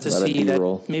that you got to see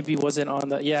that maybe wasn't on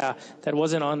the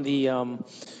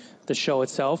show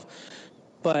itself,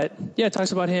 but yeah, it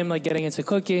talks about him like getting into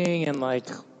cooking and like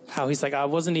how he's like I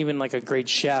wasn't even like a great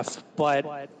chef,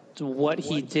 but what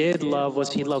he did love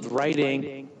was he loved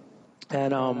writing,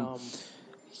 and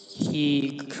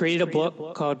he created a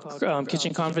book called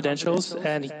Kitchen Confidentials,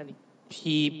 and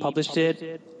he published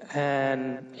it,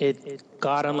 and it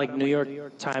got on like New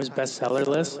York Times bestseller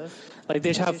list. Like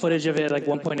they have footage of it. Like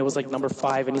one point it was like number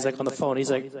 5, and he's like on the phone.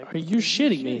 He's like, "Are you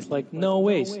shitting me? Like no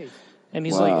ways." And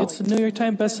he's like, "It's a New York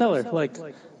Times bestseller." Like,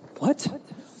 what?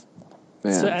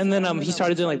 So, and then he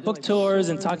started doing like book tours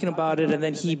and talking about it, and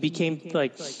then he became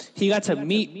like he got to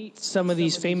meet some of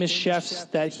these famous chefs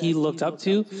that he looked up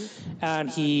to,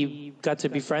 and he got to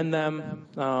befriend them.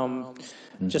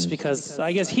 Just because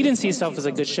I guess he didn't see himself as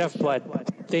a good chef,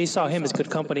 but they saw him as good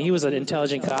company. He was an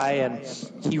intelligent guy, and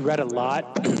he read a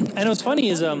lot. And what's funny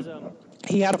is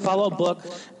he had a follow-up book,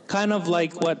 kind of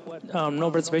like what No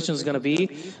Reservations was going to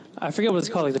be. I forget what it's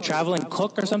called, like The Traveling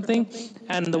Cook or something.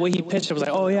 And the way he pitched it was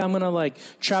like, oh yeah, I'm going to like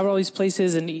travel all these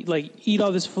places and eat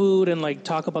all this food and like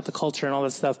talk about the culture and all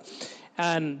that stuff.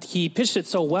 And he pitched it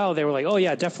so well, they were like, oh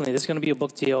yeah, definitely, this is going to be a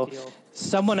book deal.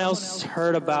 Someone else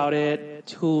heard about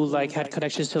it who like had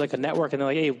connections to like a network, and they're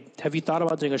like, hey, have you thought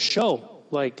about doing a show?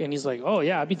 Like, and he's like, oh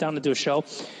yeah, I'd be down to do a show.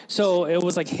 So it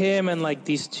was like him and like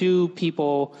these two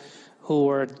people who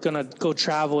were going to go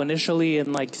travel initially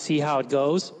and like see how it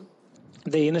goes.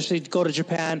 They initially go to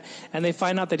Japan, and they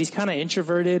find out that he's kind of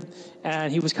introverted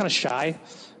and he was kind of shy,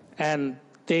 and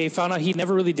they found out he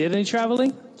never really did any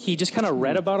traveling. He just kind of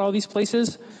read about all these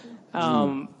places.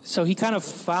 So he kind of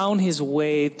found his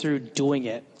way through doing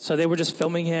it. So they were just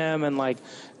filming him, and like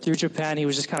through Japan, he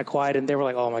was just kind of quiet, and they were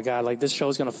like, oh my God, like this show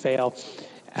is going to fail.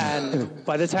 And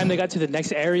by the time they got to the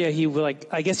next area, he like,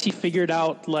 I guess he figured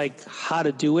out like how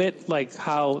to do it, like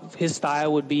how his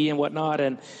style would be and whatnot.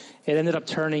 And it ended up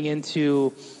turning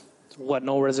into what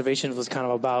No Reservations was kind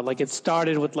of about. Like it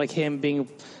started with like him being,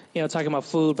 talking about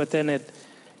food, but then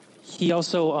he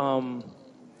also,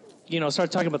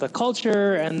 started talking about the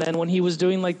culture. And then when he was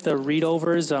doing like the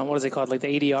read-overs, what is it called? Like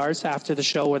the ADRs after the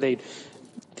show where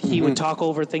he would talk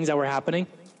over things that were happening.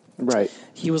 Right.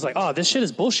 He was like, oh, this shit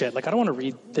is bullshit. Like, I don't want to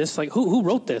read this. Like, who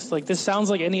wrote this? Like, this sounds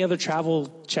like any other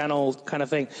travel channel kind of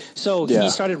thing. So he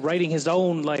started writing his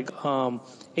own like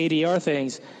ADR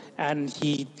things, and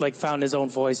he like found his own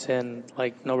voice in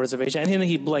like No Reservation. And then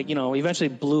he like, eventually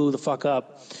blew the fuck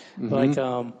up. Like,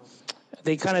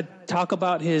 they kind of talk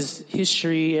about his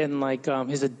history and like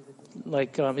his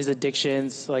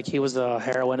addictions. Like he was a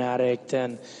heroin addict,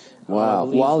 and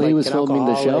while he was filming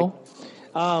the show.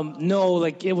 No,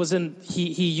 like it wasn't.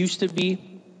 He used to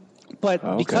be,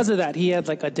 but because of that, he had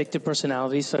like addictive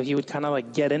personality. So he would kind of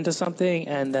like get into something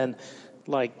and then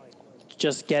like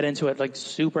just get into it like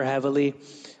super heavily,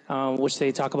 which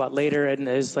they talk about later in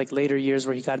his like later years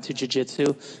where he got into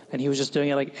jiu-jitsu and he was just doing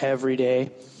it like every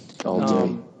day. All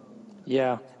day.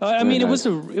 Yeah, I mean, it was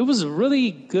a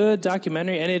really good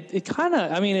documentary, and it kind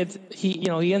of, I mean,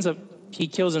 he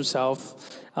kills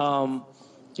himself,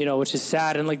 which is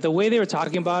sad, and like the way they were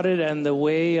talking about it, and the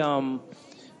way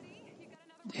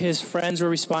his friends were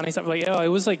responding, stuff like, it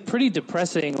was like pretty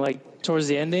depressing, like towards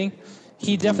the ending.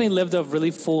 He definitely lived a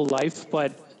really full life,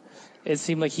 but it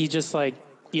seemed like he just like,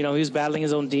 he was battling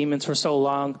his own demons for so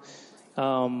long.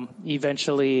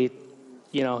 Eventually,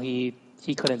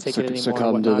 he couldn't take it anymore.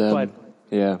 Succumbed to them. But,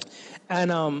 yeah.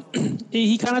 And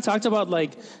he kind of talked about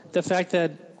like the fact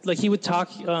that like he would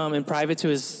talk in private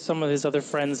to some of his other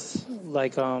friends,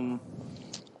 like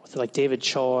like David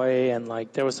Choi, and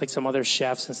like there was like some other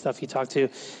chefs and stuff he talked to.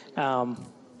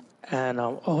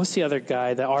 What's the other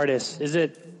guy? The artist? Is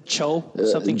it Cho?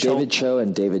 Something Cho? David Cho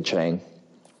and David Chang.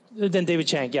 Then David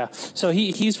Chang, yeah. So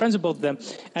he's friends with both of them,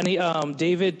 and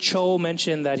David Cho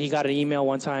mentioned that he got an email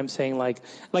one time saying like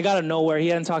out of nowhere, he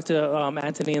hadn't talked to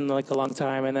Anthony in like a long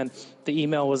time, and then the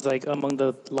email was like among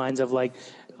the lines of like,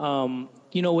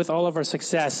 with all of our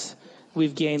success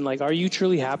we've gained, like, are you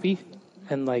truly happy?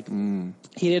 And like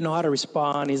he didn't know how to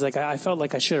respond. He's like, I felt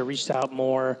like I should have reached out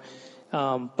more,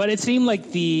 but it seemed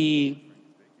like the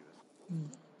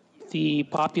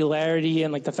popularity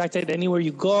and like the fact that anywhere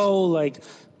you go, like.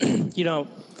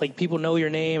 Like people know your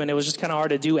name, and it was just kind of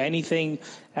hard to do anything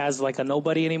as like a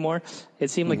nobody anymore. It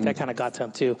seemed like that kind of got to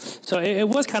him too. So it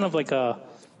was kind of like a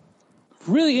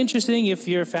really interesting if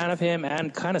you're a fan of him,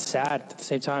 and kind of sad at the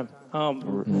same time.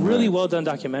 Really well done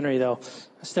documentary though.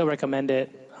 I still recommend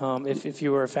it if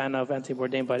you were a fan of Anthony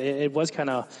Bourdain. But it was kind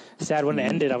of sad when it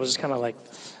ended. I was just kind of like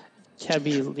had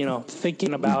me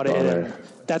thinking about it, and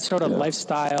that sort of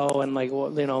lifestyle, and like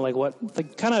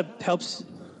what kind of helps.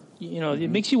 It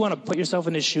makes you want to put yourself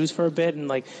in his shoes for a bit and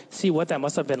like see what that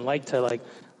must have been like to like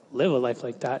live a life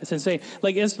like that. It's insane.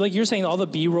 Like it's like you're saying, all the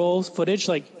B-roll footage,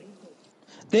 like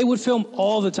they would film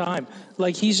all the time.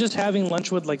 Like he's just having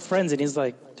lunch with like friends, and he's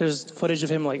like, there's footage of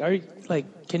him like, are you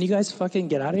like, can you guys fucking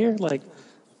get out of here? Like,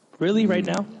 really, right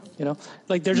now?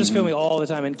 Like they're just filming all the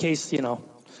time in case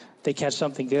they catch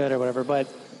something good or whatever.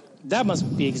 But that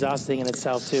must be exhausting in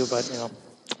itself too. But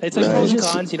it's like pros and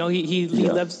cons.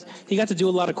 He got to do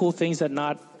a lot of cool things that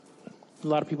not a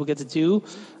lot of people get to do,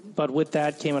 but with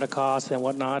that came at a cost and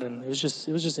whatnot, and it was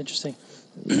just interesting.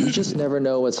 You just never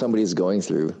know what somebody's going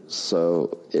through.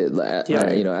 So, at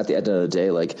the end of the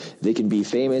day, like they can be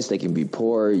famous, they can be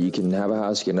poor, you can have a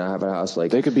house, you can not have a house.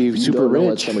 Like they could be super rich. Know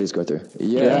what rich. Somebody's going through.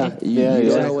 You exactly.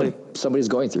 don't know what somebody's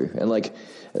going through, and like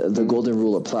the golden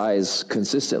rule applies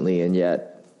consistently, and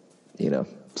yet,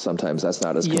 sometimes that's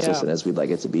not as consistent as we'd like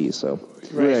it to be. So,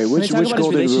 right. Which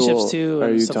golden rule too,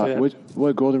 are you talking?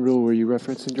 What golden rule were you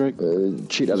referencing, Drake?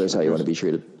 Treat others how you want to be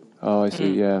treated. Oh, I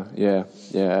see. Yeah,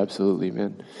 absolutely,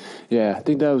 man. Yeah, I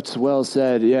think that's well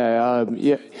said. Yeah,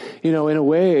 in a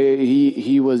way,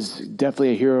 he was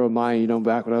definitely a hero of mine.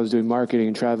 Back when I was doing marketing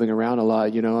and traveling around a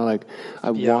lot. Like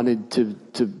I wanted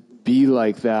to be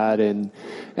like that and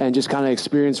just kind of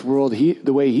experience world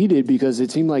the way he did, because it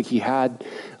seemed like he had,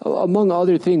 among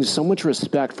other things, so much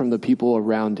respect from the people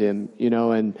around him,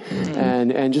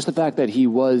 and just the fact that he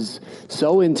was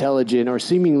so intelligent, or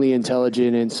seemingly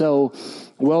intelligent, and so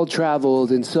well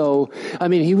traveled, and so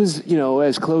he was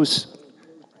as close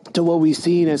to what we've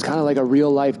seen as kind of like a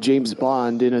real life James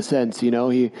Bond in a sense. I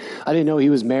didn't know he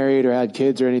was married or had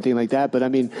kids or anything like that, but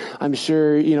I'm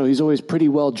sure, he's always pretty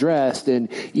well dressed and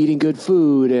eating good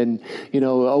food, and,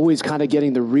 always kind of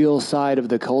getting the real side of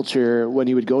the culture when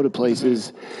he would go to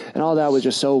places, and all that was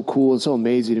just so cool and so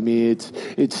amazing to me.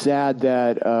 It's sad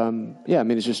that,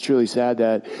 it's just truly sad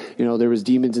that, there was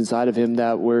demons inside of him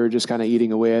that were just kind of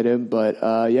eating away at him. But,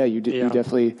 you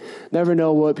definitely never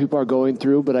know what people are going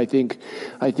through. But I think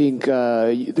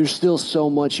there's still so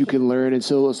much you can learn, and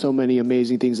so many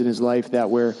amazing things in his life that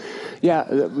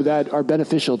are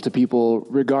beneficial to people,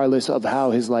 regardless of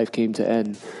how his life came to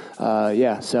end.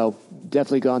 So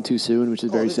definitely gone too soon, which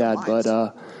is very sad. But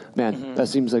that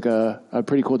seems like a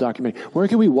pretty cool documentary. Where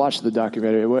can we watch the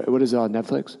documentary? What is it on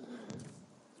Netflix?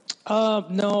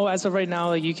 No, as of right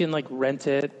now, you can rent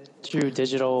it through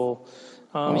digital.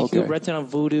 You can rent it on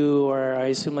Vudu, or I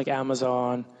assume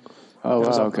Amazon.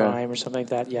 Amazon Prime or something like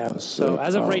that. Yeah. So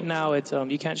as of right now, it's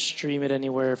you can't stream it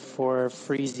anywhere for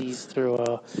freezies through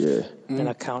an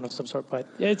account of some sort. But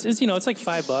it's it's like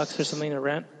 $5 or something to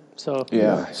rent. So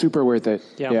super worth it.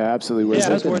 Yeah, absolutely worth it.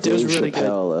 Yeah, it's worth it. It was really good.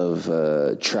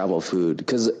 Of travel food,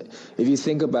 because if you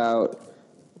think about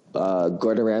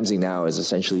Gordon Ramsay now is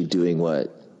essentially doing what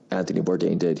Anthony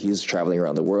Bourdain did. He's traveling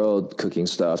around the world, cooking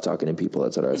stuff, talking to people,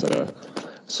 et cetera, et cetera.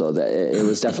 So that it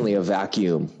was definitely a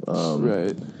vacuum.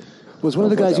 Right. Was one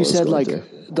of the guys you said like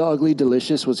the Ugly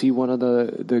Delicious? Was he one of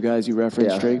the guys you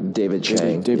referenced? Yeah, David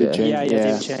Chang. David Chang. Yeah,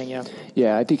 David Chang. Yeah.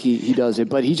 Yeah, I think he does it,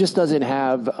 but he just doesn't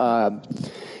have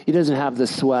the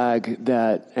swag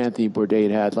that Anthony Bourdain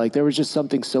had. Like there was just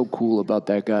something so cool about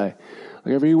that guy.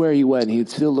 Like everywhere he went, he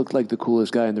still looked like the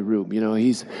coolest guy in the room. You know,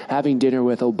 he's having dinner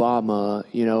with Obama,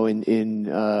 you know,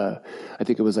 in I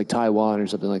think it was like Taiwan or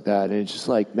something like that. And it's just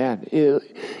like, man, it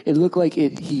looked like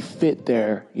he fit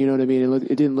there. You know what I mean?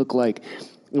 It didn't look like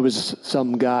it was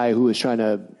some guy who was trying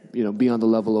to, you know, be on the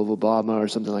level of Obama or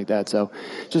something like that. So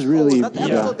just really was that the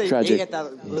episode they tragic. ate at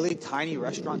that really tiny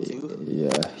restaurant too?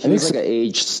 Yeah, he was like an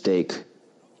aged steak.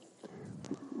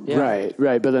 Yeah.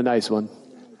 Right, but a nice one.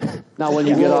 Not when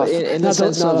you get off. In the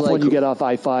sense of when like, you get off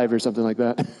I-5 or something like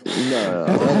that. No.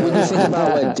 Like when you think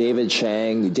about like David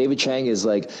Chang is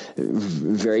like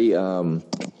very.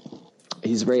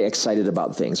 He's very excited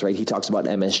about things, right? He talks about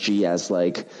MSG as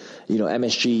like, you know,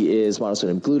 MSG is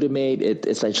monosodium glutamate. It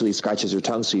essentially scratches your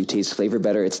tongue so you taste flavor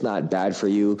better. It's not bad for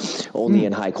you, only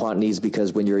in high quantities,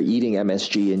 because when you're eating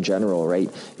MSG in general,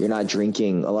 right, you're not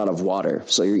drinking a lot of water.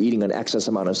 So you're eating an excess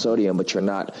amount of sodium, but you're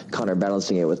not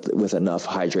counterbalancing it with enough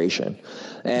hydration.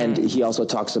 And he also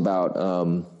talks about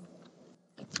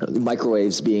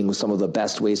microwaves being some of the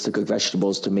best ways to cook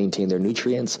vegetables to maintain their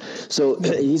nutrients. So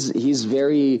he's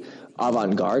very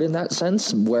avant-garde in that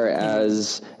sense,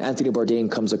 whereas Anthony Bourdain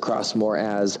comes across more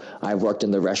as, I've worked in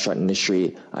the restaurant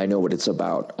industry, I know what it's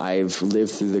about, I've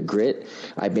lived through the grit.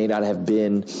 I may not have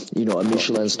been, you know, a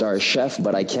Michelin star chef,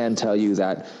 but I can tell you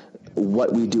that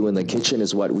what we do in the kitchen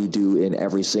is what we do in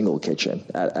every single kitchen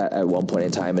at one point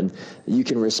in time. And you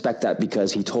can respect that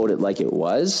because he told it like it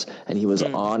was, and he was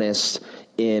honest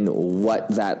in what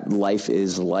that life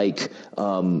is like.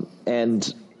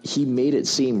 And he made it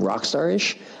seem rock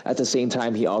star-ish. At the same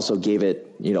time, he also gave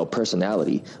it, you know,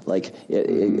 personality. Like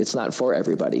it's not for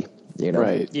everybody, you know?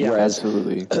 Right. Yeah, whereas,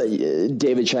 absolutely.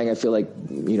 David Chang, I feel like,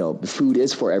 you know, food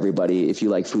is for everybody if you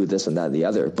like food, this and that and the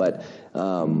other. But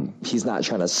he's not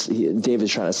trying to,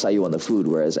 David's trying to sell you on the food,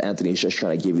 whereas Anthony's just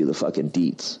trying to give you the fucking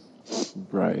deets.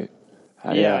 Right.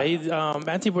 Anthony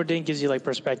Bourdain gives you like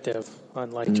perspective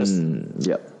on like just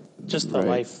the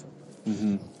life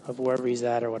of wherever he's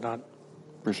at or whatnot.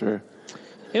 For sure.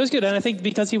 It was good, and I think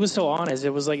because he was so honest, it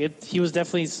was like he was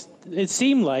definitely. It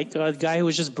seemed like a guy who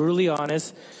was just brutally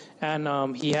honest,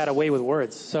 and he had a way with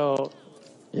words. So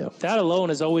that alone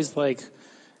is always like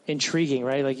intriguing,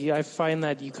 right? Like I find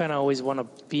that you kind of always want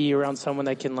to be around someone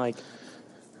that can like,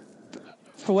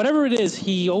 for whatever it is,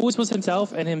 he always was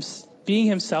himself, and being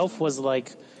himself was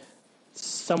like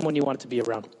someone you wanted to be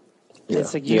around. Yeah.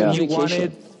 It's like you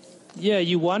wanted. Yeah,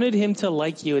 you wanted him to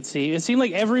like you. It seemed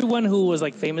like everyone who was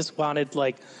like famous wanted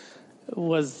like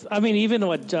was. I mean, even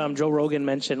what Joe Rogan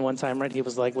mentioned one time, right? He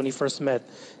was like when he first met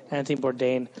Anthony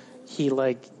Bourdain, he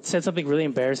like said something really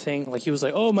embarrassing. Like he was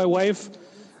like, "Oh, my wife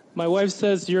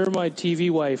says you're my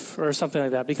TV wife," or something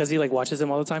like that, because he like watches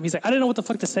him all the time. He's like, I didn't know what the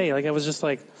fuck to say. Like I was just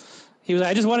like, he was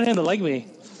like, I just wanted him to like me.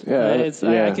 Yeah,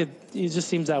 I could. He just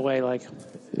seems that way. Like.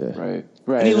 Yeah. Right.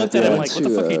 And he looked at him like, what the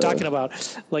fuck are you talking about?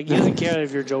 Like, he doesn't care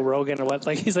if you're Joe Rogan or what.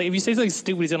 Like, he's like, if you say something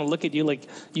stupid, he's going to look at you like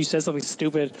you said something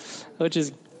stupid, which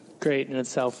is great in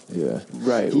itself. Yeah.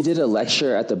 Right. He did a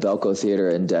lecture at the Belco Theater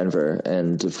in Denver,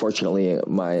 and fortunately,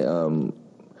 my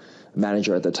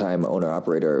manager at the time,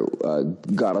 owner-operator,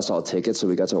 got us all tickets, so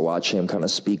we got to watch him kind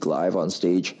of speak live on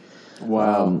stage.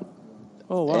 Wow.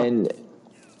 Oh, wow. And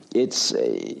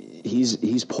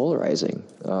he's polarizing.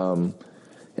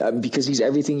 Because he's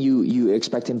everything you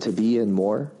expect him to be and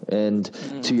more. And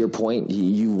to your point,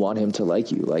 you want him to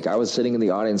like you. Like I was sitting in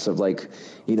the audience of like,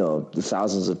 you know,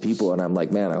 thousands of people, and I'm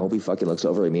like, man, I hope he fucking looks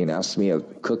over at me and asks me a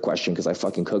cook question because I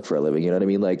fucking cook for a living. You know what I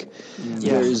mean? Like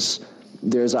there's an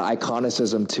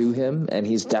iconicism to him, and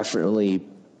he's definitely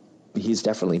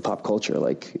pop culture.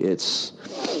 Like it's,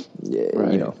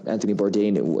 you know, Anthony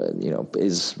Bourdain, you know,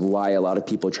 is why a lot of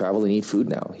people travel and eat food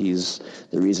now. He's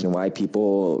the reason why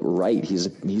people write. He's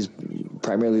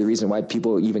primarily the reason why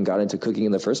people even got into cooking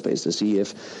in the first place, to see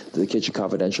if the Kitchen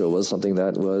Confidential was something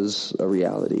that was a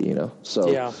reality, you know?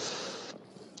 So yeah,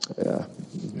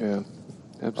 absolutely.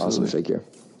 Awesome figure.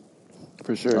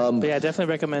 For sure. But yeah, I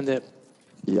definitely recommend it.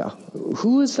 Yeah.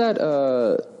 Who is that,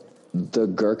 the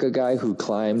Gurkha guy who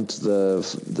climbed the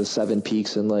 7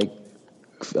 peaks in like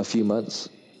a few months?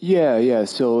 Yeah.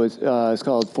 So it's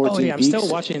called 14 Peaks. I'm still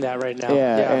watching that right now.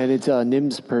 Yeah. And it's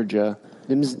Nims Purja.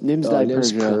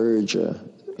 Nims Purja.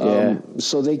 Yeah.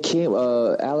 So they came.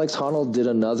 Alex Honnold did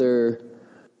another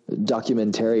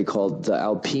documentary called The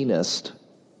Alpinist,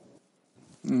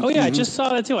 Oh yeah, I just saw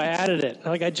that too. I added it.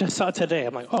 Like I just saw it today.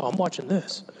 I'm like, oh, I'm watching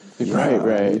this.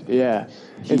 Right. Yeah.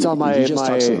 It's on my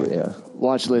yeah.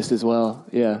 watch list as well.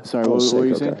 Yeah. Sorry, Oh, what were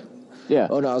you sick, okay. saying? Yeah.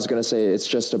 Oh no, I was gonna say it's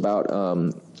just about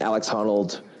Alex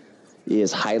Honnold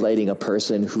is highlighting a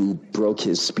person who broke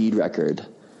his speed record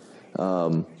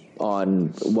on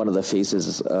one of the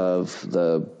faces of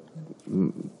the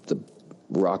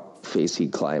rock face he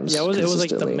climbs. Yeah, it was like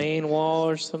the main wall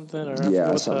or something. Or I forget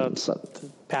what the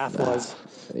path was.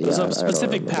 It was a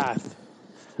specific path.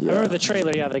 Yeah. I remember the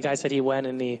trailer. Yeah, the guy said he went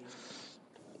and he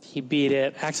beat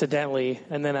it accidentally,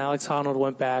 and then Alex Honnold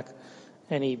went back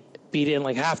and he beat it in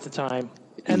like half the time,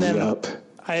 and then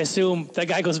I assume that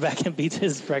guy goes back and beats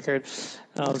his record.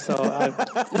 Yeah,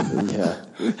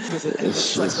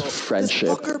 it's just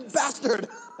friendship. This fucker bastard.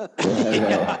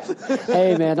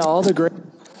 Hey man, all the great.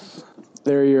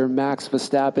 They're your Max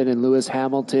Verstappen and Lewis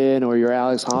Hamilton or your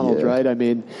Alex Honnold, right? I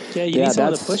mean, you need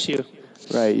someone to push you.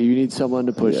 Right, you need someone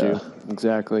to push you.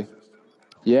 Exactly.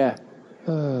 Yeah.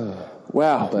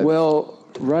 Wow. Well,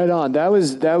 right on. That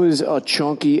was a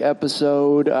chunky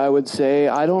episode, I would say.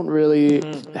 I don't really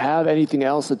have anything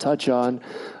else to touch on.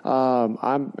 Like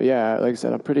I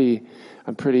said, I'm pretty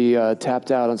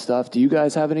tapped out on stuff. Do you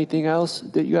guys have anything else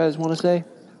that you guys want to say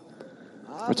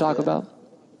or talk about?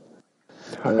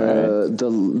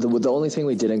 The only thing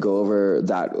we didn't go over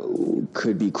that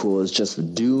could be cool is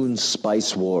just Dune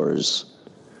Spice Wars.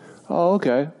 Oh,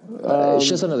 okay. It's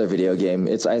just another video game.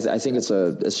 I think it's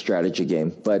a strategy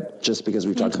game, but just because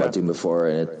we've talked about Dune before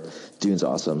and Dune's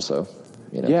awesome, so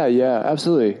Yeah,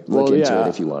 absolutely. Look into it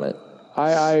if you want it.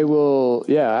 I will.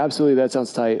 Yeah, absolutely. That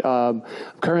sounds tight. I'm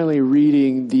currently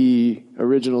reading the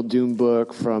original Dune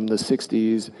book from the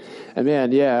 '60s, and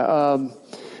man,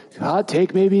 hot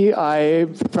take maybe. I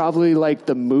probably like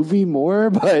the movie more,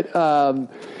 but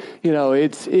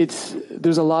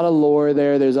there's a lot of lore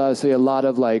there. There's obviously a lot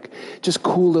of like just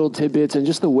cool little tidbits and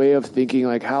just the way of thinking,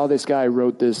 like how this guy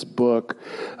wrote this book,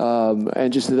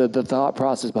 and just the thought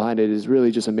process behind it is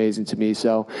really just amazing to me.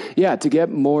 So yeah, to get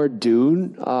more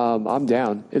Dune, I'm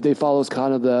down. If they follow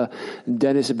kind of the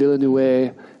Denis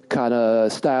Villeneuve kind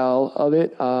of style of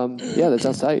it, that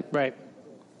sounds tight. Right.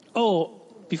 Oh,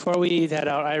 before we head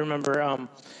out, I remember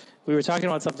we were talking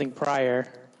about something prior.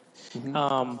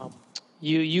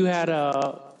 You had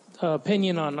a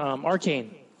opinion on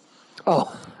Arcane.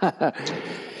 Oh,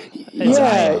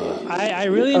 yeah. I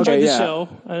really enjoyed the show.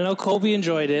 I know Kobe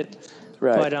enjoyed it,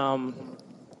 right? But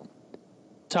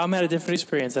Tom had a different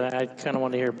experience, and I kind of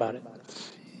want to hear about it.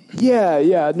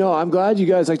 Yeah. No, I'm glad you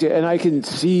guys liked it, and I can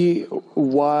see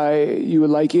why you would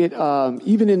like it.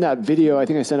 Even in that video, I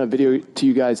think I sent a video to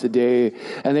you guys today,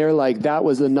 and they were like, that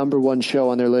was the #1 show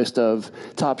on their list of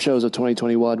top shows of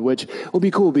 2021, which will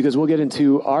be cool because we'll get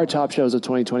into our top shows of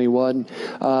 2021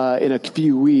 in a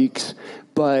few weeks.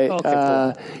 But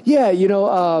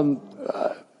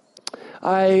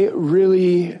I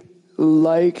really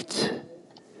liked.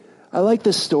 I liked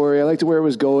the story. I liked where it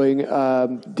was going.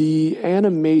 The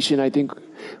animation, I think,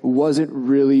 wasn't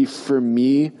really for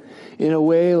me in a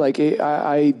way. Like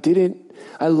I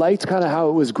liked kind of how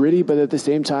it was gritty, but at the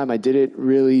same time, I didn't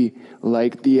really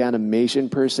like the animation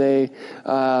per se.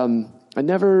 I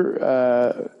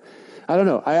don't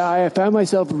know. I found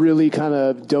myself really kind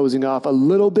of dozing off a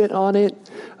little bit on it.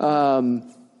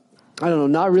 I don't know,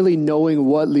 not really knowing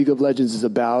what League of Legends is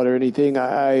about or anything.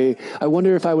 I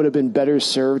wonder if I would have been better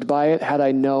served by it had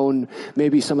I known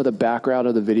maybe some of the background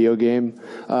of the video game.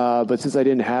 But since I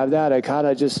didn't have that, I kind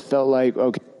of just felt like,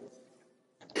 okay.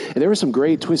 And there were some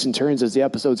great twists and turns as the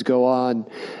episodes go on.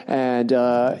 And,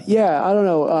 I don't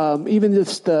know. Even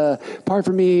just the part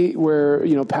for me where,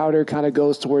 Powder kind of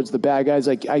goes towards the bad guys,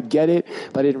 like I get it,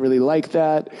 but I didn't really like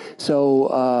that. So,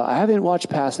 I haven't watched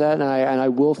past that and I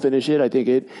will finish it. I think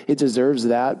it deserves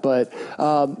that. But,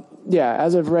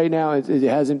 as of right now, it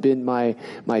hasn't been my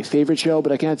favorite show,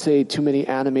 but I can't say too many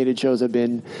animated shows have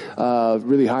been,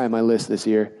 really high on my list this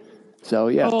year.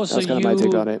 So that's kind of my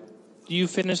take on it. You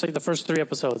finished like the first 3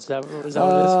 episodes. Is that what it is?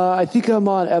 I think I'm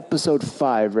on episode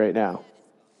 5 right now.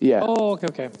 Yeah. Oh,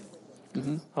 okay.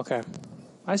 Mm-hmm. Okay.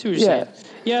 I see what you're saying.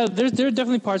 Yeah, there are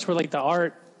definitely parts where like the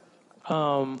art,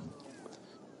 I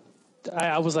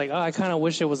was like, I kind of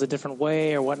wish it was a different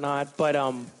way or whatnot. But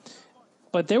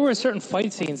there were certain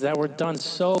fight scenes that were done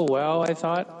so well, I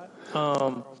thought.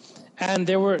 And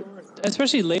there were,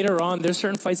 especially later on, there's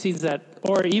certain fight scenes that,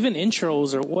 or even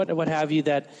intros or what have you,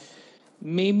 that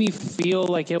made me feel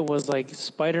like it was like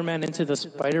Spider-Man Into the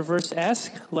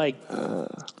Spider-Verse-esque, like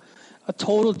a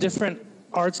total different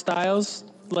art styles,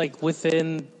 like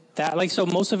within that. Like, so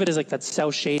most of it is like that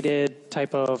cel-shaded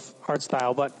type of art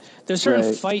style, but there's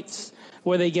certain fights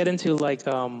where they get into like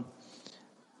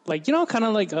like, you know, kind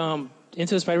of like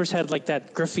Into the Spider-Verse had like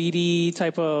that graffiti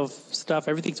type of stuff.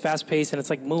 Everything's fast paced and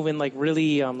it's like moving like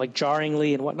really like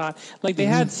jarringly and whatnot. Like they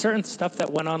had certain stuff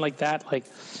that went on like that. Like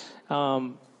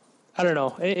I don't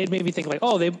know. It made me think like,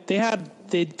 oh, they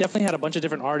definitely had a bunch of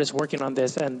different artists working on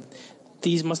this, and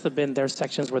these must have been their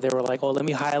sections where they were like, oh, let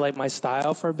me highlight my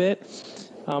style for a bit.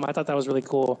 I thought that was really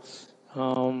cool.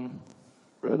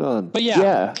 Right on. But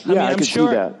yeah, I mean, I I'm could sure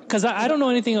see that. because I don't know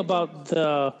anything about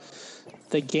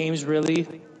the games really,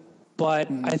 but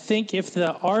I think if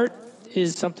the art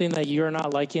is something that you're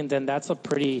not liking, then that's a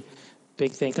pretty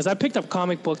big thing. Because I picked up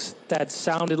comic books that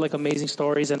sounded like amazing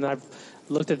stories, and I've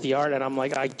looked at the art and I'm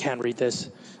like, I can't read this.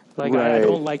 Like I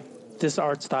don't like this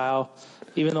art style,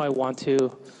 even though I want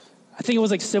to. I think it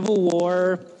was like Civil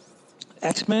War,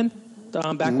 X-Men,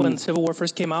 back when Civil War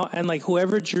first came out, and like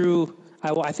whoever drew.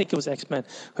 I think it was X-Men.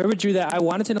 Whoever drew that, I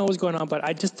wanted to know what was going on, but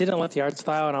I just didn't like the art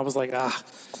style, and I was like,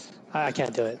 I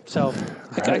can't do it. So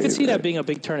I could see that being a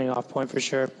big turning off point for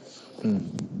sure.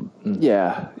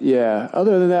 Yeah.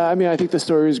 Other than that, I mean, I think the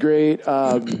story was great.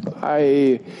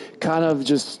 I kind of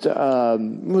just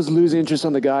was losing interest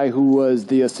on the guy who was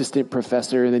the assistant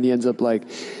professor, and then he ends up like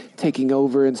taking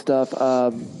over and stuff.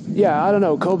 Yeah, I don't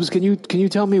know. Cobes, can you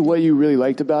tell me what you really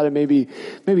liked about it? Maybe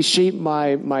shape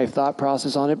my thought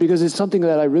process on it, because it's something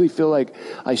that I really feel like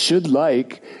I should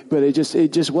like, but it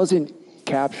just wasn't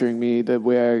capturing me the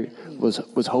way I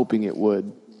was hoping it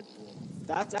would.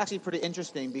 That's actually pretty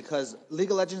interesting because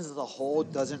League of Legends as a whole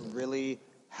doesn't really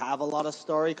have a lot of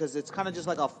story because it's kind of just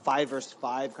like a 5 versus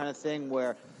 5 kind of thing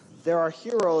where there are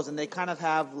heroes and they kind of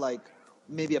have like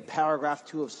maybe a paragraph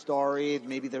 2 of story,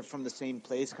 maybe they're from the same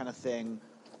place kind of thing,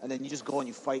 and then you just go and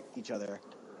you fight each other.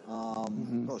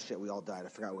 Oh shit, we all died. I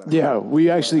forgot what. Yeah, we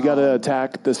actually got to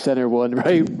attack the center one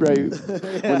right when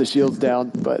the shield's down.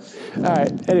 But all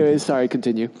right, anyways, sorry,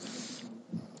 continue.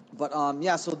 But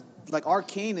yeah, so like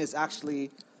Arcane is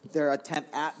actually their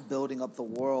attempt at building up the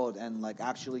world and like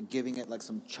actually giving it like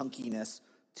some chunkiness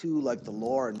to like the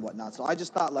lore and whatnot. So I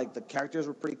just thought like the characters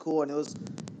were pretty cool, and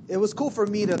it was cool for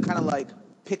me to kind of like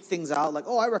pick things out. Like,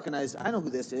 oh, I know who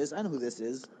this is.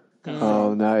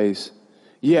 Oh, nice.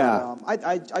 Yeah.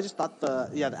 I just thought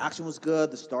the action was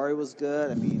good, the story was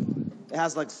good. I mean, it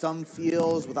has like some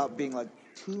feels without being like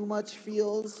too much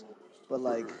feels, but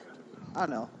like I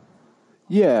don't know.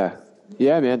 Yeah,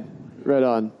 man. Right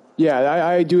on. Yeah,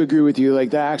 I do agree with you.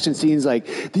 Like the action scenes, like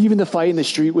even the fight in the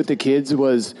street with the kids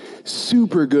was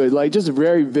super good. Like just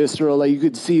very visceral. Like you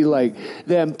could see like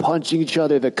them punching each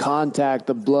other, the contact,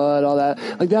 the blood, all that.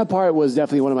 Like that part was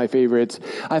definitely one of my favorites.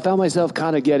 I found myself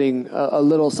kind of getting a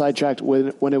little sidetracked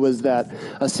when it was that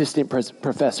assistant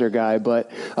professor guy.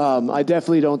 But I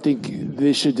definitely don't think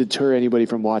this should deter anybody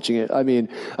from watching it. I mean,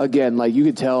 again, like you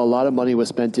could tell a lot of money was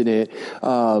spent in it.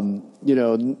 You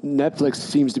know, Netflix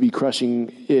seems to be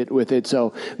crushing it with it.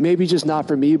 So maybe just not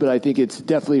for me, but I think it's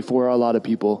definitely for a lot of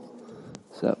people.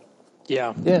 So,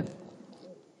 yeah.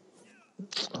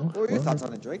 What were your thoughts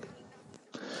on it, Drake?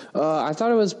 I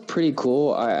thought it was pretty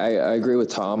cool. I agree with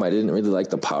Tom. I didn't really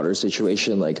like the powder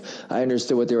situation. Like, I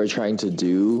understood what they were trying to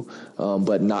do,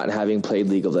 but not having played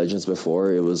League of Legends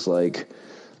before, it was like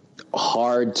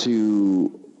hard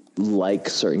to like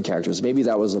certain characters. Maybe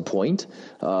that was the point,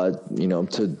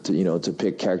 to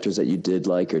pick characters that you did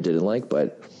like or didn't like.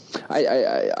 But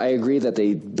I agree that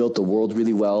they built the world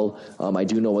really well. I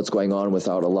do know what's going on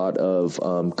without a lot of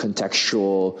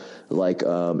contextual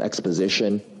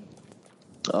exposition.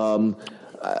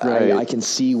 Right. I can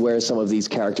see where some of these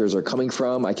characters are coming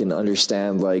from. I can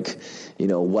understand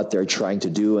what they're trying to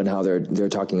do and how they're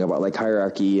talking about like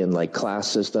hierarchy and like class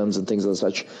systems and things of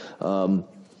such.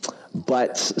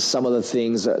 But some of the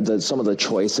things, some of the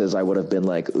choices, I would have been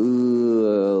like,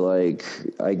 ooh, like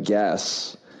I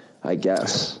guess.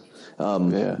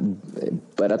 Yeah.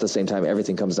 But at the same time,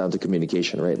 everything comes down to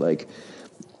communication, right? Like,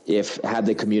 had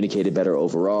they communicated better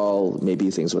overall, maybe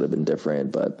things would have been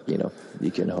different. But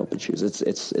you can hope and choose.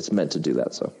 It's meant to do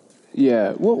that. So.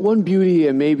 Yeah, one beauty,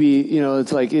 and maybe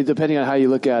it's like depending on how you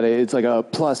look at it, it's like a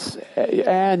plus,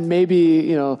 and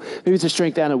maybe it's a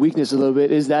strength and a weakness a little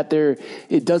bit. Is that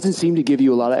it doesn't seem to give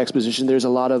you a lot of exposition. There's a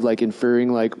lot of like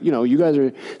inferring, like you guys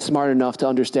are smart enough to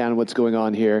understand what's going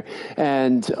on here,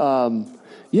 and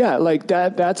yeah, like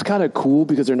that's kind of cool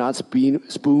because they're not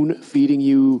spoon feeding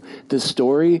you the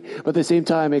story, but at the same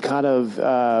time, it kind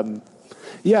of.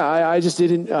 Yeah, I just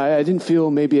didn't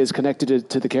feel maybe as connected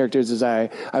to the characters as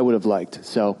I would have liked.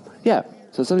 So, yeah.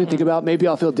 So something to think about. Maybe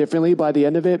I'll feel differently by the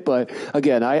end of it. But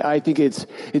again, I think it's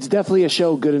definitely a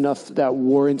show good enough that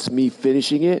warrants me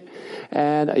finishing it.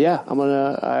 And yeah,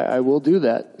 I will do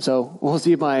that. So we'll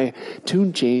see if my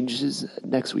tune changes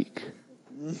next week.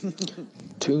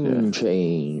 Tune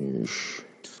change.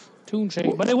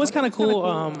 But it was kind of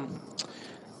cool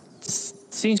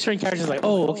seeing certain characters like,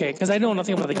 oh, okay, because I know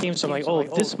nothing about the game, so I'm like, oh,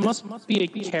 this must be a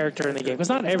character in the game. Because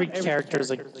not every character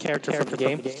is a character from the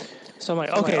game. So I'm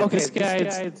like, okay, this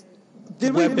guy's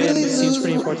weapon seems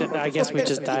pretty important. I guess we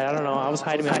just died. I don't know. I was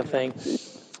hiding behind a thing.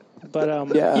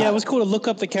 But yeah, it was cool to look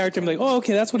up the character and be like, oh,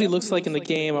 okay, that's what he looks like in the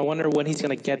game. I wonder when he's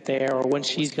going to get there or when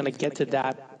she's going to get to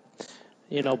that,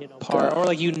 part. Or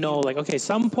like, okay,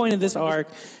 some point in this arc,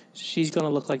 she's going to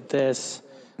look like this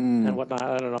and whatnot.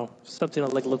 I don't know. Something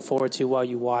to look forward to while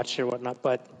you watch or whatnot.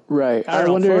 But right. I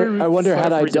wonder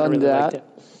had I done that.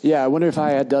 Yeah, I wonder if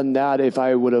I had done that, if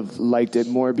I would have liked it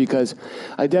more, because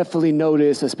I definitely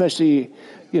noticed, especially,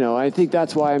 I think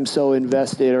that's why I'm so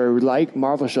invested or like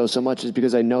Marvel shows so much, is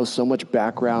because I know so much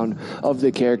background of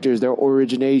the characters, their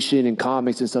origination in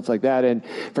comics and stuff like that. And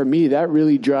for me, that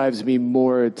really drives me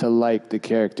more to like the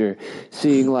character,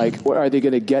 seeing where are they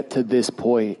going to get to this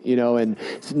point, and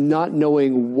not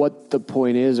knowing what the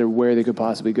point is or where they could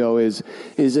possibly go is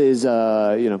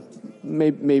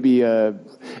maybe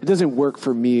it doesn't work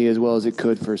for me as well as it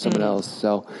could for someone else.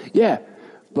 So yeah,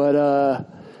 but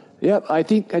I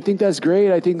think that's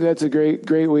great. I think that's a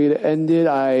great way to end it.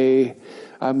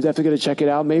 I'm definitely going to check it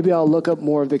out. Maybe I'll look up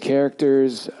more of the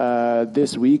characters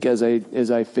this week as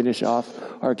I finish off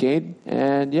Arcane,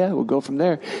 and yeah, we'll go from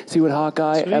there. See what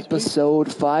Hawkeye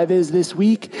episode 5 is this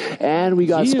week, and we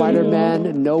got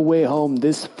Spider-Man No Way Home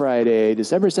this Friday,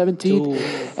 December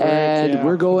 17th, and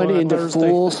we're going into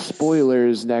full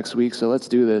spoilers next week. So let's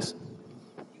do this.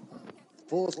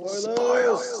 Full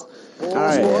spoilers. All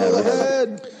right.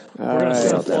 We're going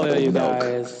to spoil you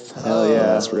guys. Hell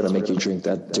yes, we're going to make you drink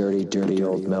that dirty, dirty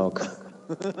old milk.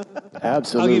 I'll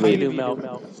Absolutely. give you new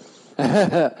milk.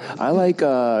 I like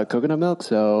coconut milk,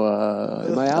 so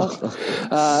am I out?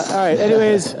 All right.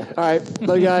 Anyways, all right.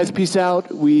 Love you guys. Peace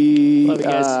out. Love you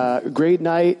guys. Great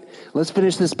night. Let's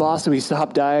finish this boss so we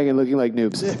stop dying and looking like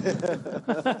noobs.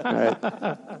 All right.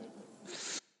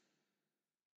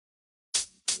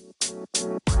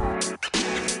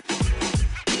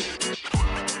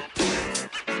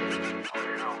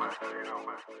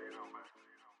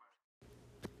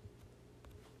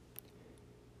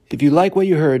 If you like what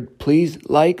you heard, please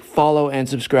like, follow, and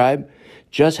subscribe.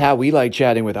 Just how we like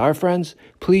chatting with our friends,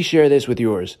 please share this with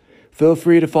yours. Feel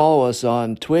free to follow us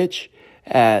on Twitch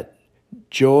at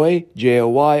Joy,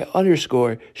 Joy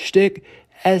 _ Shtick,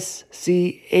 SCHTICK,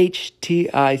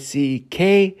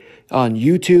 on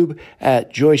YouTube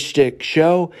at Joystick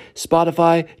Show,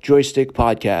 Spotify, Joystick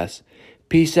Podcast.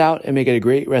 Peace out and make it a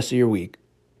great rest of your week.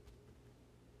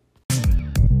 The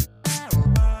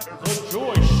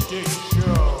Joystick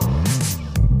Show.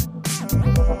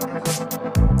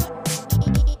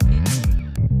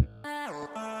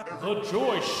 The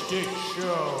Joystick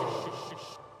Show.